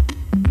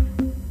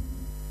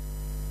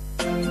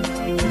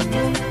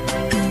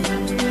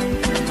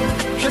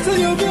 Shall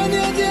you be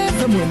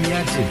someone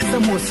yache,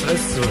 someone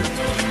stressful.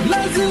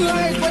 Lazy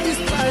light, what is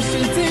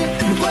flashing thing?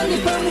 You only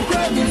come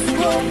crying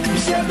slow, you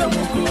share the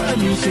mukura,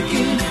 you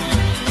shaking.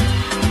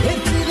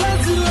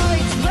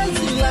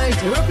 Lazy light,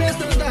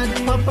 represent that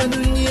Papa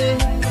Nunye.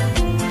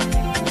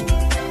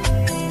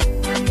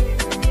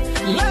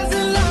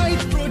 Lazy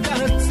light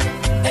products.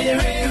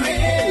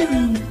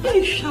 Hey,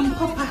 Sham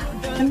Papa,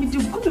 I mean,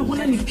 you could have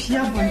won any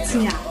Pia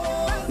Bantia.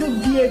 No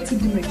beer to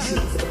the machine.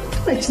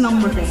 Which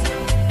number?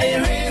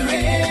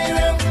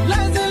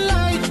 Lazy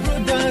light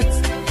products.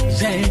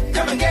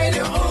 Come and get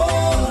your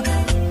own.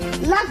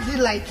 Lazy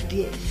light,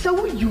 dear.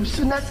 So you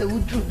soon as I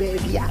would do,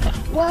 baby.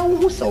 One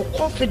who's so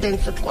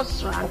confident, of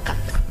course, rank.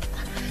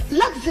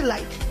 Lazy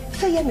light.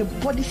 Say your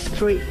body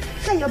spray.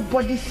 Say your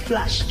body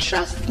splash.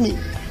 Trust me.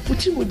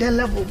 Which you would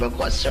level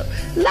because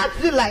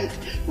Lazy light.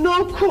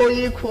 No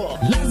equal.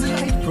 Lazy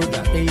light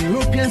product, a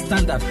European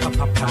standard.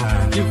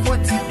 Papa. In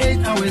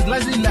 48 hours,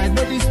 Lazy light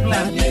body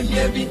splash.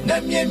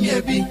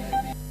 Maybe.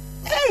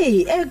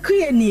 Hey,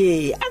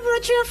 Queenie, I'm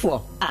not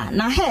cheerful.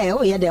 Now, hey,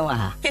 oh, yeah, there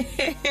were.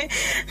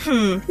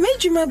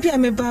 Made you be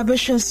a barber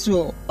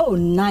show. Oh,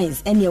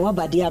 nice. And your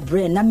body,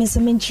 brain, I miss a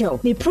mincho.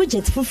 Me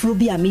project for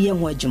Frubia, me and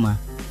Wajuma.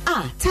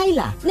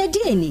 Tyler,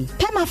 Nadini,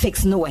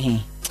 Permafix, no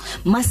way.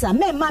 Massa,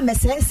 me, mamma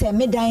says,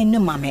 me dying no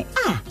mammy.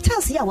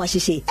 Tell see what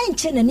she ain't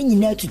chenning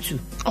in your tutu.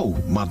 Oh,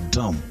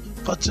 madam.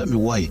 Tell me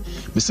why.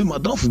 Me say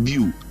madam for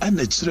you and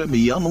the chere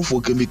me yano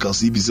for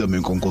chemicals ibisa me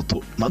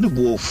konkoto. Na de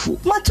bo fu.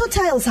 Ma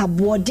tiles are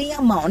boarding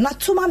amount na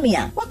to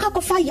mamia. Waka ko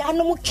fa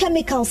yano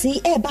chemicals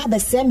e ba be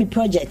semi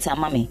project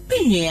amami.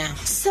 Yeah,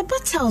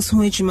 tiles ho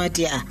ejuma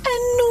dia.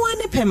 No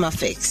one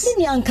Permafix.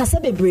 Ni ankasa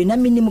bebre na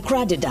minim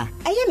kradeda.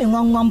 Eye me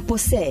nwanwan po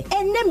se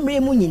ennemre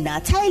mu nyina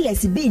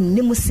tiles be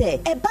nnim se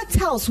e ba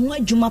tiles ho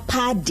ejuma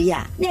pa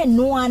dia. Na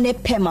no one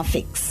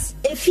Permafix.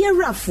 If you're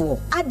rough,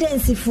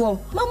 adensifo,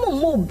 Mamma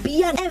mo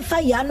be an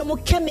enfire no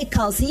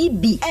chemicals e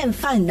be and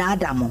find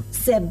Adamo.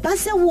 Se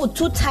basa wo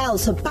 2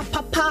 tiles of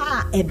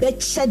papa a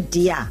bet shed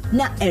dear,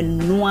 na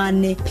and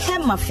one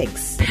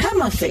Permafix.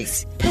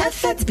 Permafix,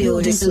 perfect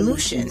building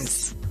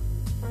solutions.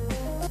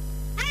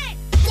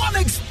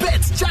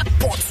 Expert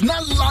jackpots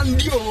na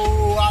landio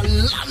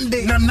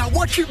alande na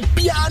watch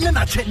bia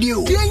na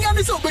chedio yenya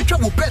ni so betwa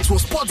wo bet for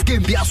sports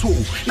game bia so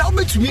na wo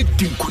betumi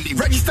dinkuni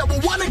register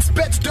with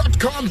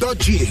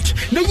onexbet.com.gh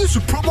na use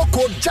promo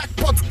code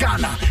jackpot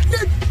Ghana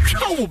na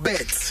travel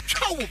bet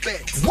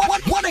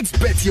one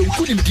expert ye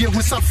kunim die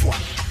ho safo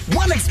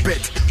one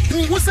expert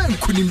ni wo san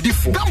kunim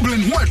difo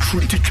gambling ho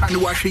atru ntitwa ne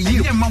wa hwe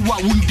ye ma wa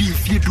wundi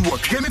fie du wo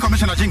Game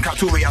Commissioner Jinka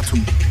to we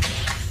atum.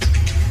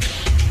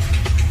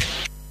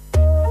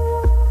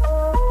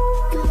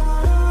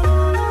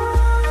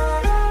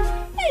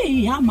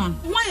 Yama,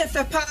 why if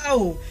a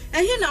pao?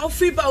 And here now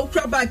free bow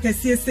crab back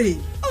as you say.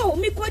 Oh,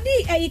 me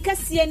kodi a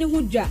yikasi any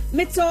hudra,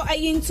 meto a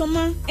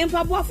yintoma, and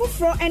papa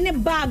fro and a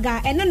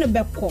baga and on a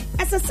beko.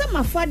 As a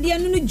summer fadi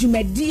and no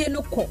jumedi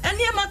no co. And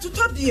yama to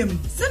top him.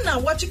 Send now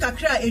watch a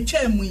cry a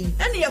chamui,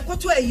 and ya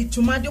koto a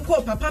to my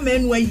deco papa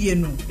man way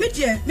yeno.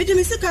 Media,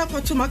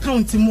 Midamisaka to my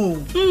county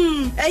mo.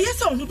 A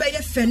yes on who pay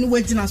a fen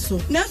wedding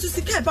so. Now to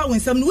see about when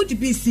some would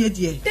be said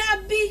ye.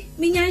 Dabby,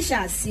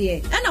 Minyansha see.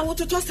 And I want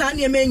to toss on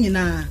your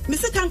menina.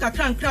 Mr. Kanka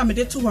crank cram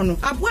it to one.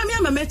 I boy me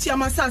a met your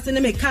massas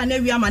and make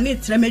canary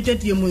amanit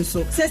remediate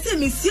munso. Says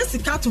Miss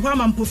Jessica to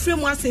Ham and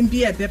Pofrim once and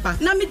be a pepper.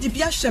 Nami de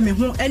Biasha me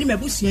home any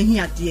mabusi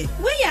here, dear.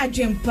 We are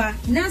jumper.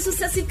 Nanso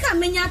Sassika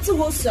menya to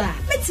hosa.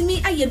 Met me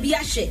a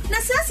Biashe.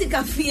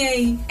 Nasasika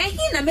fee. And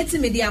he na met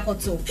me the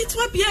apoto. It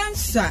will be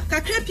answer.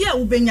 Kakrapia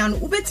Ubenyan,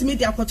 Ubet me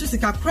the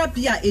apotusika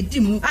crapia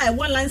edimu. I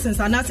one license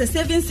and as a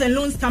savings and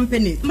loans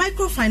company,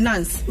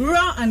 microfinance,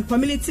 rural and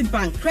community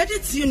bank,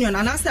 credit union,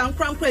 and as a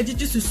crown credit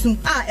to soon.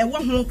 A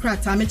 1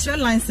 crat, I'm a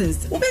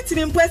license. Ubet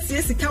me press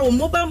Jessica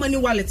mobile money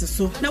wallet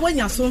so. Now when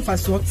you're so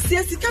fast,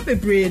 Jessica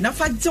Pebre, na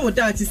fajo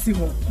that is him.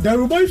 The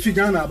Ruboy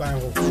Figana by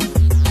home.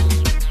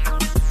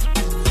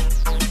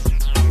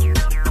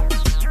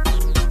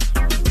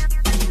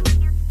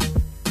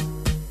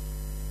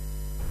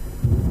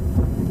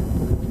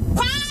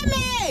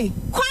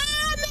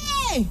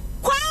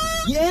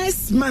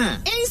 Yes, ma.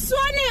 In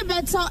Swanee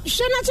better,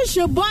 Shana to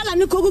show ball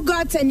and Nuku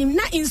got him,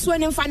 not in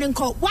Swanee fanning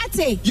coat. What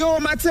a yo,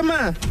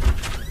 Matama.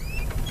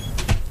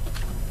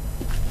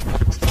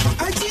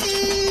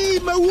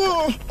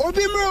 Mawo,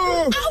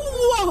 Obimo.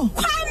 Awo,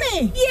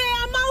 Kwame.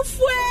 Yeah, I'm out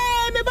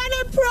for me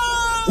banner pro.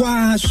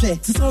 Kwashe,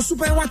 it's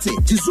super what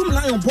it. Zoom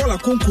lion baller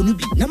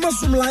konkunubi. Nama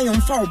zoom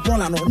lion foul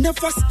baller no.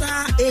 Never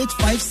star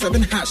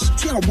 857 hash.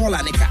 Tia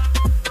baller nika.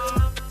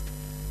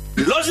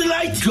 Lozy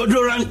Light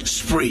deodorant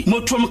spray.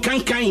 Motrom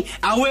kankai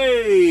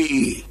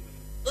away.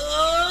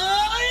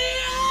 Oh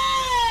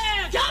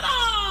yeah! Come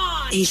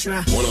on!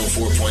 Isra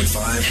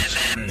 104.5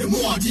 FM.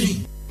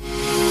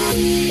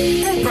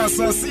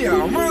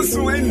 Pasasia,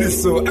 Manso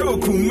Endiso,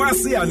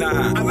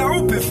 Kumasiana, and I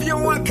hope if you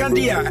want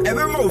Candia,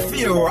 ever more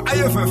feel, I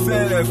have a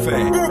fair.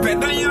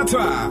 Open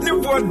Dayata,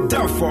 Newport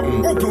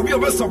Duffon, Open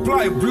your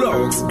supply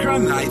blocks,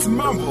 granite,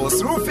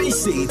 marbles, roofing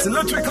sheets,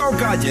 electrical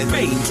gadget,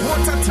 paint,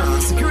 water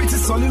tank, security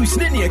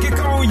solution, in your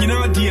Kiko, you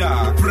know, dear.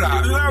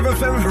 Love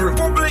FM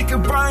Republic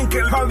Bank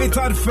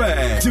Habitat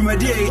Fair. To my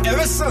dear,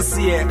 ever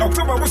Sasia,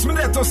 October was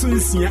minute to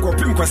Sunsia, or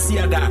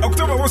Pimquasiada,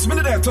 October was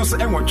minute to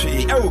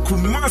Emochi,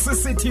 Kumasa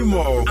City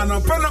Mall, and a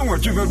panel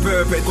of Juba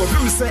Perfect, or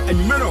Pimsa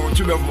and Meno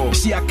Juba.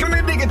 She a kind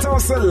of digital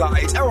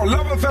light, our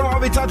Love FM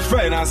Habitat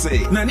Fair, and I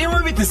say, Nani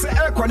to say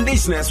air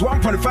conditioners,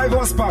 1.5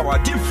 horsepower,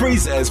 deep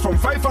freezers from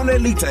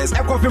 500 liters,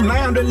 Aquafilm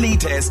 900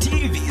 liters,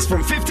 TVs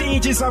from 50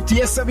 inches up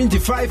to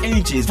 75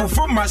 inches, for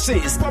food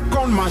machines,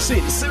 popcorn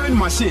machines, sewing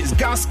machines,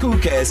 gas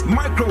cookers,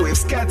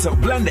 microwaves, kettle,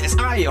 blenders,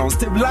 irons,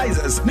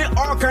 stabilizers,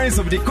 all kinds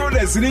of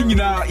decoders in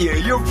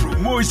your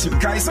promotion.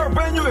 Kaisa,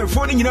 when you were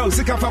phoning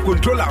Sikafa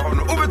controller on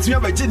over to your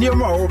Virginia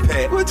more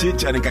pay, what you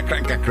Janica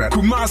Cranka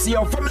Kumasi,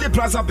 your family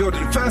plaza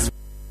building first.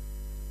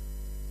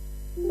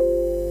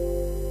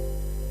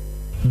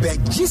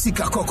 Bet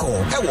Jessica Coco,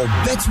 ewo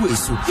betway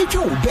so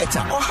hitwa wo better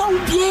or how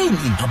bien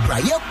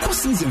abraye ko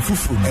season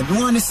fufu and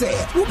one say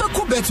wo be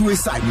ko betway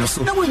side no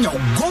so na when your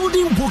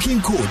golden booking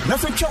code na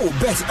fetwa wo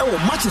bet ewo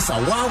matches a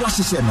wa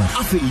hye no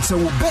afei so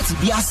wo bet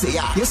bi ase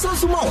ya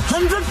yesanso ma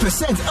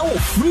 100% ewo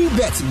free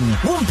bet mu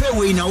won pay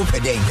we na wo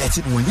pede bet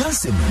no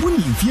nyansem woni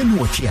mfie no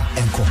wotwe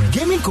enko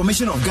Gaming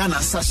Commission of Ghana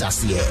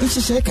sashas here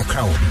nhihye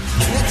kakra wo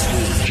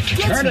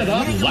turn it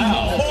up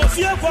loud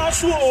ofie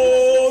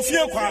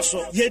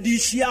kwaso yedi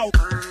hia.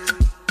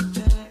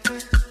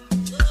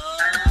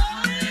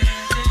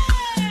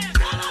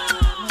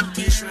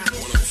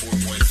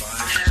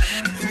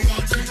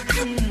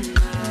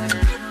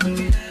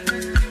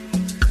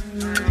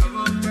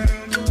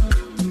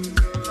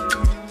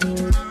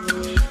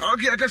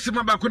 I can see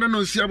my back when I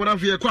know see about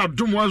here. Quite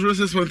Doom was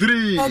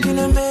 6.3.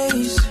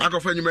 I can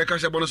find you my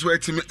cash bonus way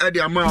to me at the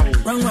amount. And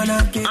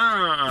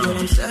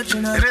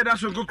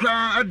that's when go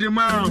cry at the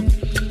amount.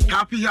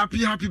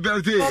 Happy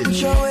birthday.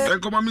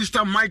 And come on,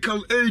 Mr.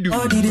 Michael Edu.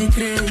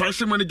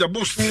 First manager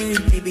boss.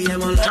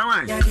 Come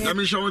on, let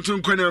me show you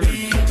to Quenam.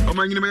 Oh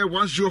my name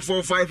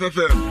 1045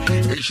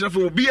 FM. It's chef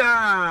will be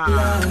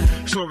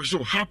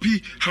so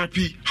happy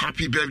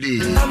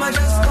birthday. I'ma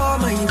just call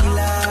my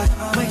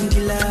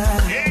dealer.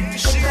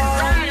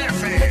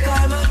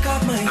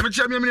 I'm a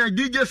champion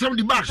DJ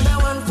Somebody Bash. And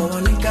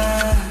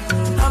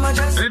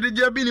the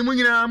Jabini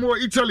Munina more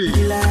Italy.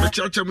 The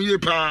Chacha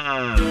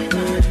Muyepa.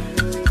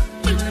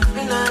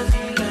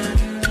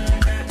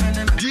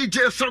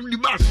 DJ Somebody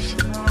Bash.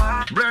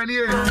 Brand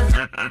new.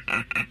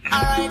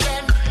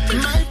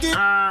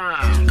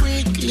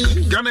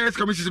 Ghana Health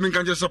Commission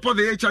can just support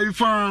the HIV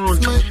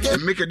found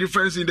and make a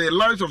difference in the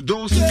lives of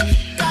those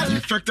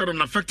infected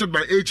and affected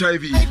by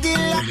HIV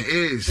and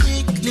AIDS.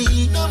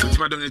 It's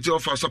my donation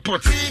for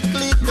support.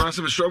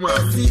 Massive Stroma.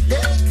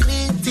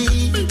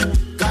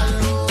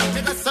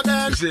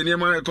 Say near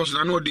my cousin,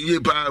 I know the year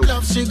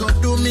power. Say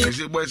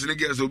boys and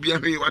girls will be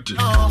happy watching.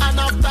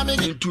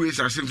 In 2 years,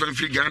 I sing for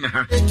free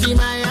Ghana.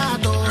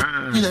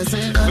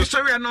 The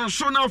story announced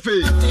so now,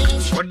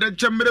 what the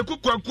chamber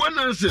cook,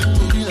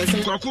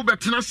 Kwaku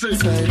Betanase.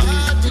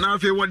 Now,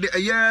 if you want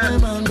the year,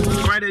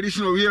 Friday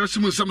edition of year,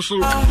 some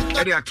slow,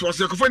 Eddie across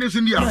the Conference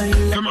India,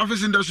 Pem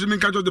Office Industry,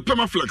 make out of the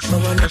Permaflex.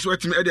 That's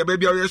what me, Eddie,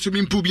 baby, I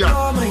swimming Pubia.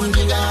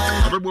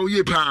 Ababo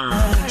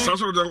Yepa,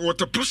 South of the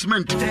water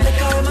placement.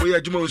 We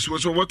are Jumos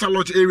was a water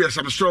lot area,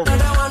 some strong.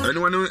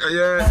 Anyone,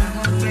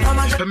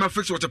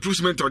 Permaflex waterproof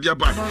cement or their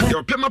back.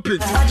 Your Perma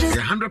paint,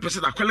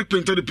 100% acrylic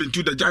paint on the paint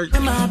to the giant.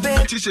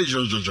 It is a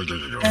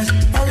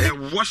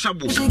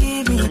washable.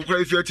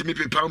 If you're to me,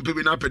 pound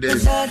paying up a day.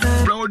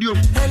 Braudium,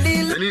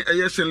 any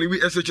AS and Louis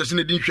SHS in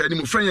the DP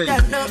anymore. Friend,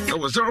 that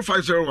was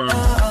 0501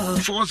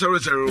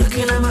 400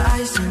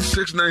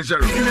 690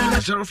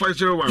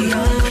 0501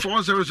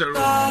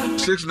 400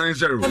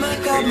 690.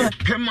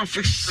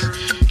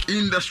 Permafix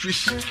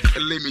Industries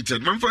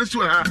Limited. Man, for us to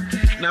her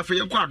now for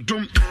your quad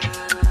dome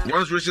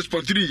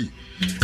 106.3.